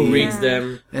 used to be. Who reads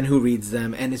them. And who reads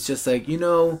them. And it's just like,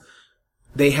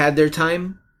 they had their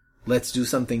time. Let's do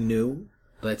something new.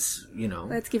 Let's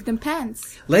give them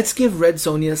pants. Let's give Red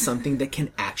Sonja something that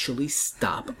can actually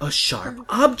stop a sharp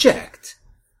object.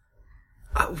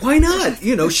 Why not?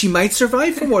 She might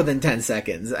survive for more than 10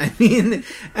 seconds. I mean,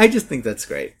 I just think that's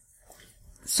great.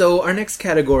 So our next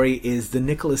category is the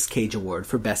Nicolas Cage Award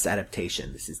for Best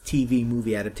Adaptation. This is TV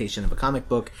movie adaptation of a comic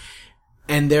book.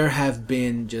 And there have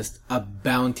been just a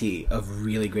bounty of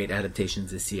really great adaptations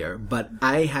this year. But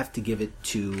I have to give it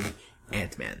to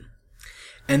Ant-Man.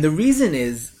 And the reason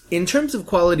is, in terms of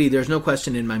quality, there's no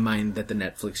question in my mind that the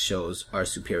Netflix shows are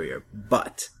superior.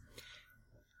 But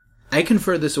I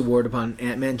confer this award upon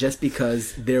Ant-Man just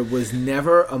because there was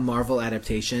never a Marvel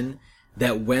adaptation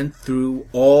that went through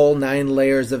all 9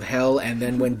 layers of hell and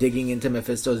then went digging into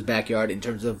Mephisto's backyard in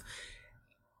terms of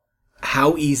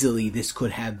how easily this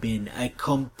could have been a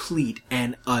complete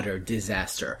and utter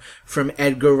disaster. From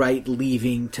Edgar Wright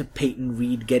leaving to Peyton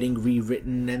Reed getting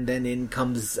rewritten, and then in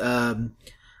comes, I'm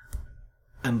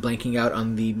blanking out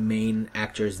on the main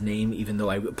actor's name, even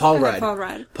though Paul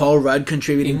Rudd. Paul Rudd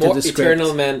contributing to the script.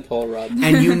 Eternal man, Paul Rudd.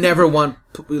 And you never want,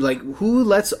 who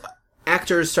lets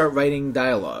actors start writing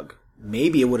dialogue?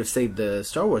 Maybe it would have saved the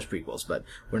Star Wars prequels, but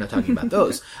we're not talking about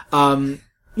those.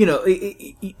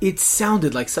 It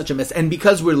sounded like such a mess. And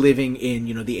because we're living in,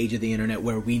 the age of the internet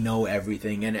where we know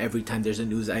everything and every time there's a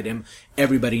news item,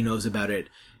 everybody knows about it,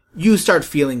 you start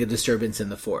feeling a disturbance in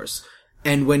the Force.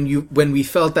 And when we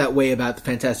felt that way about the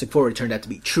Fantastic Four, it turned out to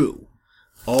be true.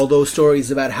 All those stories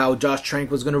about how Josh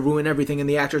Trank was going to ruin everything and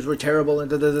the actors were terrible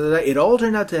and it all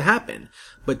turned out to happen.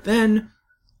 But then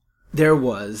there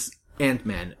was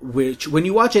Ant-Man, which when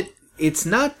you watch it, it's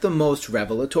not the most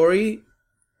revelatory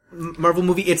Marvel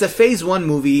movie. It's a Phase 1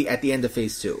 movie at the end of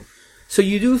Phase 2. So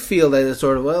you do feel that it's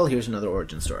sort of, well, here's another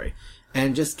origin story.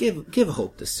 And just give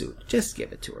Hope the suit. Just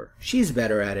give it to her. She's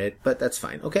better at it, but that's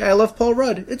fine. Okay, I love Paul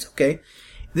Rudd. It's okay.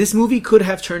 This movie could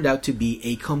have turned out to be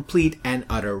a complete and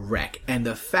utter wreck. And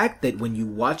the fact that when you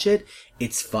watch it,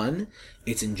 it's fun,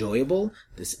 it's enjoyable,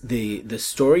 the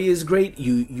story is great,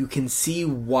 you can see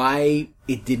why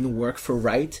it didn't work for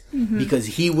Wright, because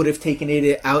he would have taken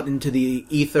it out into the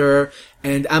ether,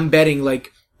 and I'm betting,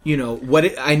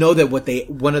 I know that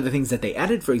one of the things that they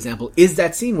added, for example, is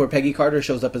that scene where Peggy Carter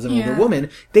shows up as an older woman.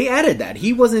 They added that.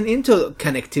 He wasn't into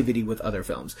connectivity with other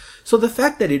films. So the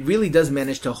fact that it really does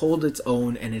manage to hold its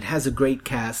own and it has a great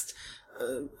cast,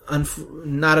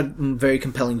 not a very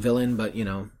compelling villain, but,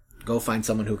 go find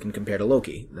someone who can compare to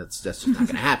Loki. That's just not going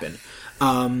to happen.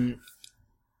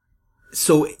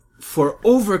 So for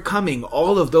overcoming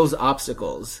all of those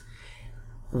obstacles,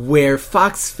 where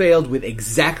Fox failed with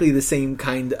exactly the same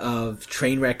kind of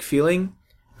train wreck feeling,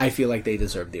 I feel like they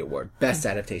deserve the award. Best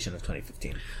adaptation of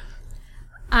 2015.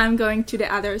 I'm going to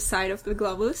the other side of the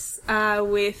globus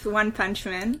with One Punch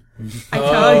Man. I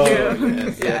told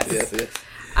you. Yes.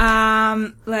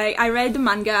 I read the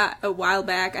manga a while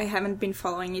back. I haven't been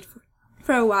following it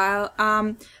for a while.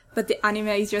 But the anime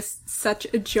is just such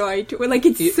a joy to, it's so much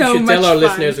fun. You should tell our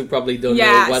listeners who probably don't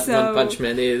know what One Punch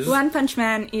Man is. One Punch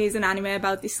Man is an anime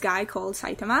about this guy called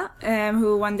Saitama,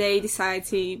 who one day decides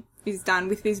he is done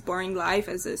with his boring life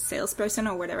as a salesperson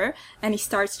or whatever, and he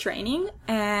starts training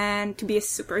and to be a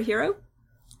superhero.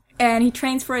 And he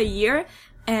trains for a year,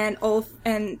 and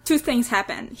two things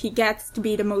happen. He gets to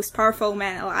be the most powerful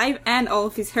man alive, and all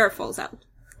of his hair falls out.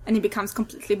 And he becomes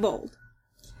completely bald.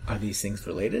 Are these things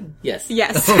related? Yes. Okay.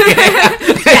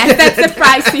 Yes, that's the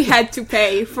price he had to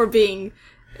pay for being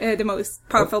the most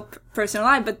powerful person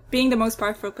alive. But being the most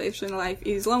powerful person alive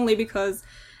is lonely because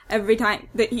every time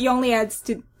he only has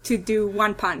to do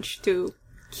one punch to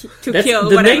kill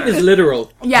the whatever. name is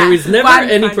literal. Yeah, there is never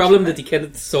any problem that he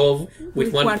cannot solve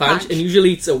with one punch, and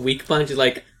usually it's a weak punch. It's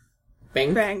like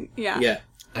bang, bang. Yeah. Yeah.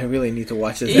 I really need to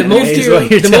watch this. The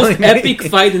most epic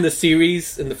fight in the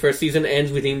series in the first season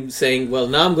ends with him saying, "Well,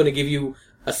 now I'm going to give you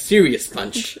a serious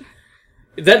punch."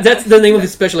 That's the name of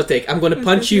his special attack. I'm going to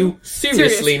punch you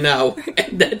seriously now,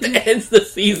 and that ends the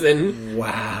season.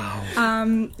 Wow.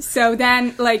 So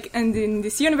then, and in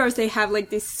this universe, they have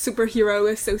this superhero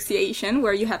association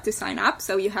where you have to sign up.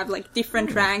 So you have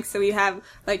different ranks. So you have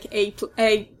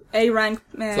A rank.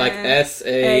 It's like S,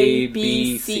 A,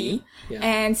 B, C. Yeah.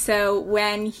 And so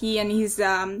when he and his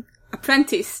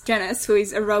apprentice, Genis, who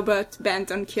is a robot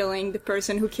bent on killing the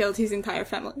person who killed his entire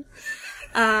family.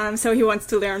 So he wants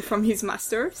to learn from his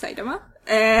master, Saitama.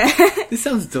 This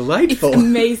sounds delightful. It's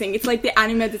amazing. It's like the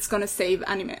anime that's gonna save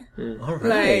anime. All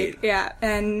right.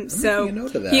 And so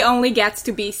he only gets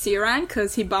to be C rank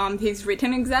because he bombed his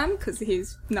written exam because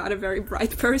he's not a very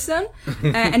bright person.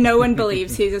 And no one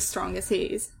believes he's as strong as he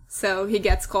is. So he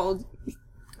gets called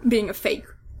being a fake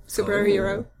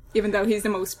superhero, even though he's the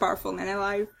most powerful man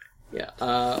alive. Yeah.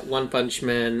 One Punch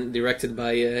Man, directed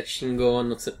by Shingo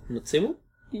Natsumu?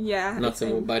 Yeah.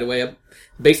 Natsumu, by the way.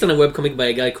 Based on a webcomic by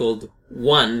a guy called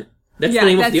One. That's the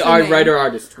name of the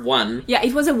writer-artist, One. Yeah,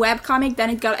 it was a webcomic, then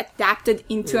it got adapted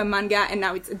into a manga, and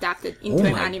now it's adapted into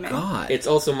an anime. God. It's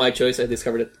also my choice. I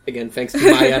discovered it, again, thanks to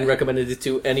Maya, and recommended it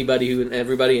to anybody and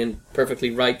everybody, and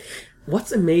perfectly right.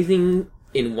 What's amazing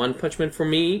in One Punch Man for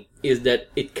me is that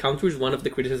it counters one of the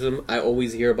criticism I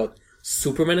always hear about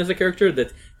Superman as a character,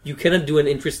 that you cannot do an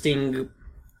interesting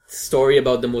story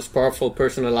about the most powerful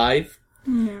person alive.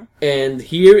 Yeah. And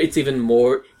here it's even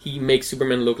more. He makes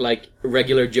Superman look like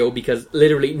regular Joe because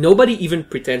literally nobody even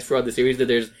pretends throughout the series that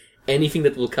there's anything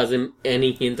that will cause him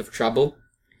any hint of trouble.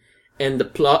 And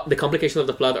the complications of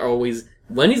the plot are always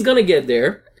when he's gonna get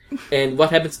there, and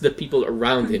what happens to the people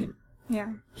around him.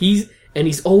 Yeah. He's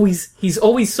always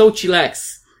so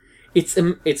chillax. It's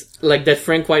like that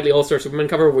Frank Whiteley All-Star Superman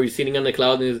cover where he's sitting on the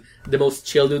cloud and is the most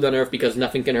chill dude on earth because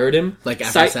nothing can hurt him. Like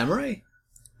Afro Samurai?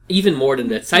 Even more than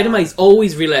that. Saitama is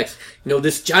always relaxed.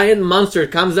 This giant monster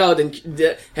comes out and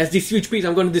has this huge piece.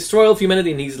 I'm going to destroy all of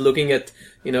humanity. And he's looking at,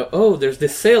 oh, there's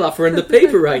this sale offer in the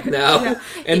paper right now. Yeah.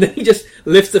 And then he just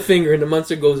lifts a finger and the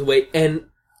monster goes away. And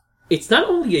it's not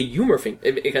only a humor thing.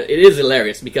 It is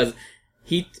hilarious because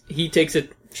he takes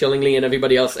it chillingly and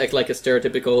everybody else act like a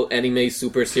stereotypical anime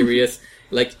super serious.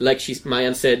 Like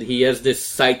Mayan said, he has this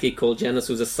sidekick called Janus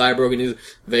who's a cyborg and he's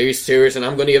very serious and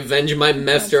I'm going to avenge my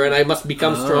master and I must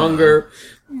become stronger.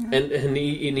 Yeah. And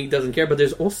he doesn't care. But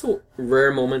there's also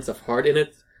rare moments of heart in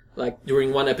it. Like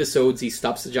during one episode, he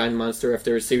stops a giant monster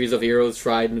after a series of heroes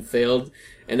tried and failed.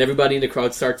 And everybody in the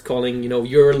crowd starts calling,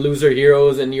 you're loser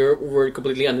heroes and we're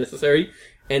completely unnecessary.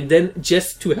 And then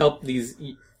just to help these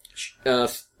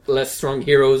less strong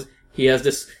heroes, he has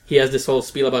this whole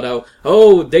spiel about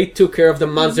how, they took care of the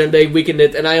monster and they weakened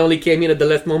it and I only came in at the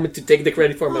last moment to take the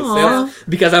credit for myself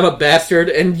because I'm a bastard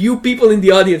and you people in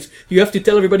the audience, you have to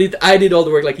tell everybody that I did all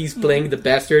the work, like he's playing the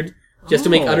bastard just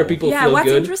to make other people feel good. Yeah, what's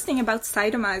interesting about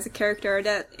Saitama as a character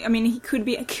he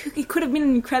could have been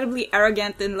an incredibly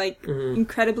arrogant and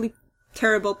incredibly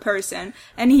terrible person,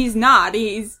 and he's not.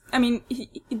 He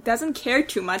doesn't care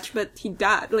too much, but he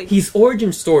does. His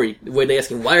origin story, where they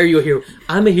ask him, why are you a hero?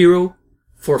 I'm a hero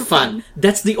for fun.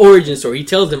 That's the origin story. He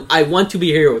tells them, I want to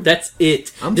be a hero. That's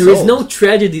it. There is no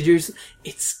tragedy.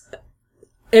 It's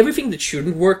everything that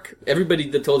shouldn't work. Everybody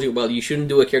that told you, well, you shouldn't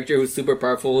do a character who's super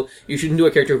powerful. You shouldn't do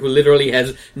a character who literally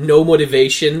has no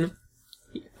motivation.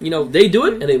 They do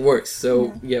it and it works.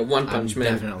 So, One Punch Man.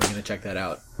 I'm definitely going to check that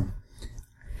out.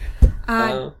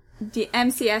 The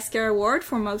MC Esker Award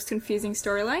for Most Confusing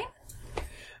Storyline?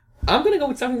 I'm gonna go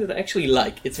with something that I actually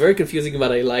like. It's very confusing,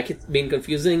 but I like it being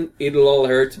confusing. It'll All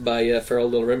Hurt by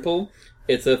Farrell Dalrymple.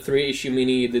 It's a 3-issue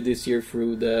mini did this year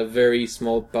through the very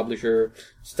small publisher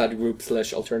Stud Group /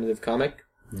 Alternative Comic.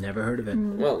 Never heard of it.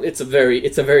 Well, it's a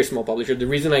very small publisher. The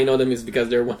reason I know them is because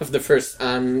they're one of the first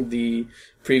on the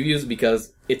previews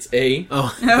because it's A.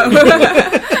 Oh.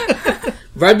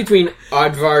 Right between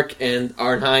Aardvark and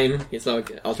Arnheim. It's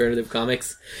like alternative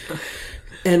comics.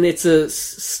 And it's a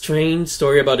strange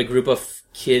story about a group of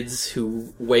kids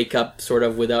who wake up sort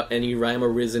of without any rhyme or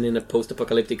reason in a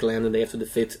post-apocalyptic land and they have to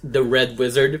defeat the Red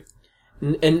Wizard.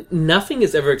 And nothing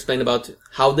is ever explained about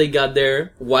how they got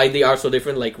there, why they are so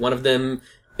different. Like one of them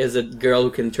is a girl who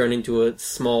can turn into a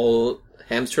small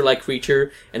hamster-like creature,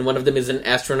 and one of them is an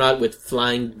astronaut with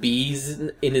flying bees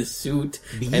in his suit.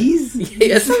 Bees?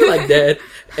 Yeah, something like that.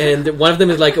 And one of them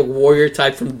is like a warrior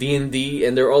type from D&D,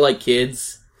 and they're all like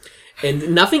kids.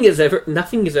 And nothing is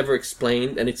ever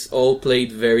explained, and it's all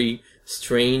played very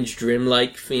strange,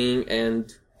 dream-like thing.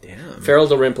 And Farrell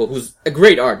Dalrymple, who's a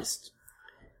great artist,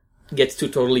 gets to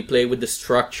totally play with the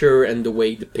structure and the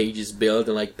way the page is built,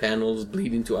 and like panels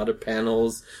bleed into other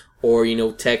panels. Or,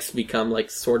 text become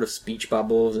like sort of speech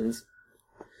bubbles and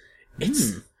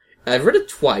I've read it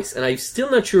twice and I'm still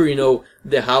not sure,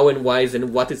 the how and whys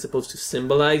and what it's supposed to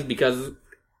symbolize because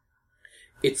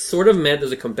it's sort of meant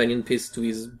as a companion piece to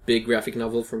his big graphic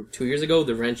novel from 2 years ago,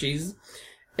 The Wrenchies.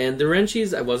 And The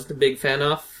Wrenchies I wasn't a big fan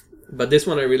of, but this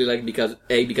one I really liked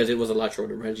because it was a lot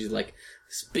shorter. Wrenchies like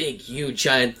this big, huge,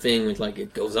 giant thing with like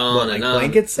it goes on and on.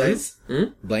 Blanket size?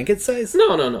 Blanket size?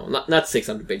 No, not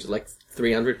 600 pages, like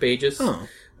 300 pages. Oh.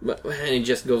 And it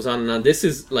just goes on and on. This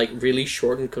is like really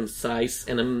short and concise,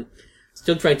 and I'm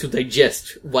still trying to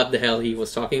digest what the hell he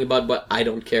was talking about, but I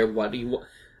don't care what he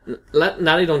not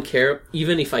I don't care,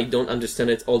 even if I don't understand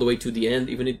it all the way to the end,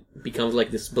 even if it becomes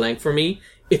like this blank for me,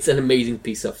 it's an amazing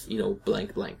piece of,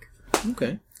 blank.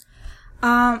 Okay.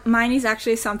 Mine is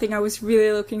actually something I was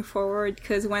really looking forward,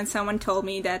 because when someone told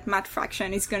me that Matt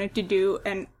Fraction is going to do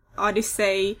an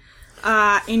Odyssey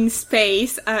in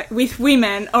space with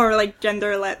women or like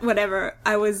gender-led, whatever,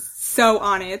 I was so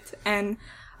on it. And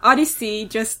Odyssey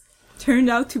just turned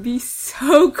out to be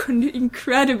so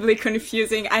incredibly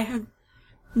confusing. I have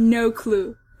no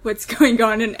clue what's going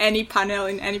on in any panel,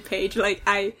 in any page. Like,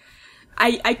 I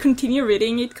continue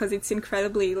reading it because it's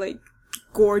incredibly, like,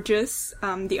 gorgeous.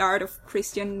 The art of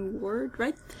Christian Ward,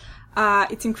 right?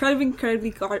 It's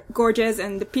incredibly gorgeous,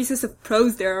 and the pieces of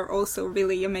prose there are also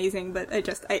really amazing, but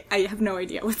I have no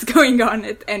idea what's going on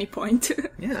at any point.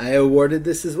 Yeah, I awarded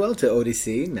this as well to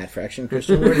ODC, Matt Fraction,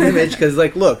 Christian Ward Image, because,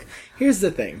 like, look, here's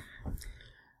the thing.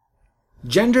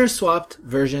 gender-swapped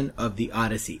version of the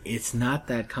Odyssey. It's not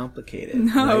that complicated.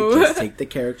 No. Right? Just take the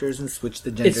characters and switch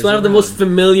the genders It's one of the around. most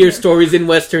familiar stories in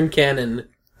Western canon.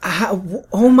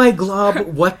 Oh my glob,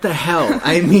 what the hell?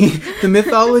 I mean, the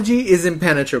mythology is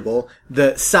impenetrable.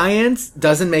 The science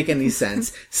doesn't make any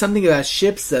sense. Something about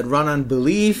ships that run on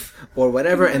belief or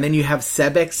whatever, and then you have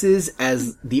Sebexes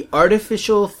as the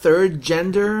artificial third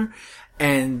gender,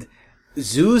 and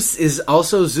Zeus is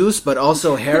also Zeus, but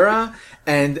also Hera.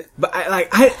 But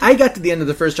I got to the end of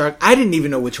the first arc. I didn't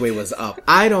even know which way was up.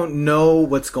 I don't know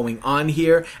what's going on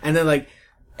here. And then like,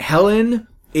 Helen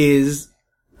is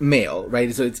male,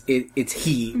 right? So it's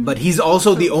he, but he's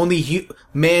also the only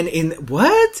man in,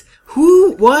 what?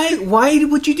 Who? Why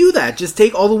would you do that? Just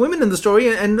take all the women in the story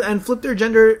and flip their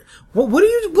gender.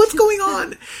 What's going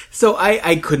on? So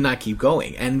I could not keep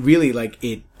going. And really, like,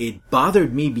 it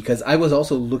bothered me because I was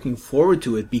also looking forward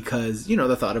to it because, you know,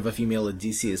 the thought of a female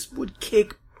Odysseus would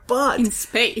kick butt. In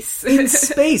space. In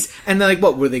space. And then, like,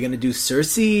 what were they gonna do?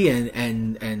 Cersei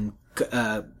and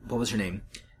what was her name?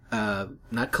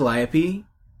 Not Calliope.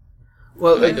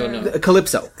 Well, I don't know.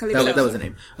 Calypso. Calypso. That was the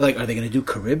name. Like, are they going to do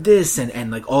Charybdis and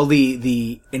like all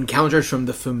the encounters from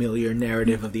the familiar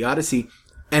narrative of the Odyssey?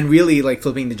 And really, like,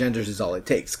 flipping the genders is all it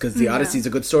takes. Because the Odyssey is a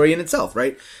good story in itself,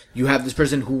 right? You have this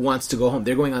person who wants to go home.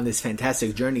 They're going on this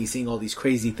fantastic journey, seeing all these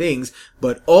crazy things,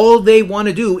 but all they want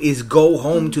to do is go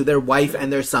home to their wife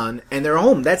and their son, and they're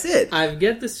home. That's it. I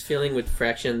get this feeling with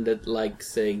Fraction that, like,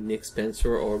 say, Nick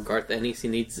Spencer or Garth Ennis, he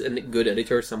needs a good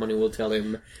editor, someone who will tell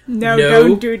him, No,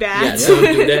 don't do that. Yeah,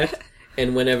 don't do that.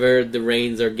 And whenever the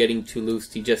reins are getting too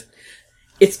loose, he just...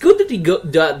 It's good that he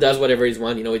does whatever he's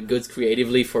want, you know, it's good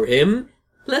creatively for him.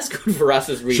 Less good for us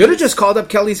as readers. Should have just called up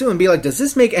Kelly Sue and be like, does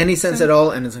this make any sense at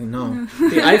all? And it's like, no.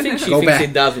 Yeah, I think she Go thinks back.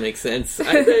 it does make sense.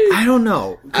 I don't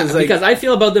know. Because I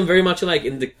feel about them very much like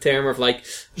in the term of like...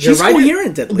 She's they're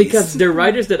coherent at least. Because they're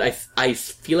writers that I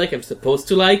feel like I'm supposed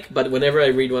to like, but whenever I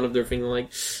read one of their things, I'm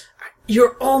like,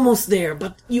 you're almost there,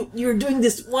 but you're doing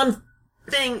this one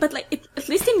thing. But like, at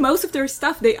least in most of their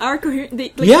stuff, they are coherent.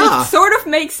 Yeah. It sort of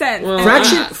makes sense. Well,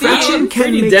 Fraction can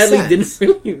Pretty make Deadly sense.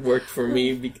 didn't really work for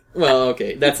me. Well,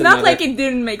 okay, that's It's not another... like it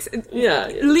didn't make sense. Yeah.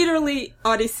 Literally,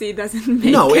 Odyssey doesn't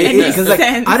make No, any because like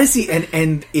sense. Odyssey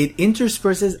and it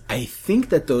intersperses. I think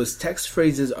that those text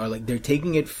phrases are like they're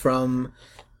taking it from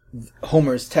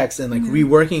Homer's text and like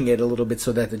reworking it a little bit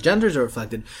so that the genders are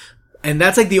reflected. And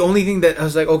that's like the only thing that I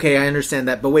was like, okay, I understand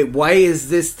that, but wait, why is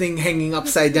this thing hanging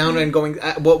upside down and going?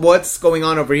 What's going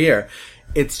on over here?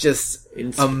 It's just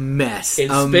a mess. In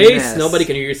a space, mess. nobody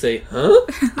can hear you say, huh?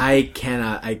 I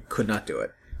could not do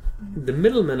it. The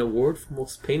Middleman Award for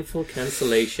Most Painful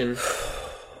Cancellation.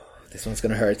 This one's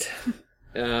gonna hurt.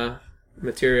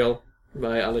 Material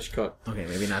by Alish Kot. Okay,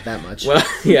 maybe not that much. Well,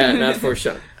 yeah, not for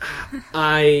sure.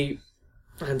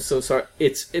 I'm so sorry.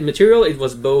 In Material, it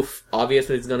was both obvious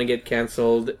that it's gonna get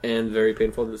cancelled and very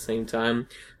painful at the same time.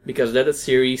 Because that's a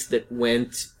series that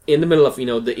went in the middle of, you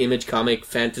know, the Image comic,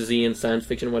 fantasy and science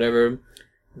fiction, whatever,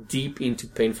 deep into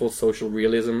painful social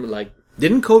realism, like...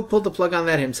 Didn't Code pull the plug on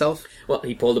that himself? Well,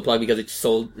 he pulled the plug because it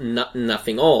sold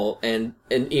nothing all, and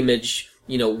an Image,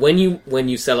 you know, when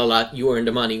you sell a lot, you earn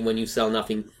the money. When you sell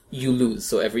nothing, you lose.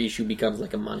 So every issue becomes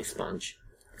like a money sponge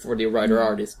for the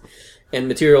writer-artist. And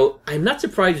Material, I'm not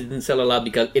surprised it didn't sell a lot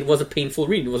because it was a painful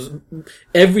read. It was,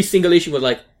 every single issue was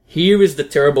like, here is the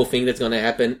terrible thing that's gonna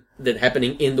happen,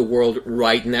 happening in the world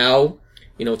right now.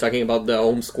 You know, talking about the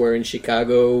Home Square in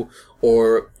Chicago,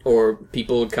 or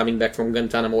people coming back from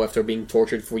Guantanamo after being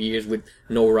tortured for years with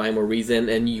no rhyme or reason,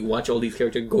 and you watch all these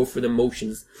characters go through the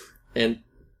motions. And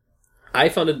I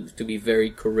found it to be very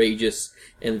courageous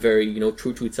and very, you know,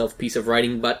 true to itself piece of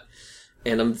writing,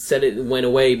 said it went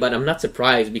away, but I'm not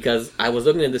surprised because I was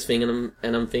looking at this thing and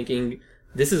I'm thinking,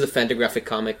 this is a Fantagraphic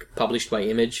comic published by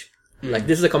Image. Like,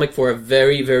 this is a comic for a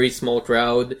very, very small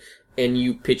crowd, and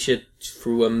you pitch it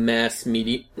through a mass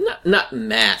media, not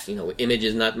mass, you know, Image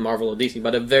is not Marvel or DC,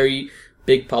 but a very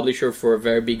big publisher for a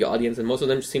very big audience, and most of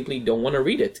them simply don't want to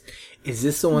read it. Is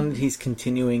this the one that he's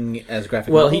continuing as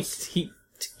graphic Well, novels?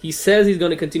 he says he's going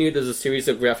to continue it as a series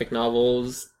of graphic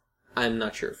novels. I'm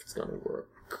not sure if it's going to work.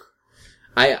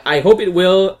 I hope it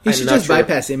will. He I'm should not just sure.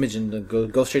 bypass Image and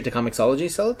go straight to Comixology,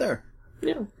 sell it there.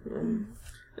 Yeah.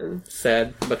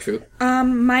 Sad, but true.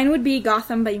 Mine would be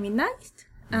Gotham by Midnight,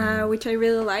 which I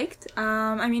really liked.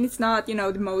 I mean, it's not, you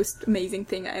know, the most amazing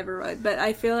thing I ever read, but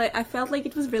I felt like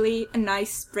it was really a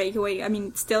nice breakaway. I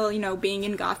mean, still, you know, being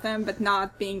in Gotham, but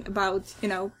not being about, you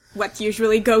know, what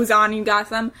usually goes on in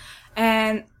Gotham.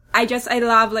 And I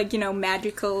love, like, you know,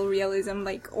 magical realism,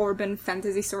 like urban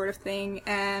fantasy sort of thing.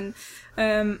 And,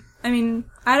 I mean,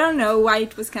 I don't know why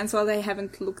it was cancelled. I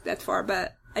haven't looked that far,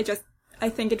 but I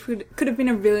think it could have been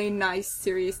a really nice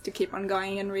series to keep on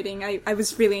going and reading. I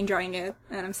was really enjoying it,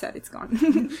 and I'm sad it's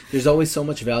gone. There's always so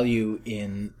much value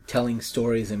in telling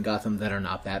stories in Gotham that are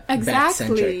not that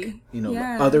Bat-centric. You know,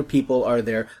 other people are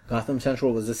there. Gotham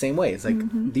Central was the same way. It's like,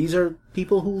 these are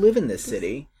people who live in this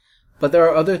city, but there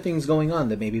are other things going on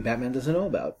that maybe Batman doesn't know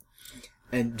about.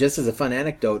 And just as a fun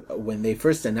anecdote, when they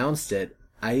first announced it,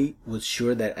 I was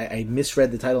sure that I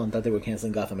misread the title and thought they were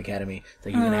canceling Gotham Academy. It's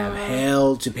like, you're going to have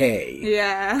hell to pay.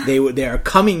 Yeah. They are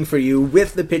coming for you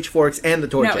with the pitchforks and the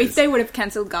torches. No, if they would have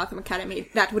cancelled Gotham Academy,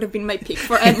 that would have been my pick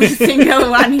for every single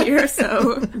one here,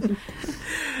 so...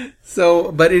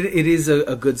 So, but it is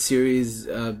a good series.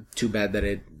 Too bad that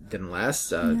it didn't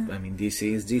last. I mean,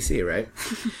 DC is DC, right?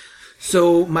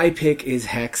 So, my pick is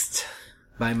Hexed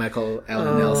by Michael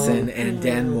Allen Nelson and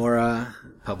Dan Mora,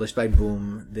 published by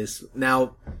Boom.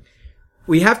 Now,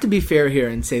 we have to be fair here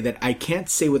and say that I can't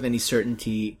say with any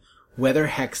certainty whether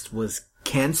Hexed was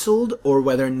canceled or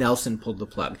whether Nelson pulled the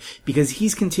plug, because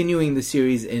he's continuing the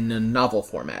series in a novel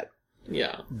format.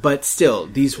 Yeah. But still,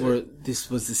 this was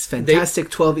this fantastic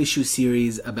 12-issue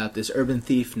series about this urban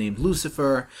thief named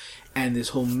Lucifer and this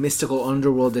whole mystical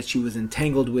underworld that she was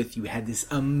entangled with. You had this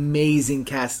amazing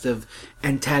cast of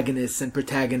antagonists and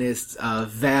protagonists.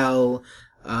 Val,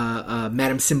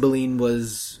 Madame Cymbeline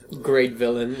was... Great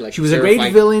villain. Like, she was terrifying. A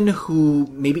great villain who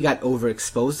maybe got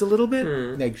overexposed a little bit.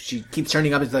 Like, she keeps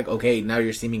turning up and it's like, okay, now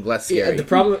you're seeming less scary. Yeah, the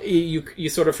problem, you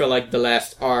sort of feel like the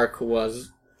last arc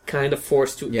was kind of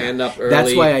forced to end up early.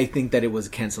 That's why I think that it was a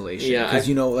cancellation. Yeah, because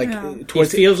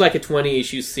it feels like a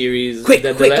 20-issue series. Quick,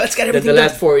 let's get everything the done.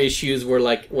 last 4 issues were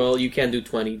like, well, you can't do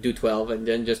 20, do 12, and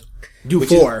then just do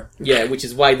 4. Which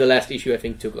is why the last issue I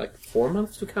think took like 4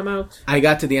 months to come out. I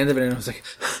got to the end of it and I was like,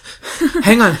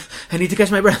 hang on, I need to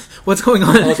catch my breath. What's going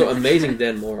on? Also, amazing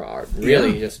Dan Mora art,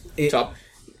 really just top.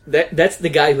 That's the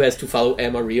guy who has to follow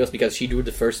Emma Rios because she drew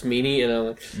the first mini, and I'm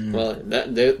like, well,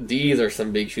 these are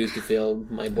some big shoes to fill,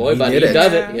 my boy, but he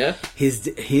does it, yeah.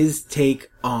 His take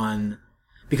on,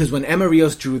 because when Emma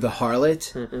Rios drew the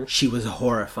Harlot, she was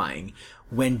horrifying.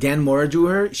 When Dan Mora drew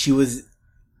her, she was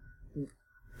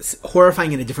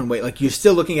horrifying in a different way. Like, you're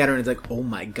still looking at her and it's like, oh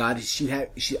my god,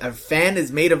 her fan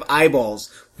is made of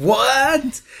eyeballs.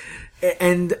 What?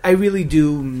 And I really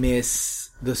do miss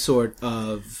the sort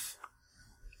of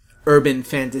urban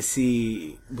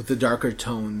fantasy with the darker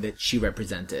tone that she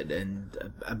represented, and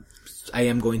I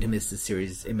am going to miss this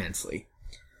series immensely.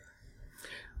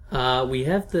 We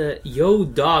have the Yo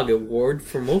Dog Award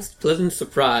for Most Pleasant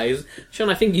Surprise.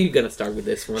 Sean, I think you're going to start with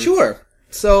this one. Sure.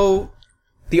 So,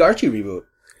 the Archie reboot.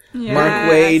 Yes.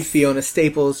 Mark Waid, Fiona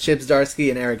Staples, Chip Zdarsky,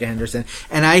 and Erica Henderson.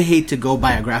 And I hate to go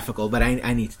biographical, but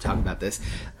I need to talk about this.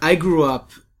 I grew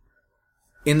up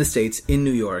in the States, in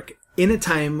New York, in a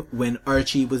time when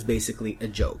Archie was basically a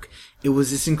joke. It was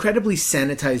this incredibly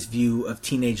sanitized view of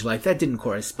teenage life that didn't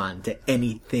correspond to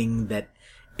anything that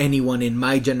anyone in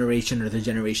my generation or the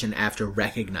generation after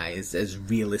recognized as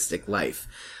realistic life.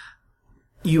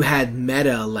 You had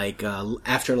meta like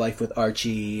Afterlife with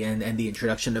Archie and the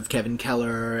introduction of Kevin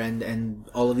Keller and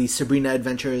all of these Sabrina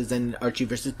adventures and Archie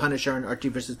versus Punisher and Archie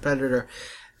versus Predator.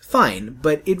 Fine,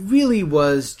 but it really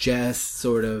was just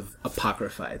sort of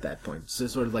apocrypha at that point. So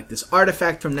sort of like this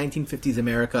artifact from 1950s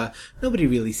America. Nobody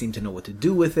really seemed to know what to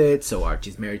do with it. So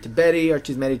Archie's married to Betty,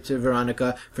 Archie's married to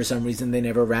Veronica. For some reason, they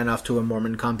never ran off to a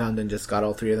Mormon compound and just got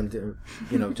all three of them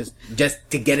to,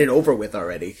 just to get it over with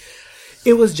already.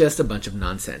 It was just a bunch of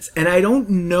nonsense. And I don't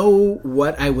know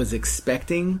what I was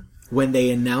expecting when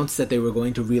they announced that they were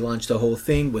going to relaunch the whole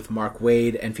thing with Mark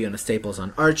Waid and Fiona Staples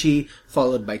on Archie,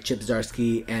 followed by Chip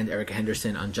Zdarsky and Erica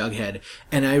Henderson on Jughead.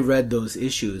 And I read those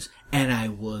issues, and I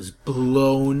was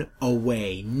blown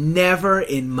away. Never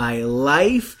in my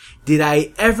life did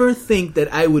I ever think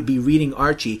that I would be reading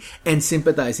Archie and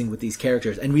sympathizing with these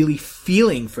characters and really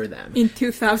feeling for them. In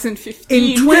 2015.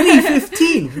 In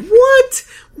 2015! What?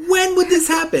 When would this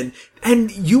happen?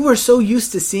 And you were so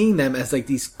used to seeing them as like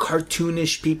these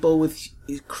cartoonish people with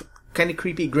kind of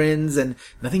creepy grins, and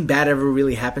nothing bad ever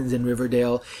really happens in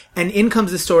Riverdale. And in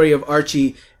comes the story of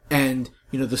Archie, and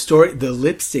the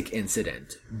lipstick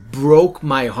incident broke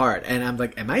my heart. And I'm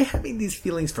like, am I having these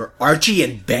feelings for Archie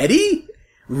and Betty?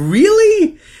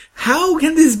 Really? How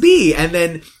can this be? And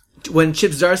then when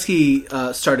Chip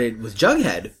Zdarsky started with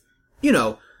Jughead,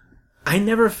 I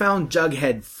never found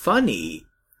Jughead funny.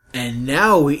 And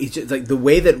now it's just like the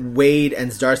way that Waid and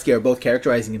Zdarsky are both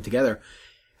characterizing him together.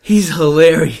 He's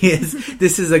hilarious.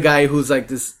 This is a guy who's like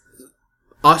this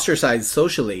ostracized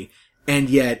socially, and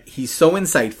yet he's so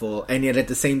insightful, and yet at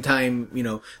the same time,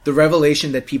 the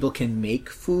revelation that people can make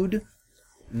food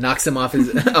knocks him off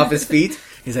his feet.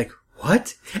 He's like,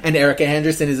 what? And Erica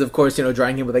Henderson is, of course,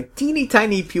 drawing him with like teeny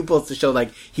tiny pupils to show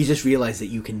like he just realized that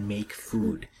you can make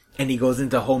food. And he goes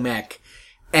into home ec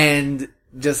and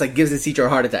just like gives his teacher a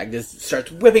heart attack, just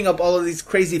starts whipping up all of these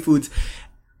crazy foods.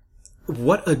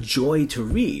 What a joy to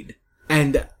read.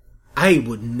 And I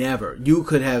would never,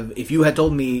 if you had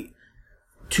told me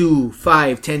 2,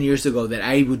 5, 10 years ago that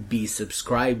I would be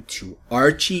subscribed to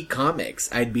Archie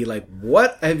comics, I'd be like,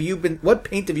 what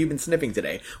paint have you been sniffing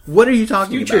today? What are you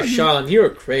talking Future about? Sean,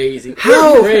 you're crazy.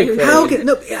 How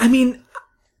I mean,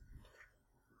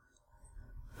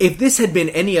 if this had been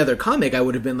any other comic, I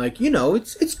would have been like,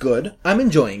 it's good. I'm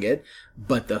enjoying it.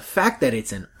 But the fact that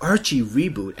it's an Archie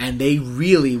reboot and they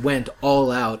really went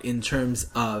all out in terms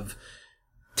of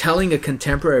telling a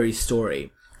contemporary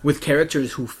story with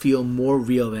characters who feel more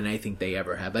real than I think they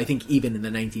ever have. I think even in the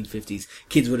 1950s,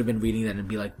 kids would have been reading that and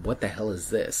be like, what the hell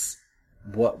is this?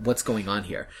 What's going on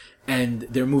here? And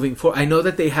they're moving forward. I know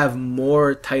that they have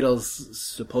more titles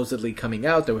supposedly coming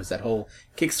out. There was that whole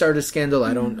Kickstarter scandal.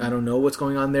 I don't know what's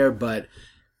going on there, but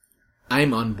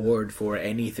I'm on board for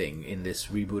anything in this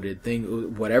rebooted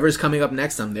thing. Whatever's coming up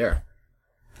next, I'm there.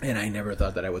 And I never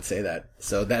thought that I would say that.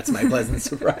 So that's my pleasant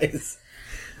surprise.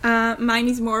 Mine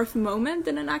is more of a moment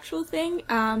than an actual thing.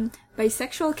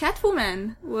 Bisexual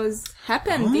Catwoman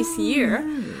happened this year.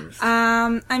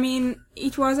 I mean,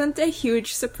 it wasn't a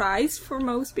huge surprise for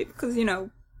most people because,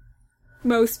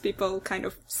 most people kind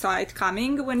of saw it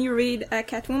coming when you read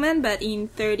Catwoman, but in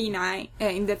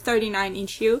the 39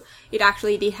 issue, it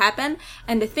actually did happen.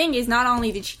 And the thing is, not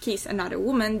only did she kiss another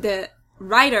woman, the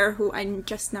writer, who I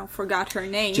just now forgot her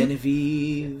name.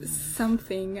 Genevieve...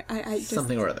 Something.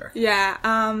 Something or other. Yeah,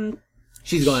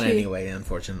 She's gone anyway,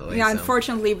 unfortunately. Yeah, so.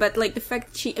 Unfortunately, but like the fact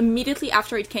that she immediately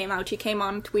after it came out, she came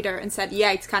on Twitter and said,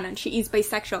 yeah, it's canon, she is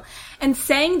bisexual. And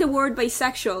saying the word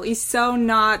bisexual is so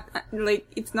not, like,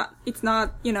 it's not,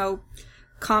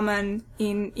 common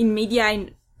in media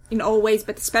in all ways,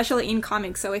 but especially in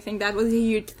comics. So I think that was a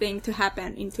huge thing to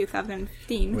happen in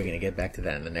 2015. We're going to get back to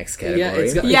that in the next category.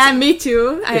 Yeah, me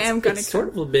too. It's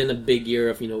sort of been a big year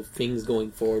of, things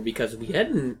going forward because we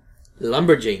had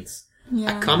Lumberjanes.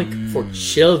 Yeah. A comic for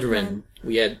children.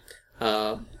 We had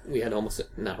lesbian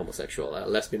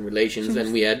relations,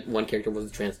 and we had one character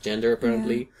was transgender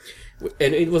apparently,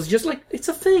 and it was just like it's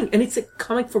a thing, and it's a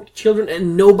comic for children,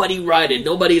 and nobody write it.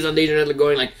 Nobody's on the internet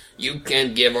going like, "You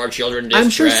can't give our children this." I'm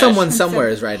sure trash. Someone somewhere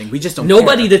is writing. We just don't.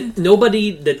 Nobody care.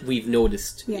 Nobody that we've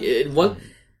noticed. Yeah.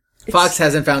 Fox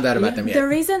hasn't found out about them yet.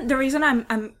 The reason I'm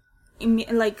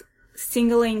like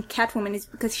singling Catwoman is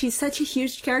because she's such a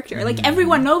huge character. Like,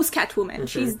 everyone knows Catwoman.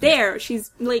 She's there. She's,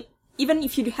 like, even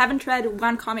if you haven't read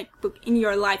one comic book in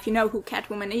your life, you know who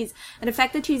Catwoman is. And the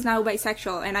fact that she's now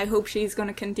bisexual, and I hope she's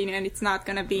gonna continue, and it's not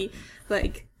gonna be,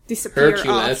 like, disappear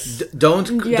Hercules.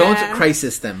 Don't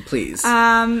crisis them, please.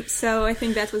 So I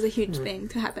think that was a huge thing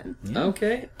to happen.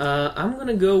 Okay. I'm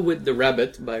gonna go with The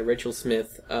Rabbit by Rachel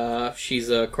Smith. She's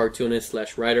a cartoonist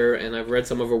 / writer, and I've read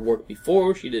some of her work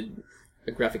before. She did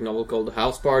a graphic novel called The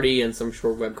House Party and some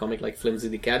short webcomic like Flimsy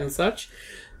the Cat and such,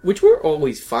 which were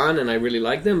always fun and I really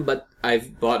liked them, but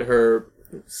I've bought her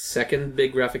second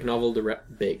big graphic novel,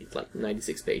 big, like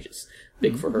 96 pages,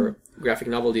 big for her graphic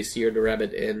novel this year, The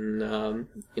Rabbit in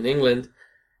England,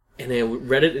 and I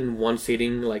read it in one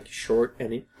sitting, like short,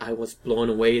 and I was blown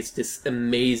away. It's this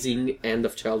amazing end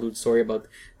of childhood story about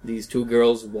these two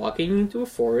girls walking into a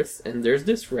forest, and there's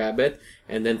this rabbit,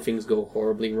 and then things go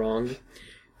horribly wrong.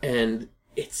 And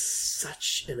it's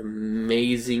such an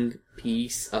amazing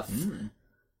piece of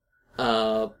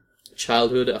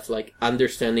childhood, of like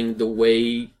understanding the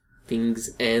way things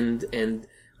end and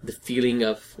the feeling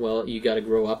of, well, you gotta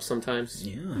grow up sometimes.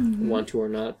 Yeah. Want to or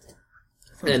not.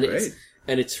 Sounds great.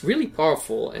 It's really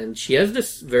powerful, and she has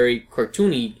this very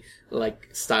cartoony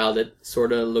like style that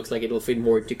sort of looks like it'll fit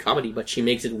more into comedy, but she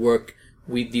makes it work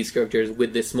with these characters,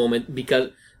 with this moment,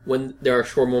 because when there are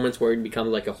short moments where it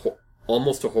becomes like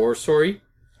almost a horror story,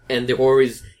 and the horror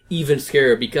is even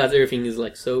scarier because everything is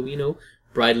like so,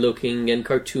 bright looking and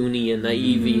cartoony and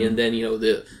naive,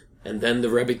 and then the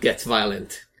rabbit gets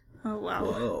violent. Oh wow!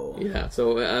 Whoa. Yeah,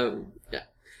 so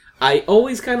I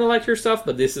always kind of liked her stuff,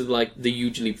 but this is like the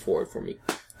huge leap forward for me.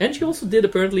 And she also did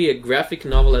apparently a graphic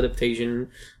novel adaptation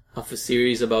of a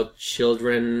series about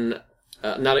children,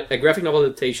 not a graphic novel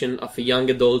adaptation of a young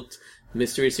adult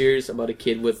mystery series about a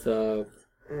kid with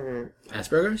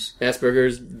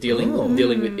Asperger's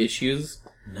dealing with issues.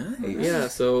 Nice. Yeah,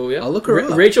 so yeah. I'll look her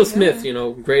up. Rachel Smith,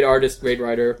 great artist, great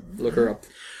writer. Look her up.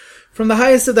 From the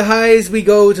highest of the highs, we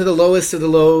go to the lowest of the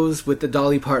lows with the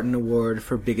Dolly Parton Award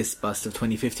for Biggest Bust of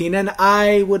 2015. And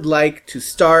I would like to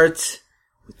start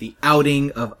with the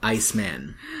outing of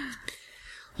Iceman.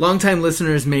 Longtime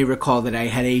listeners may recall that I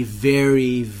had a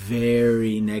very,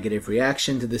 very negative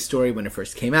reaction to this story when it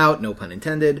first came out, no pun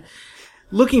intended.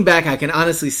 Looking back, I can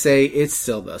honestly say it's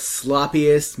still the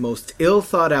sloppiest, most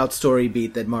ill-thought-out story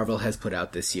beat that Marvel has put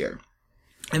out this year.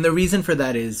 And the reason for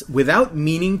that is, without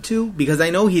meaning to, because I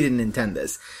know he didn't intend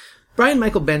this, Brian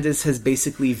Michael Bendis has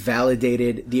basically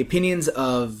validated the opinions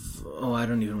of, I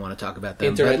don't even want to talk about them,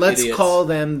 Internet but let's idiots. call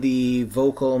them the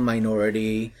vocal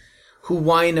minority who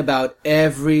whine about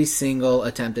every single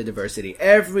attempt at diversity.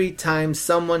 Every time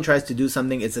someone tries to do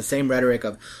something, it's the same rhetoric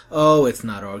of, it's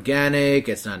not organic,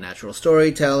 it's not natural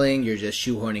storytelling, you're just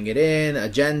shoehorning it in,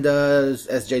 agendas,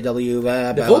 SJW,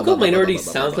 blah, The blah, vocal blah, blah, minority blah,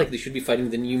 blah, sounds blah, blah. like they should be fighting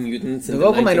the New Mutants. The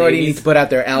vocal minority needs to put out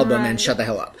their album and Right. shut the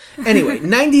hell up. Anyway,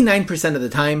 99% of the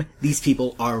time, these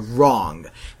people are wrong.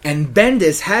 And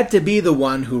Bendis had to be the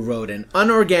one who wrote an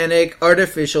unorganic,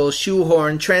 artificial,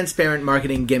 shoehorn, transparent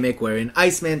marketing gimmick wherein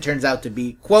Iceman turns out to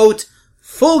be, quote,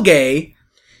 full gay,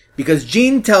 because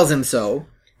Jean tells him so,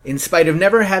 in spite of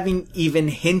never having even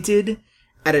hinted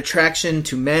at attraction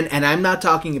to men. And I'm not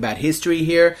talking about history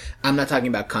here. I'm not talking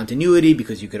about continuity,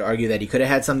 because you could argue that he could have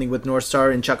had something with North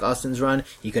Star in Chuck Austin's run.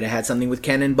 He could have had something with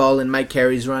Cannonball in Mike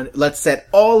Carey's run. Let's set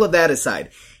all of that aside.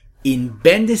 In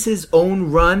Bendis'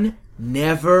 own run,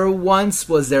 never once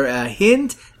was there a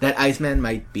hint that Iceman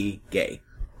might be gay.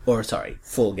 Or, sorry,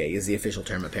 full gay is the official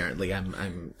term, apparently.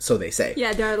 So they say.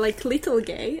 Yeah, they're like little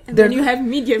gay, and They're- then you have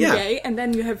medium yeah. gay, and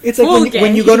then you have It's full like gay.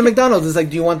 when you go to McDonald's, it's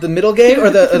like, do you want the middle gay or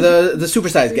the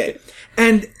supersized gay?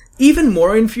 And even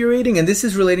more infuriating, and this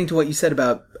is relating to what you said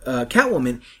about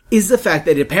Catwoman, is the fact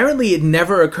that apparently it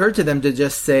never occurred to them to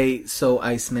just say, so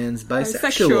Iceman's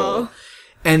bisexual. Bisexual.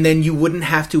 And then you wouldn't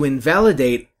have to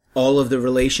invalidate all of the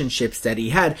relationships that he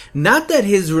had. Not that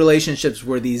his relationships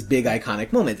were these big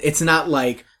iconic moments. It's not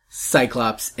like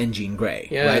Cyclops and Jean Grey,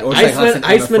 Yeah, right? Or Cyclops and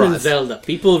Emma Iceman and Frost. Zelda.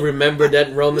 People remember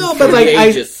that romance No, for but like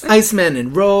ages. Iceman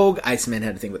and Rogue. Iceman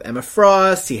had a thing with Emma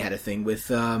Frost. He had a thing with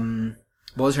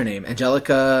what was her name?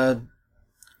 Angelica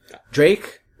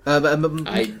Drake. I don't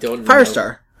know.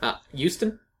 Firestar.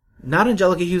 Houston? Not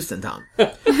Angelica Houston, Tom.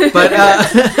 But,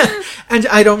 and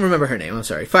I don't remember her name, I'm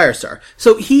sorry. Firestar.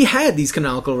 So he had these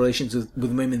canonical relations with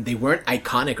women. They weren't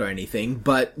iconic or anything,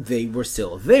 but they were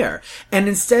still there. And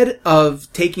instead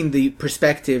of taking the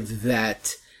perspective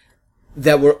that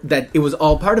it was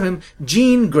all part of him,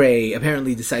 Jean Grey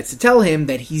apparently decides to tell him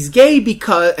that he's gay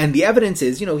because, and the evidence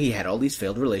is, he had all these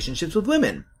failed relationships with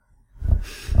women.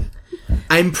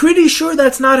 I'm pretty sure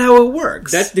that's not how it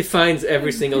works. That defines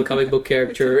every single comic book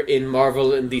character in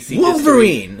Marvel and DC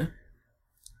Wolverine. history.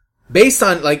 Based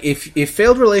on, like, if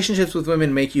failed relationships with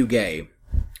women make you gay,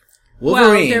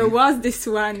 Wolverine. Well, there was this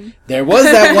one. There was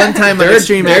that one time on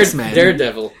Extreme X-Men.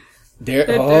 Daredevil.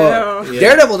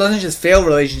 Daredevil doesn't just fail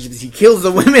relationships, he kills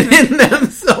the women in them,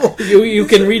 so... You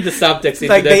can read the subtext into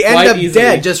Like, that they quite end up easily.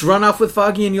 dead. Just run off with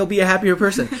Foggy and you'll be a happier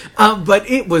person. But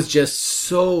it was just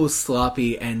so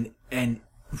sloppy and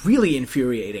really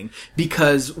infuriating,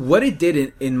 because what it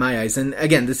did in my eyes, and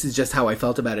again, this is just how I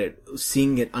felt about it,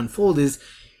 seeing it unfold, is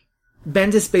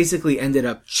Bendis basically ended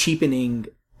up cheapening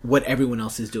what everyone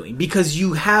else is doing, because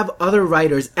you have other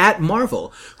writers at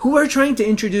Marvel who are trying to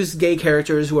introduce gay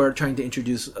characters, who are trying to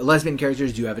introduce lesbian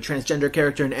characters. You have a transgender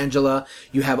character in Angela.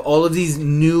 You have all of these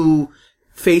new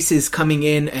faces coming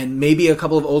in, and maybe a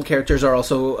couple of old characters are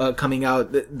also coming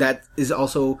out. That is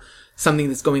also something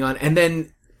that's going on. And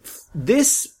then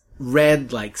this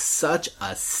read like such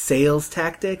a sales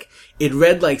tactic. It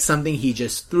read like something he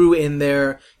just threw in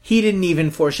there. He didn't even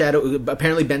foreshadow.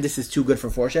 Apparently Bendis is too good for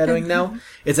foreshadowing now.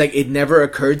 It's like it never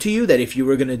occurred to you that if you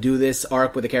were going to do this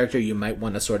arc with a character, you might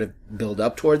want to sort of build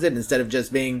up towards it instead of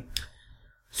just being,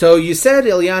 so you said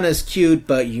Illyana's cute,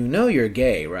 but you're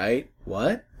gay, right?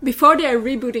 What? Before they're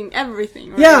rebooting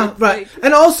everything, right? Yeah, right. Like,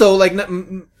 And also, like,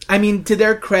 I mean, to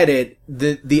their credit,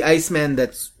 the Iceman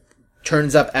that's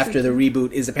turns up after the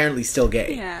reboot is apparently still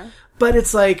gay. yeah. But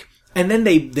it's like, and then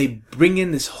they bring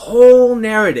in this whole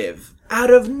narrative out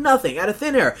of nothing, out of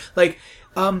thin air. Like,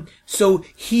 so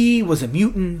he was a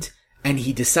mutant, and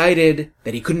he decided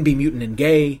that he couldn't be mutant and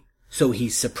gay, so he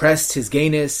suppressed his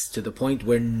gayness to the point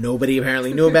where nobody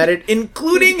apparently knew about it,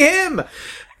 including him!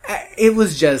 It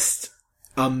was just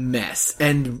a mess.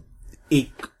 And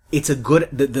it's a good,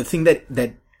 the thing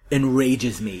that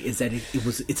enrages me is that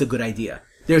it's a good idea.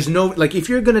 There's no, like, if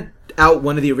you're gonna out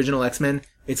one of the original X-Men,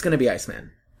 it's gonna be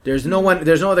Iceman. There's no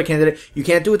other candidate. You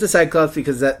can't do it to Cyclops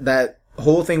because that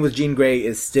whole thing with Jean Grey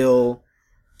is still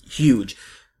huge.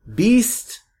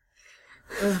 Beast,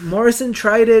 Morrison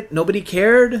tried it, nobody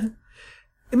cared.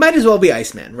 It might as well be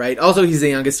Iceman, right? Also, he's the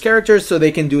youngest character, so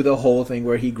they can do the whole thing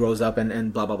where he grows up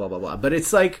and blah, blah, blah, blah, blah. But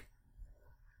it's like,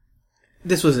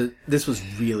 this was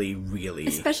really, really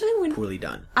Especially when poorly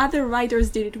done. other writers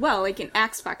did it well, like in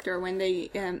X Factor when they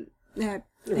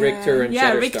Richter and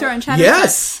Shatterstar. Richter and Shatterstar.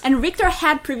 Yes! And Richter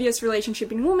had previous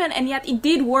relationship in Woman, and yet it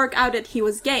did work out that he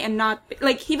was gay and not,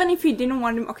 like, even if he didn't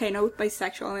want him, okay, no,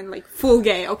 bisexual and, like, full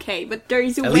gay, okay, but there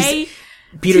is a At way... least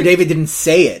Peter David didn't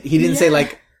say it. He didn't say, Yeah.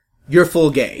 like, you're full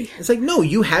gay. It's like, no,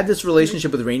 you had this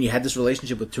relationship with Rain, you had this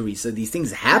relationship with Teresa, these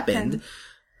things happened,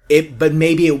 but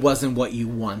maybe it wasn't what you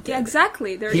wanted. Yeah,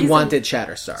 exactly. He wanted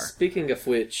Shatterstar. Speaking of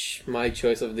which, my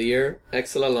choice of the year,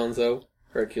 Axel Alonso,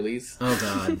 Hercules. Oh,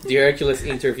 God. The Hercules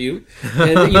interview.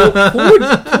 And,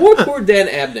 poor Dan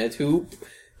Abnett, who...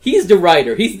 He's the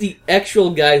writer. He's the actual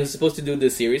guy who's supposed to do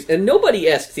this series, and nobody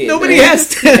asked him. Nobody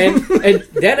asked him. And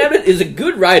Dan Abnett is a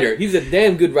good writer. He's a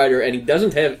damn good writer, and he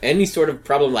doesn't have any sort of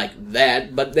problem like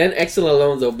that. But then Axel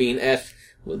Alonso being asked,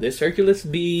 will this Hercules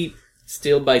be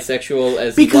still bisexual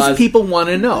as he was? Because people want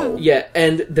to know. Yeah,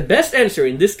 and the best answer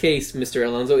in this case, Mr.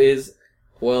 Alonso, is,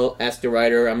 well, ask the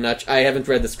writer. I haven't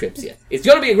read the scripts yet. It's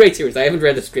gonna be a great series. I haven't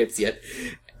read the scripts yet.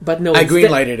 But no, I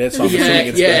greenlighted it, so I'm assuming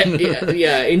it's good.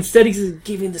 yeah. Instead, he's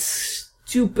giving this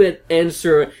stupid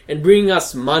answer and bringing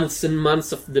us months and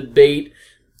months of debate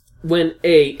when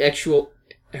actual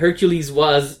Hercules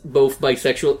was both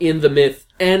bisexual in the myth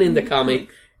and in the comic,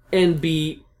 and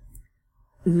B,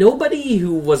 nobody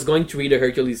who was going to read a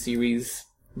Hercules series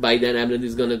by Dan Abnett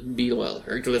is gonna be, well,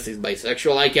 Hercules is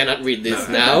bisexual, I cannot read this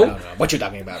now. No. What you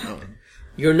talking about? No.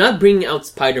 You're not bringing out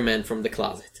Spider-Man from the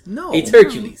closet. No. It's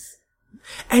Hercules.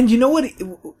 And you know what?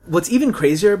 What's even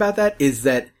crazier about that is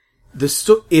that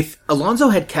if Alonso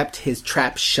had kept his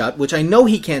trap shut, which I know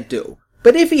he can't do,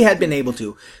 but if he had been able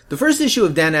to, the first issue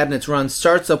of Dan Abnett's run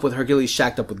starts up with Hercules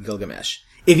shacked up with Gilgamesh.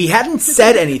 If he hadn't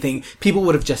said anything, people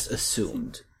would have just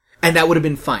assumed. And that would have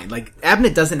been fine. Like,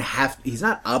 Abnett he's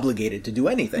not obligated to do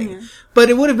anything. Yeah. But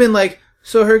it would have been like,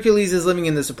 so Hercules is living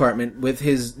in this apartment with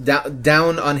his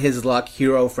down on his luck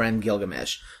hero friend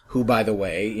Gilgamesh. Who, by the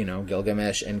way,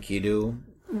 Gilgamesh and Kidu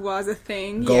was a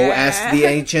thing. Go ask the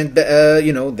ancient.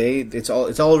 It's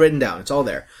all written down. It's all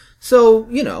there. So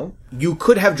you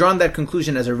could have drawn that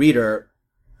conclusion as a reader,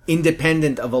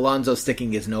 independent of Alonso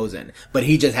sticking his nose in. But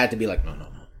he just had to be like, no.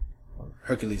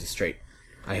 Hercules is straight.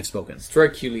 I have spoken.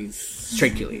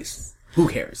 Straightcules. Who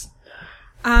cares?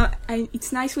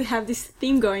 It's nice we have this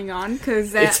theme going on,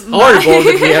 because... it's horrible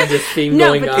that we have this theme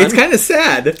going on. It's kind of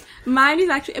sad. Mine is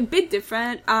actually a bit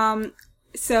different.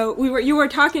 So you were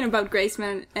talking about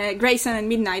Grayson and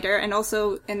Midnighter, and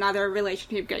also another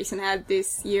relationship Grayson had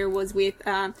this year was with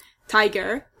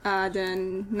Tiger,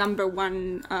 the number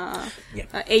one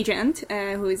agent,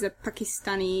 who is a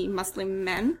Pakistani Muslim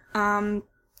man.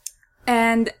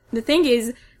 And the thing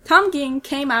is, Tom King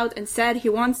came out and said he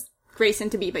wants Grayson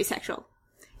to be bisexual.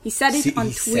 He said it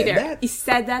on Twitter. He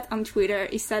said that on Twitter.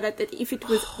 He said that if it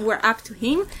were up to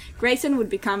him, Grayson would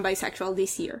become bisexual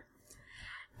this year.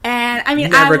 And I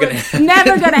mean, never gonna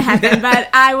happen. But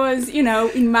I was,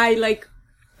 in my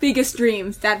biggest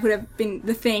dreams, that would have been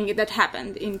the thing that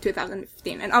happened in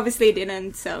 2015, and obviously it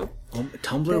didn't. So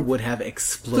Tumblr would have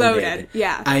exploded.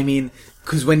 Yeah. I mean,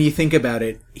 because when you think about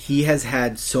it, he has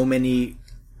had so many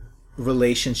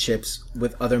relationships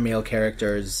with other male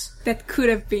characters that could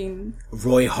have been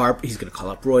Roy Harper. He's gonna call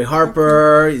up Roy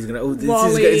Harper. He's gonna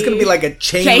it's gonna be like a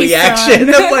chain reaction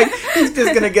of he's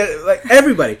just gonna get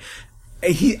everybody.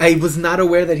 I was not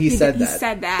aware that he said that. He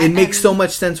said that. It makes so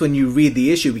much sense when you read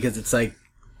the issue, because it's like,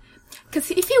 because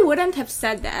if he wouldn't have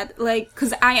said that,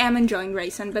 because I am enjoying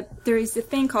Grayson, but there is a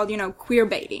thing called, queer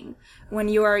baiting. When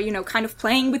you are, kind of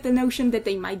playing with the notion that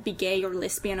they might be gay or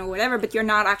lesbian or whatever, but you're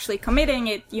not actually committing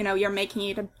it, you're making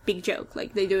it a big joke.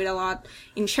 Like, they do it a lot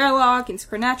in Sherlock, in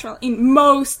Supernatural, in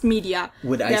most media.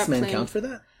 Would Iceman count for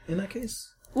that, in that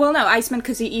case? Well, no, Iceman,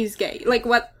 because he is gay.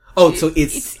 Oh, so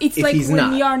it's like he's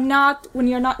when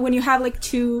you have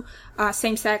two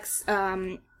same-sex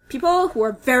people who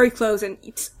are very close, and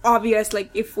it's obvious,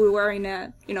 if we were in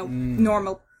a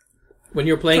normal when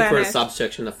you're playing for a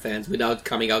subsection of fans without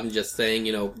coming out and just saying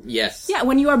yes. Yeah,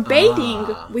 when you are baiting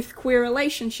with queer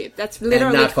relationship, that's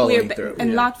literally not queer through.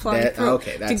 And not following through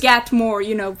to get more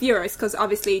viewers, because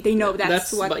obviously they know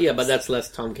that's what. But that's less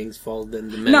Tom King's fault than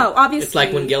the men. No, obviously it's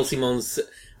like when Gail Simon's.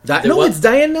 It's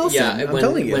Diane Nelson. Yeah, I'm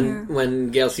telling you.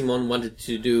 When Gail Simone wanted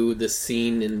to do the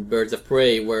scene in Birds of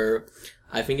Prey where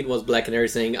I think it was Black Canary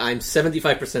saying, I'm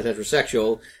 75%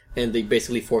 heterosexual, and they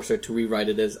basically forced her to rewrite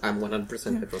it as, I'm 100%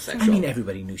 heterosexual. I mean,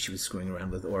 everybody knew she was screwing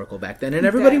around with Oracle back then, and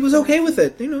everybody was okay with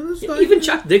it. Even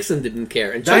Chuck Dixon didn't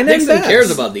care, and Chuck Dixon cares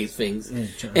about these things.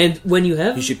 And when you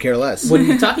have... You should care less. When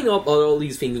you're talking about all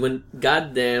these things, when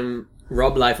goddamn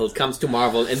Rob Liefeld comes to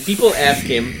Marvel, and people ask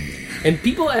him, And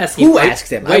people ask him... Who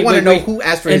asked him? I want to know who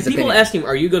asked for his opinion. And people ask him,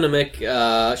 are you going to make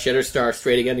Shatterstar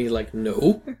straight again? He's like,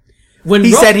 no. When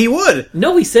he said he would.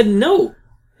 No, he said no.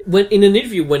 When in an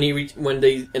interview, when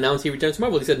they announced he returns to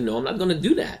Marvel, he said, no, I'm not going to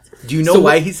do that. Do you know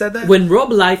why he said that? When Rob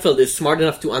Liefeld is smart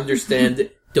enough to understand,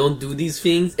 don't do these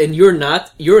things, and you're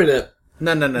not, you're in a...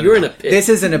 No. You're in a pit. This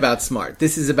isn't about smart.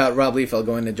 This is about Rob Liefeld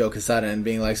going to Joe Quesada and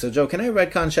being like, so Joe, can I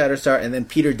retcon Shatterstar? And then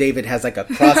Peter David has like a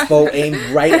crossbow aimed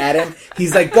right at him.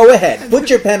 He's like, go ahead. Put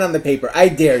your pen on the paper. I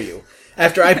dare you.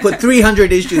 After I put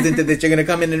 300 issues into this, you're going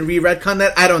to come in and re-retcon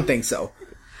that? I don't think so.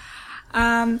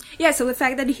 So the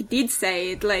fact that he did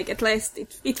say it, like, at least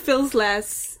it feels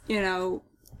less,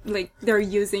 like they're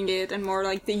using it and more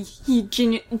like he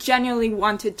genuinely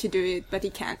wanted to do it, but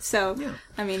he can't. So, yeah.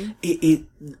 I mean...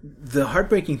 The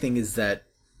heartbreaking thing is that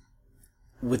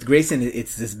with Grayson,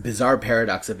 it's this bizarre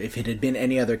paradox of if it had been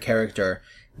any other character,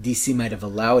 DC might have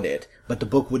allowed it, but the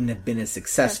book wouldn't have been as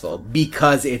successful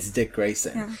because it's Dick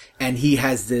Grayson. Yeah. And he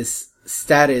has this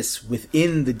status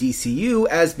within the DCU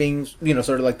as being,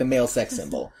 sort of like the male sex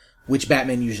symbol, which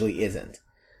Batman usually isn't.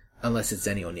 Unless it's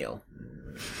Denny O'Neil.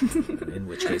 In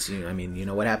which case, you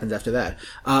know what happens after that.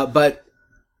 But,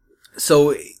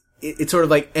 so, it's sort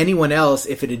of like anyone else,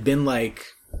 if it had been like...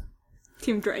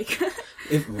 Tim Drake.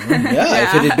 If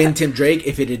it had been Tim Drake,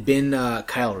 if it had been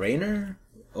Kyle Rayner,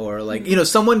 or like,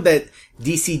 someone that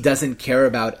DC doesn't care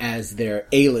about as their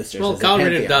A-listers. Well, Kyle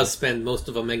Rayner does spend most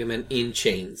of Omega Men in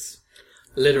chains.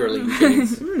 Literally in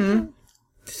chains.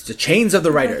 It's the chains of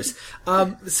the writers.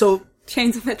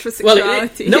 Chains of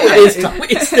heterosexuality.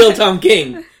 It's still Tom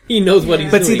King. He knows what he's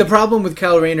doing. But see, the problem with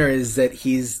Kyle Rayner is that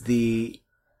he's the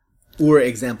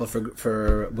example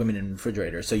for women in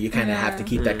refrigerators, so you kind of have to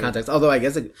keep that context. Although I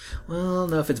guess, if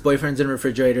it's boyfriends in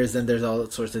refrigerators, then there's all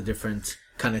sorts of different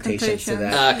connotations to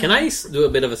that. Can I do a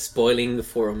bit of a spoiling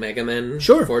for Omega Men?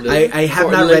 Sure. I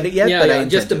have not read it yet, but I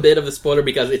just a bit of a spoiler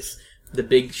because it's the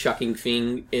big shocking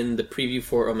thing in the preview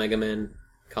for Omega Men.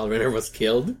 Kyle Rayner was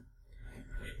killed.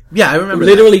 Yeah, I remember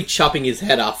literally chopping his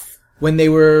head off. When they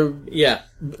were... Yeah.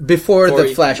 Before the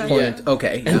Flashpoint. Yeah.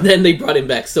 Okay. Yeah. And then they brought him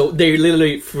back. So they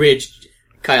literally fridged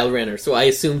Kyle Rayner. So I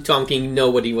assume Tom King knew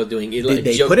what he was doing. Did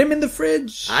they put him in the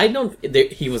fridge? I don't...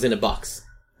 He was in a box.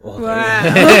 Wow.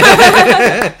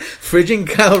 Fridging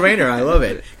Kyle Rayner. I love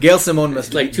it. Gail Simone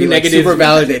must be super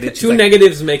validated. Two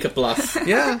negatives make a plus.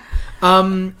 Yeah.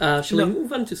 Shall we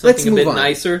move on to something a bit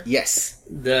nicer? Yes.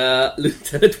 The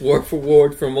Lieutenant Worf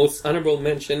Award for most honorable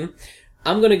mention.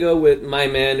 I'm gonna go with my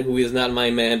man, who is not my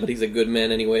man, but he's a good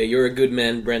man anyway. You're a good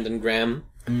man, Brendan Graham,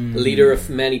 leader of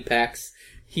many packs.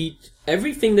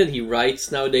 Everything that he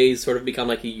writes nowadays sort of become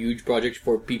like a huge project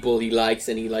for people he likes,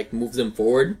 and he moves them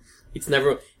forward. It's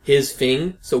never his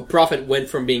thing. So Prophet went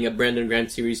from being a Brendan Graham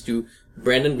series to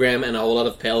Brendan Graham and a whole lot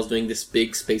of pals doing this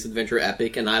big space adventure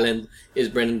epic, and Island is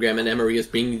Brendan Graham and Emery is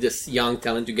bringing this young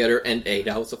talent together, and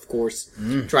House, of course,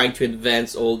 trying to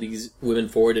advance all these women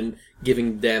forward and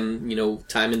giving them,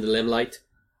 time in the limelight.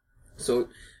 So,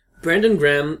 Brendan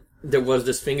Graham, there was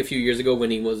this thing a few years ago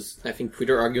when he was, I think,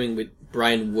 Twitter arguing with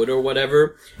Brian Wood or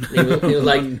whatever. And he was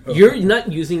like, you're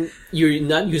not using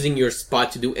your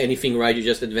spot to do anything right, you're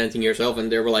just advancing yourself,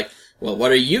 and they were like, well,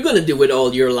 what are you going to do with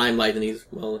all your limelight? And he's,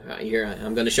 here,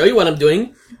 I'm going to show you what I'm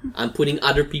doing. I'm putting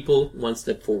other people one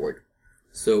step forward.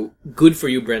 So, good for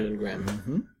you, Brendan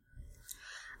Graham.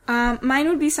 Mm-hmm. Mine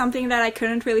would be something that I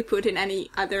couldn't really put in any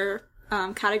other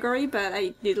category, but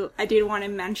I did want to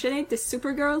mention it, the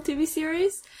Supergirl TV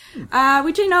series,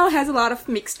 which I know has a lot of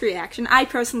mixed reaction. I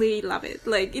personally love it.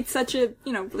 It's such a,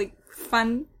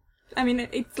 fun... I mean,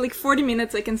 it's 40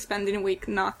 minutes I can spend in a week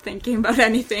not thinking about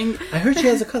anything. I heard she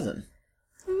has a cousin.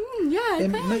 Yeah, they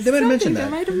might have mentioned that.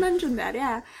 They might have mentioned that,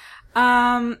 yeah.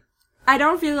 I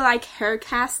don't really like her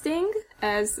casting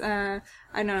as, I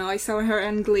don't know, I saw her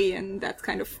in Glee and that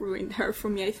kind of ruined her for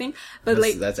me, I think. But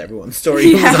that's everyone's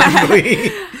story who was on Glee.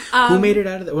 Who made it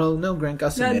out of that? Well, no, Grant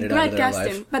Gustin made it out of their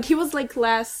life. But he was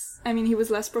he was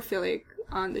less prolific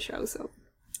on the show, so.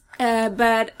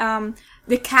 But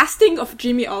the casting of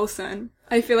Jimmy Olsen,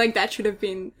 I feel like that should have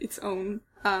been its own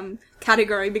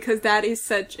category because that is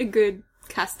such a good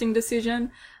casting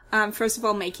decision. First of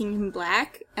all, making him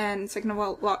black, and second of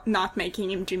all, not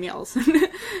making him Jimmy Olsen.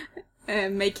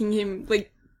 Making him,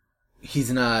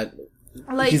 he's not...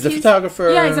 he's a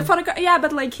photographer. Yeah, he's a photographer. Yeah,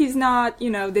 but, he's not, the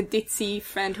ditzy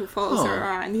friend who follows her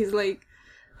around. He's, I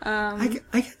kind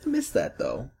of miss that,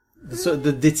 though. So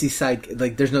the ditzy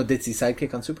sidekick, there's no ditzy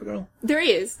sidekick on Supergirl? There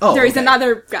is. There is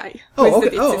another guy.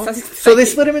 So they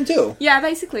split him in two? Yeah,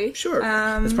 basically. Sure.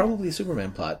 It's probably a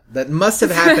Superman plot. That must have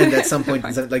happened at some point,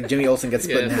 Jimmy Olsen gets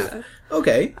split in half.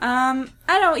 Okay. I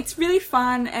don't know, it's really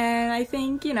fun, and I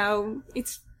think,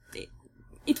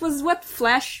 it was what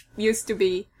Flash used to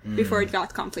be before it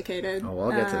got complicated. Oh,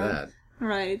 I'll get to that.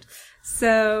 Right.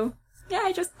 So,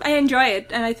 yeah, I enjoy it,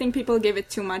 and I think people give it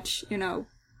too much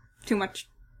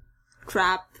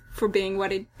crap for being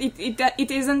what it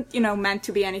isn't, meant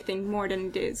to be anything more than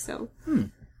it is, so.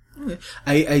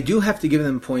 I do have to give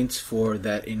them points for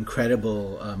that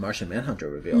incredible Martian Manhunter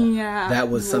reveal. Yeah. That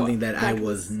was something that I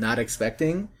was not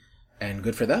expecting, and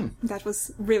good for them. That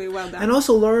was really well done. And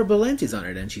also Laura Belanti's on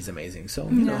it, and she's amazing. So,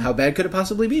 you know, how bad could it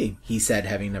possibly be? He said,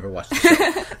 having never watched the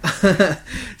show.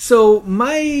 So,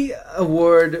 my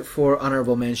award for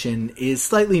honorable mention is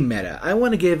slightly meta. I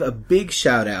want to give a big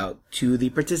shout out to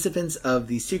the participants of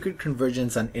the Secret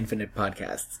Convergence on Infinite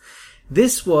podcasts.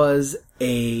 This was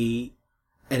an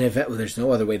event, well, there's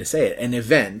no other way to say it, an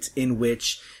event in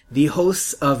which the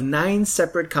hosts of 9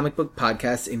 separate comic book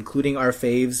podcasts, including our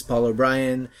faves, Paul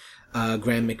O'Brien,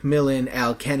 Graham McMillan,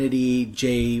 Al Kennedy,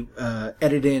 Jay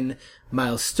Edidin,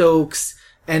 Miles Stokes,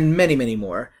 and many, many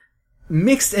more,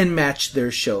 mixed and matched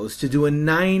their shows to do a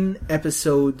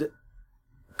 9-episode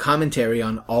commentary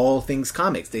on all things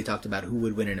comics. They talked about who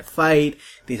would win in a fight.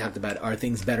 They talked about are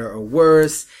things better or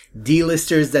worse,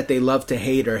 D-listers that they love to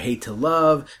hate or hate to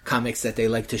love, comics that they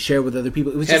like to share with other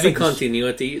people. It was heavy just like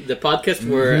continuity. The podcast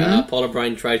where Paul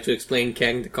O'Brien tried to explain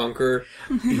Kang the Conqueror,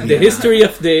 the history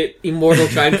of the immortal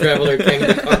time traveler Kang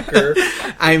the Conqueror.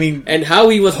 I mean, and how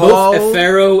he was both a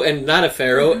pharaoh and not a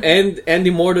pharaoh, and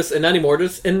Immortus and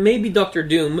non-Immortus, and maybe Doctor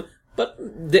Doom.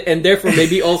 And therefore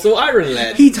maybe also Iron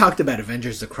Lad. He talked about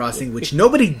Avengers The Crossing, which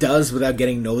nobody does without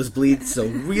getting nosebleeds, so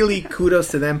really kudos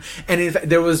to them. And in fact,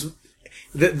 there was...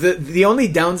 The only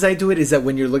downside to it is that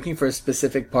when you're looking for a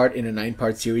specific part in a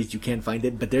 9-part series, you can't find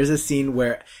it. But there's a scene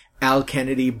where Al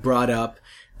Kennedy brought up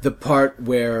the part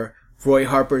where Roy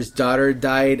Harper's daughter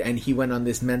died and he went on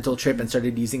this mental trip and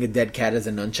started using a dead cat as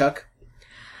a nunchuck.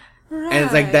 Right. And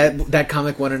it's like that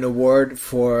comic won an award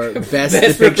for best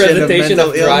depiction of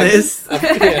mental illness.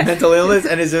 Mental illness,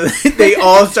 and they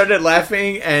all started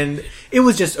laughing, and it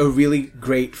was just a really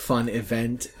great, fun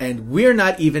event. And we're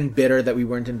not even bitter that we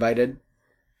weren't invited.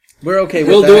 We're okay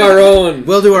with that.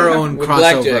 We'll do our own with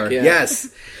crossover. Blackjack, yeah.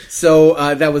 Yes. So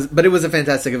but it was a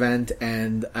fantastic event,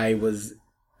 and I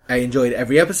enjoyed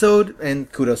every episode,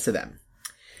 and kudos to them.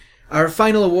 Our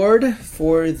final award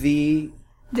for the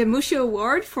Mushu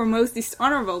Award for most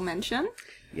dishonorable mention.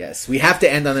 Yes, we have to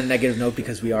end on a negative note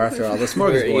because we are, after all, the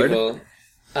smorgasbord.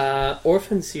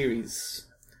 Orphan series.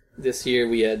 This year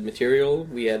we had Material,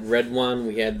 we had Red One,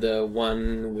 we had the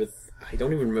one with, I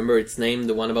don't even remember its name,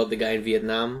 the one about the guy in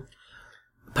Vietnam.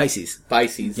 Pisces.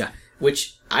 Yeah.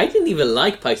 Which, I didn't even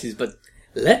like Pisces, but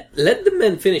let the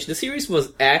men finish. The series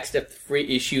was axed after 3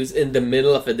 issues in the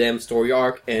middle of a damn story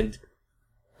arc, and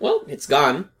well, it's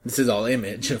gone. This is all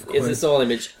Image, of course. This is all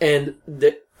Image. And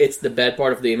it's the bad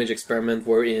part of the Image experiment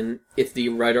wherein if the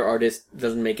writer-artist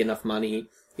doesn't make enough money,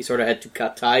 he sort of had to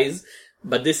cut ties.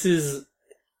 But it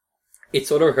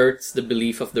sort of hurts the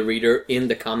belief of the reader in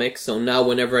the comics. So now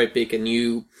whenever I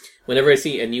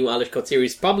see a new Alice Scott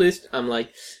series published, I'm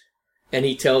like, and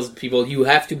he tells people, you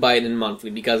have to buy it in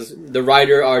monthly because the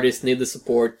writer-artist need the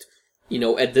support,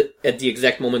 at the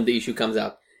exact moment the issue comes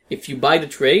out. If you buy the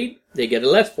trade, they get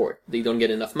less for it. They don't get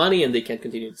enough money and they can't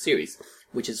continue the series,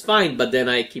 which is fine. But then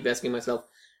I keep asking myself,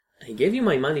 I gave you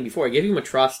my money before. I gave you my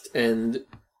trust and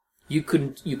you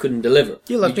couldn't deliver.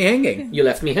 You left me hanging. You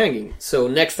left me hanging. So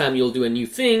next time you'll do a new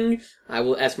thing, I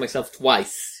will ask myself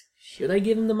twice, should I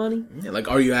give him the money? Yeah, like,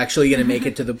 are you actually going to make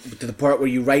it to the part where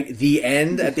you write the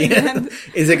end at the end?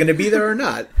 Is it going to be there or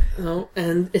not? No,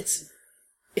 and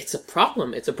it's a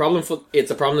problem. It's a problem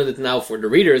that's now for the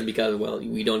readers because, well,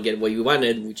 we don't get what we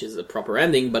wanted, which is a proper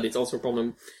ending, but it's also a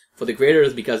problem for the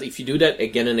creators because if you do that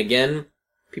again and again,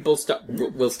 people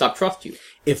will stop trust you.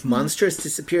 If Monstrous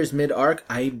disappears mid-arc,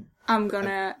 I'm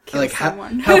gonna kill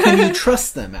someone. How can you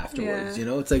trust them afterwards?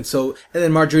 Yeah. It's like, so, and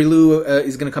then Marjorie Liu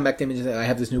is gonna come back to him and say, I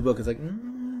have this new book. It's like,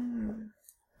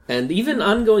 And even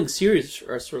ongoing series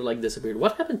are sort of like disappeared.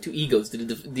 What happened to Egos? Did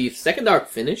the second arc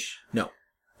finish? No.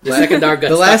 The second arc got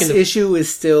the stuck last issue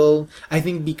is still, I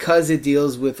think, because it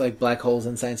deals with like black holes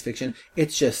and science fiction.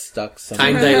 It's just stuck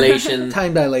somewhere.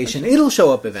 Time dilation. It'll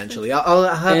show up eventually.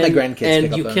 I'll have my grandkids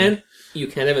pick up on it. You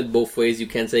can't have it both ways. You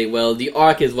can't say, well, the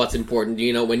arc is what's important.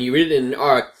 When you read it in an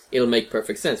arc, it'll make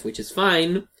perfect sense, which is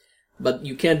fine. But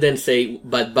you can't then say,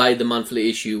 but buy the monthly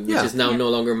issue, which is now no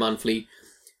longer monthly.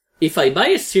 If I buy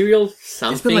a serial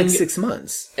something... It's been like 6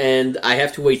 months. And I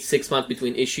have to wait 6 months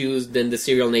between issues, then the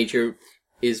serial nature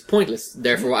is pointless.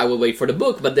 Therefore, I will wait for the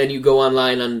book. But then you go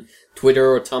online on Twitter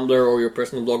or Tumblr or your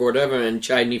personal blog or whatever and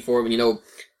chide me for,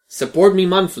 support me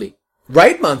monthly.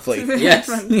 write monthly. Yes.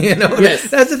 You know, Yes.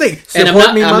 that's the thing. And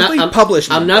Support me monthly, publish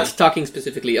monthly. I'm not talking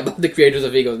specifically about the creators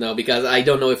of Egos now because I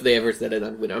don't know if they ever said it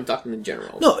on Twitter. I'm talking in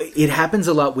general. No, it happens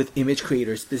a lot with Image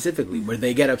creators specifically, where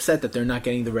they get upset that they're not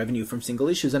getting the revenue from single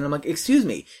issues. And I'm like, excuse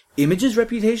me, Image's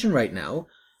reputation right now,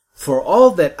 for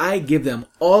all that I give them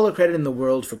all the credit in the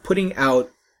world for putting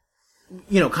out,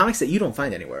 you know, comics that you don't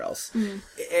find anywhere else.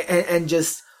 And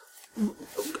just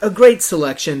a great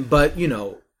selection, but, you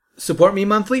know, support me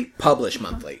monthly, publish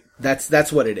monthly.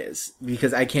 That's what it is.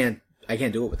 Because I can't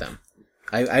do it with them.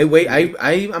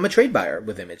 I'm a trade buyer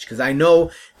with Image, because I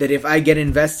know that if I get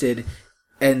invested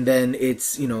and then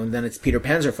it's Peter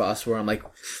Panzerfaust where I'm like,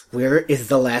 where is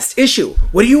the last issue?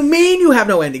 What do you mean you have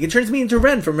no ending? It turns me into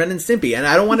Ren from Ren and Stimpy, and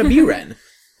I don't want to be Ren.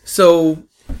 So,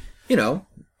 you know,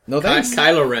 no thanks.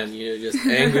 Kylo Ren, you know, just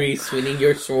angry, swinging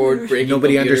your sword, breaking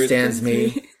Nobody computers. understands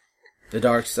me. The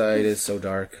dark side is so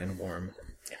dark and warm.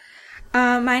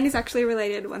 Mine is actually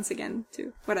related once again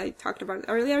to what I talked about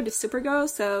earlier, the Supergirl.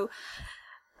 So,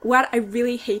 what I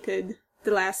really hated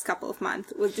the last couple of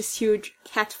months was this huge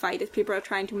cat fight that people are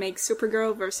trying to make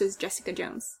Supergirl versus Jessica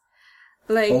Jones.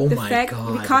 Like, Oh the my fact,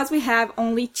 God. because we have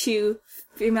only 2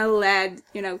 female-led,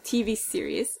 you know, TV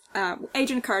series,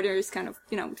 Agent Carter is kind of,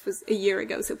 you know, it was a year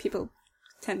ago, so people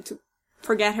tend to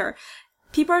forget her.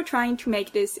 People are trying to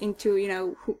make this into, you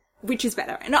know, which is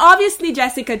better. And obviously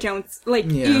Jessica Jones,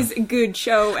 is a good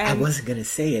show. And I wasn't gonna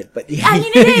say it, but I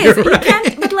mean, it is. you're You right.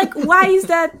 can't, but like, why is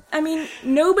that? I mean,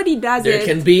 nobody does There it.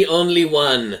 can be only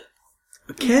one.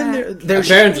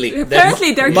 Apparently,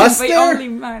 Apparently. there Must can be there? only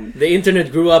one. The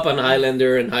internet grew up on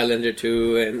Highlander and Highlander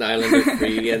 2 and Highlander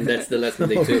 3, and that's the lesson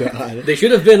they took. God. They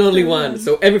should have been only one.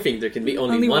 So everything, there can be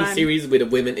only Only one one. series with a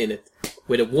woman in it.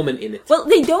 With a woman in it. Well,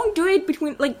 they don't do it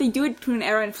between, like, they do it between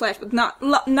Arrow and Flash, but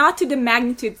not to the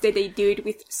magnitude that they do it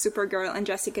with Supergirl and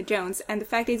Jessica Jones. And the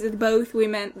fact is that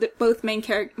both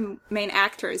main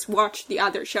actors watch the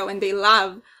other show and they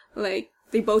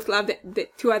both love the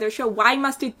 2 other show. Why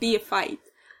must it be a fight?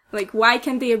 Like, why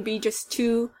can't there be just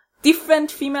 2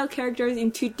 different female characters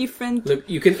in 2 different... Look,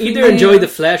 you can either enjoy The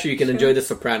Flash or you can enjoy The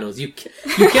Sopranos. You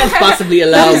can't possibly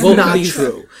allow that is both not of these.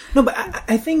 true. No, but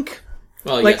I think...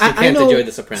 Well, Like, yes, you I can't know, enjoy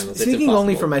The Sopranos. It's speaking impossible.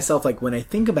 only for myself, like, when I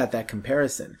think about that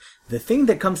comparison, the thing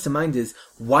that comes to mind is,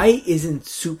 why isn't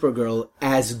Supergirl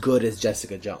as good as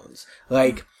Jessica Jones?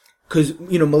 Like, because,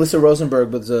 you know, Melissa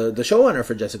Rosenberg was the showrunner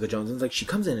for Jessica Jones, and it's like, she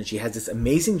comes in and she has this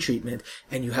amazing treatment,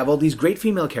 and you have all these great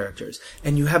female characters,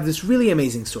 and you have this really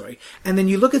amazing story. And then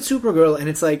you look at Supergirl, and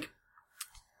it's like,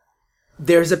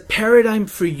 there's a paradigm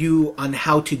for you on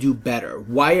how to do better.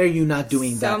 Why are you not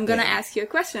doing that? So I'm gonna thing? ask you a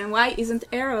question. Why isn't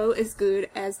Arrow as good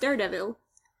as Daredevil?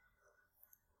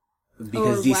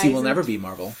 Because Or DC why will isn't- never be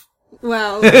Marvel.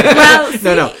 Well, No.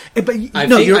 But I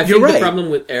no, think, you're I think right. the problem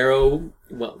with Arrow,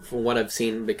 well, from what I've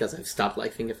seen, because I've stopped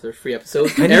liking after 3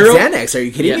 episodes, I need Arrow, Xanax. Are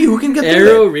you kidding yeah, me? Who can get through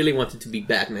Arrow that? really wanted to be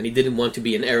Batman. He didn't want to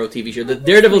be an Arrow TV show. The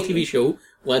Daredevil TV show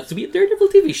wants to be a Daredevil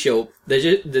TV show.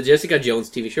 The Jessica Jones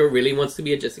TV show really wants to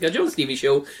be a Jessica Jones TV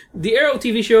show. The Arrow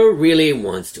TV show really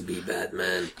wants to be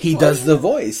Batman. He does the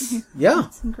voice. Yeah.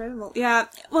 it's incredible. Yeah.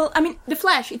 Well, I mean, The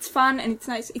Flash, it's fun and it's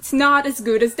nice. It's not as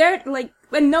good as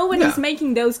when no one is Yeah.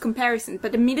 making those comparisons.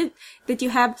 But the minute that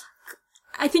you have,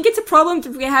 I think it's a problem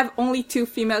that we have only 2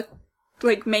 female,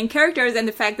 main characters, and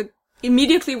the fact that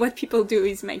immediately what people do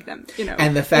is make them, you know.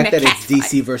 And the fact in a that it's catfight.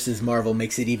 DC versus Marvel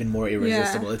makes it even more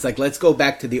irresistible. It's like, let's go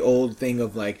back to the old thing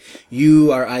of like,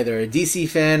 you are either a DC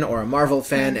fan or a Marvel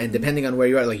fan, and depending on where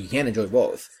you are, like, you can't enjoy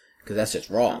both. Because that's just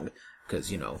wrong. Because,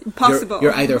 you know, Impossible.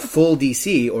 You're either full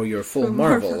DC or you're full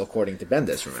Marvel, according to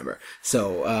Bendis, remember.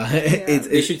 So,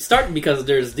 They should start, because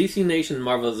there's DC Nation and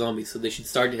Marvel Zombies, so they should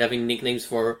start having nicknames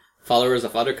for followers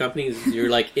of other companies. You're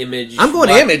like Image. I'm going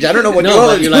to Image. I don't know what No, you're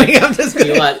but you're doing. like, I'm just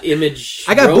you're like Image.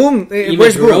 I got Boom. Image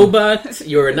Where's Boom? Robot.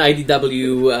 You're an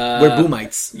IDW. We're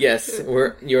Boomites. Yes,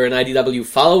 you're an IDW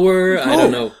follower. I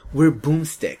don't know. We're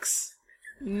Boomsticks.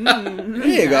 There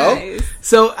you go. Nice.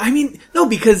 So, I mean, no,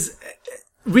 because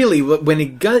really, when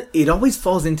it always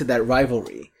falls into that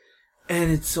rivalry.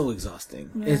 And it's so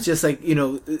exhausting. Yeah. It's just like, you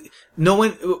know,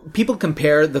 people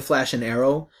compare The Flash and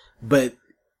Arrow, but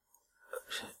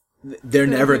they're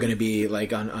never going to be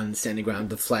like on standing ground.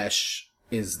 The Flash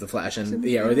is the Flash and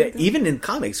the Arrow. Even in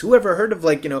comics, who ever heard of,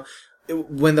 like, you know,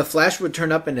 when the Flash would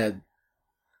turn up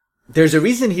there's a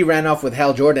reason he ran off with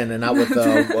Hal Jordan and not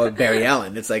with Barry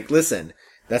Allen. It's like, listen,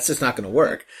 that's just not going to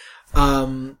work.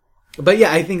 But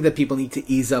yeah, I think that people need to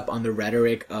ease up on the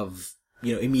rhetoric of,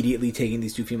 you know, immediately taking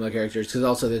these 2 female characters, because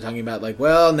also they're talking about, like,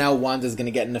 well, now Wanda's going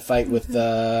to get in a fight with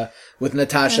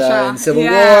Natasha in Civil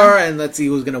War, and let's see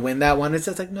who's going to win that one. It's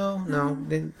just like, no,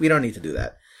 we don't need to do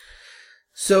that.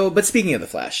 So, but speaking of The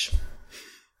Flash,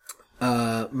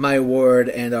 My award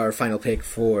and our final pick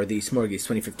for the Smorgies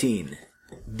 2015.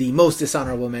 The most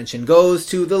dishonorable mention goes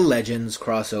to the Legends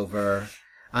crossover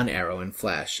on Arrow and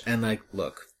Flash. And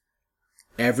look,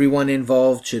 everyone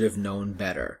involved should have known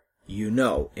better.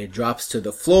 It drops to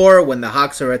the floor when the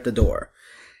Hawks are at the door.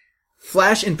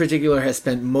 Flash in particular has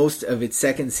spent most of its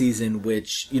second season,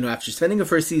 which, after spending a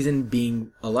first season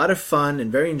being a lot of fun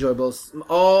and very enjoyable,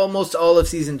 almost all of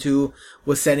season 2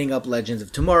 was setting up Legends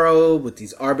of Tomorrow with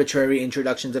these arbitrary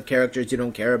introductions of characters you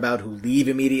don't care about who leave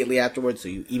immediately afterwards, so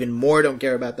you even more don't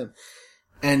care about them.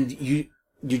 And you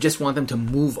just want them to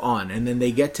move on. And then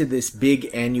they get to this big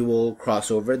annual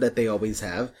crossover that they always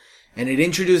have. And it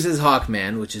introduces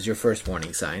Hawkman, which is your first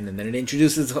warning sign. And then it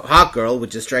introduces Hawkgirl,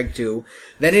 which is strike 2.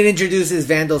 Then it introduces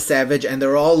Vandal Savage, and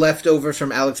they're all leftovers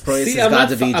from Alex Proyas'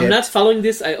 Gods of Egypt. I'm not following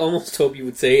this. I almost hope you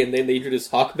would say, and then they introduce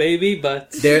Hawk Baby,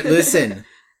 but... Listen,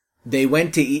 they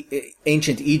went to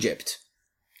ancient Egypt.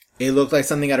 It looked like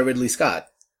something out of Ridley Scott.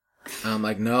 I'm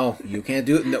like, no, you can't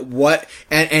do it. No, what?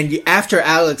 And after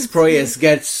Alex Proyas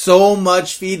gets so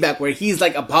much feedback where he's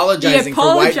apologizing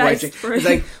for whitewashing, he's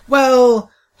like, well...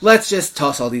 let's just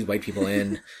toss all these white people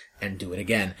in and do it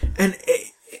again. And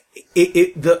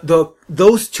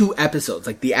those 2 episodes,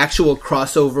 the actual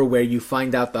crossover where you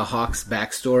find out the Hawks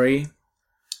backstory,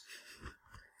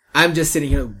 I'm just sitting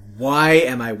here, why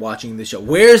am I watching this show?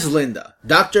 Where's Linda?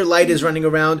 Dr. Light is running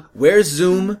around. Where's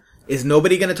Zoom? Is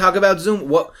nobody going to talk about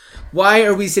Zoom? Why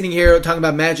are we sitting here talking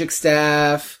about magic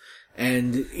staff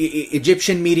and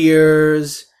Egyptian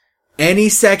meteors? Any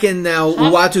second now,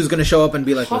 Uatu's going to show up and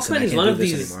be like, listen, I can't do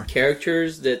this anymore. Hawkman is one of these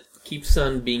characters that keeps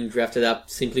on being drafted up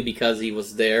simply because he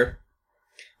was there.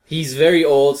 He's very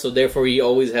old, so therefore he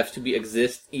always has to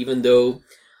exist, even though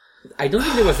I don't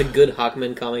think there was a good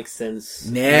Hawkman comic since...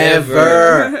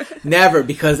 Never,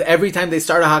 because every time they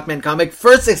start a Hawkman comic,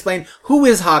 first explain, who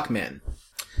is Hawkman?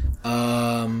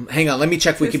 Hang on, let me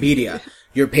check Wikipedia.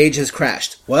 Your page has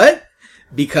crashed. What?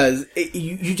 Because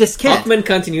you just can't. Hawkman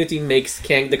continuity makes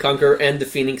Kang the Conqueror and the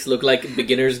Phoenix look like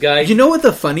beginner's guide. You know what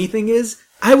the funny thing is?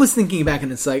 I was thinking back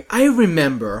and it's I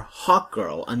remember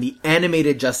Hawkgirl on the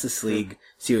animated Justice League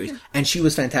series, and she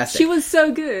was fantastic. She was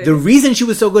so good. The reason she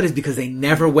was so good is because they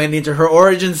never went into her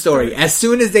origin story. As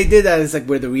soon as they did that, it's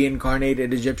we're the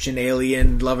reincarnated Egyptian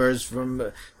alien lovers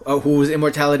from whose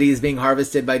immortality is being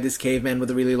harvested by this caveman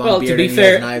with a really long beard and he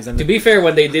has knives. To be fair,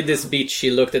 when they did this speech, she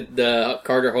looked at the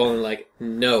Carter Hall and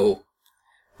no.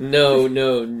 No.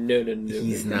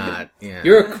 He's not. Yeah.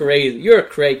 You're crazy. You're a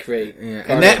cray.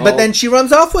 Yeah. But then she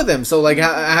runs off with him. So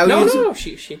how? No.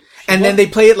 She and then they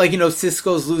play it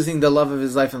Cisco's losing the love of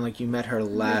his life, and you met her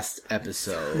last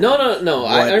episode. No.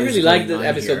 I really liked the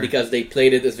episode because they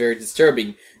played it as very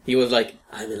disturbing. He was like,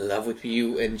 "I'm in love with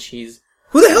you," and she's,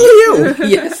 "Who the hell are you?"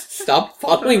 Yes, stop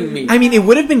following me. I mean, it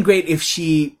would have been great if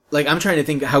she. I'm trying to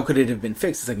think, how could it have been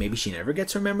fixed? It's maybe she never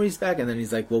gets her memories back, and then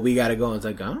he's like, well, we gotta go. And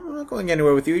it's I'm not going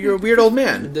anywhere with you. You're a weird old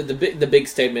man. The big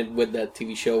statement with that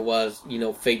TV show was,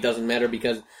 fate doesn't matter,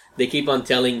 because they keep on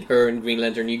telling her and Green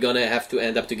Lantern, you're gonna have to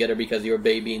end up together because your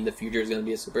baby in the future is gonna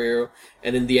be a superhero.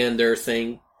 And in the end, they're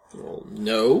saying, well,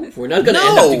 no, we're not gonna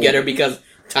end up together because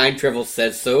time travel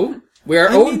says so. We're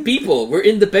our own people. We're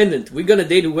independent. We're gonna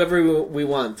date whoever we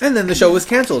want. And then the show was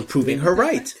canceled, proving her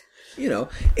right.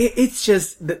 It's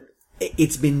just that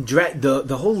it's been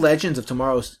the whole Legends of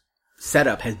Tomorrow's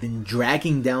setup has been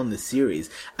dragging down the series.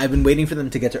 I've been waiting for them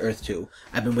to get to Earth 2.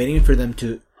 I've been waiting for them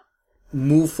to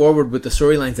move forward with the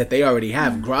storylines that they already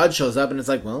have. Grodd shows up and it's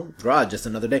well, Grodd, just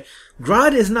another day.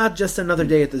 Grodd is not just another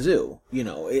day at the zoo,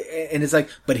 and it's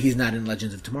but he's not in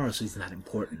Legends of Tomorrow, so he's not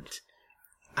important.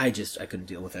 I couldn't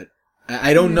deal with it.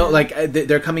 I don't know,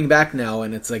 they're coming back now,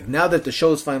 and it's now that the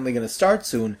show's finally gonna start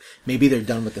soon, maybe they're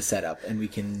done with the setup, and we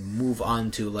can move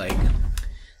on to,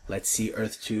 let's see,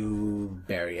 Earth 2,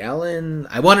 Barry Allen.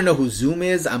 I want to know who Zoom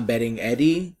is. I'm betting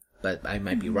Eddie, but I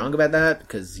might be wrong about that,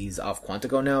 because he's off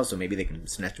Quantico now, so maybe they can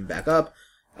snatch him back up.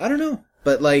 I don't know,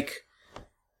 but,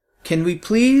 can we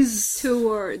please... 2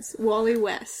 words, Wally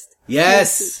West.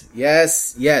 Yes,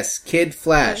 Kid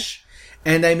Flash.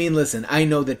 And I mean, listen, I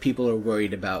know that people are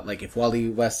worried about, if Wally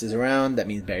West is around, that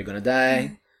means Barry gonna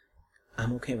die.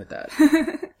 I'm okay with that.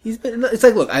 It's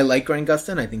look, I like Grant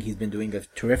Gustin. I think he's been doing a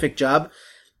terrific job.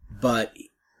 But,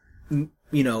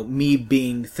 me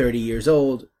being 30 years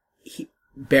old,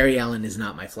 Barry Allen is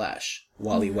not my Flash.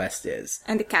 Wally West is.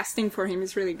 And the casting for him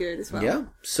is really good as well. Yeah.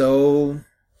 So,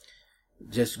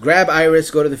 just grab Iris,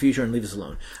 go to the future, and leave us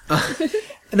alone.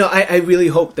 No, I really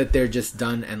hope that they're just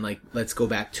done and, let's go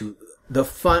back to the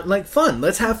fun.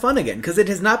 Let's have fun again, because it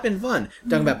has not been fun.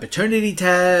 Talking about paternity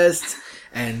tests,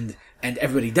 and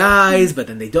everybody dies, but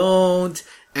then they don't,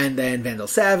 And then Vandal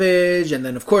Savage, and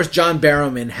then of course John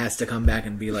Barrowman has to come back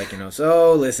and be like,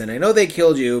 so listen, I know they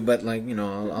killed you, but like,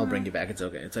 I'll bring you back. It's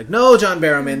okay. It's like, no, John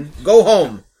Barrowman, go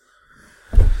home.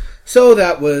 So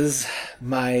that was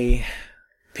my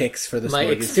picks for the My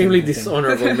Smorgasbord extremely thing.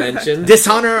 dishonorable mention.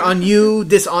 Dishonor on you,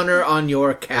 dishonor on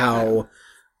your cow.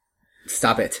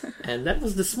 Stop it. And that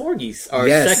was the Smorgies, our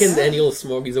Yes. second annual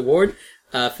Smorgies Award.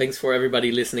 Thanks for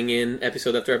everybody listening in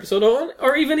episode after episode,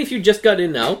 or even if you just got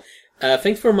in now.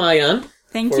 Thanks for Mayan.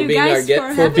 Thank for you being guys our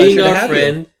for for having being me. our Happy to have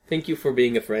friend. Thank you for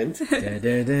being a friend. Da,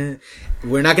 da, da.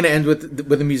 We're not going to end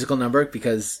with a musical number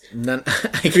because I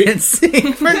can't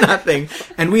sing for nothing,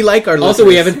 and we like our. Also,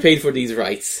 we listeners. haven't paid for these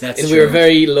rights, That's and true. we're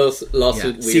very lawsuit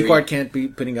Yeah. weary. Sequart can't be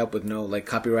putting up with no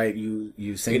copyright. You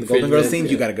sang the Golden Infringement, Girls theme.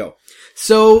 yeah. You got to go.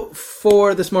 So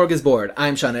for the Smorgasbord,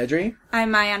 I'm Sean Edry.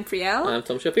 I'm Mayan Priel. I'm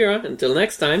Tom Shapira. Until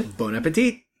next time. Bon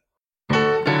appetit.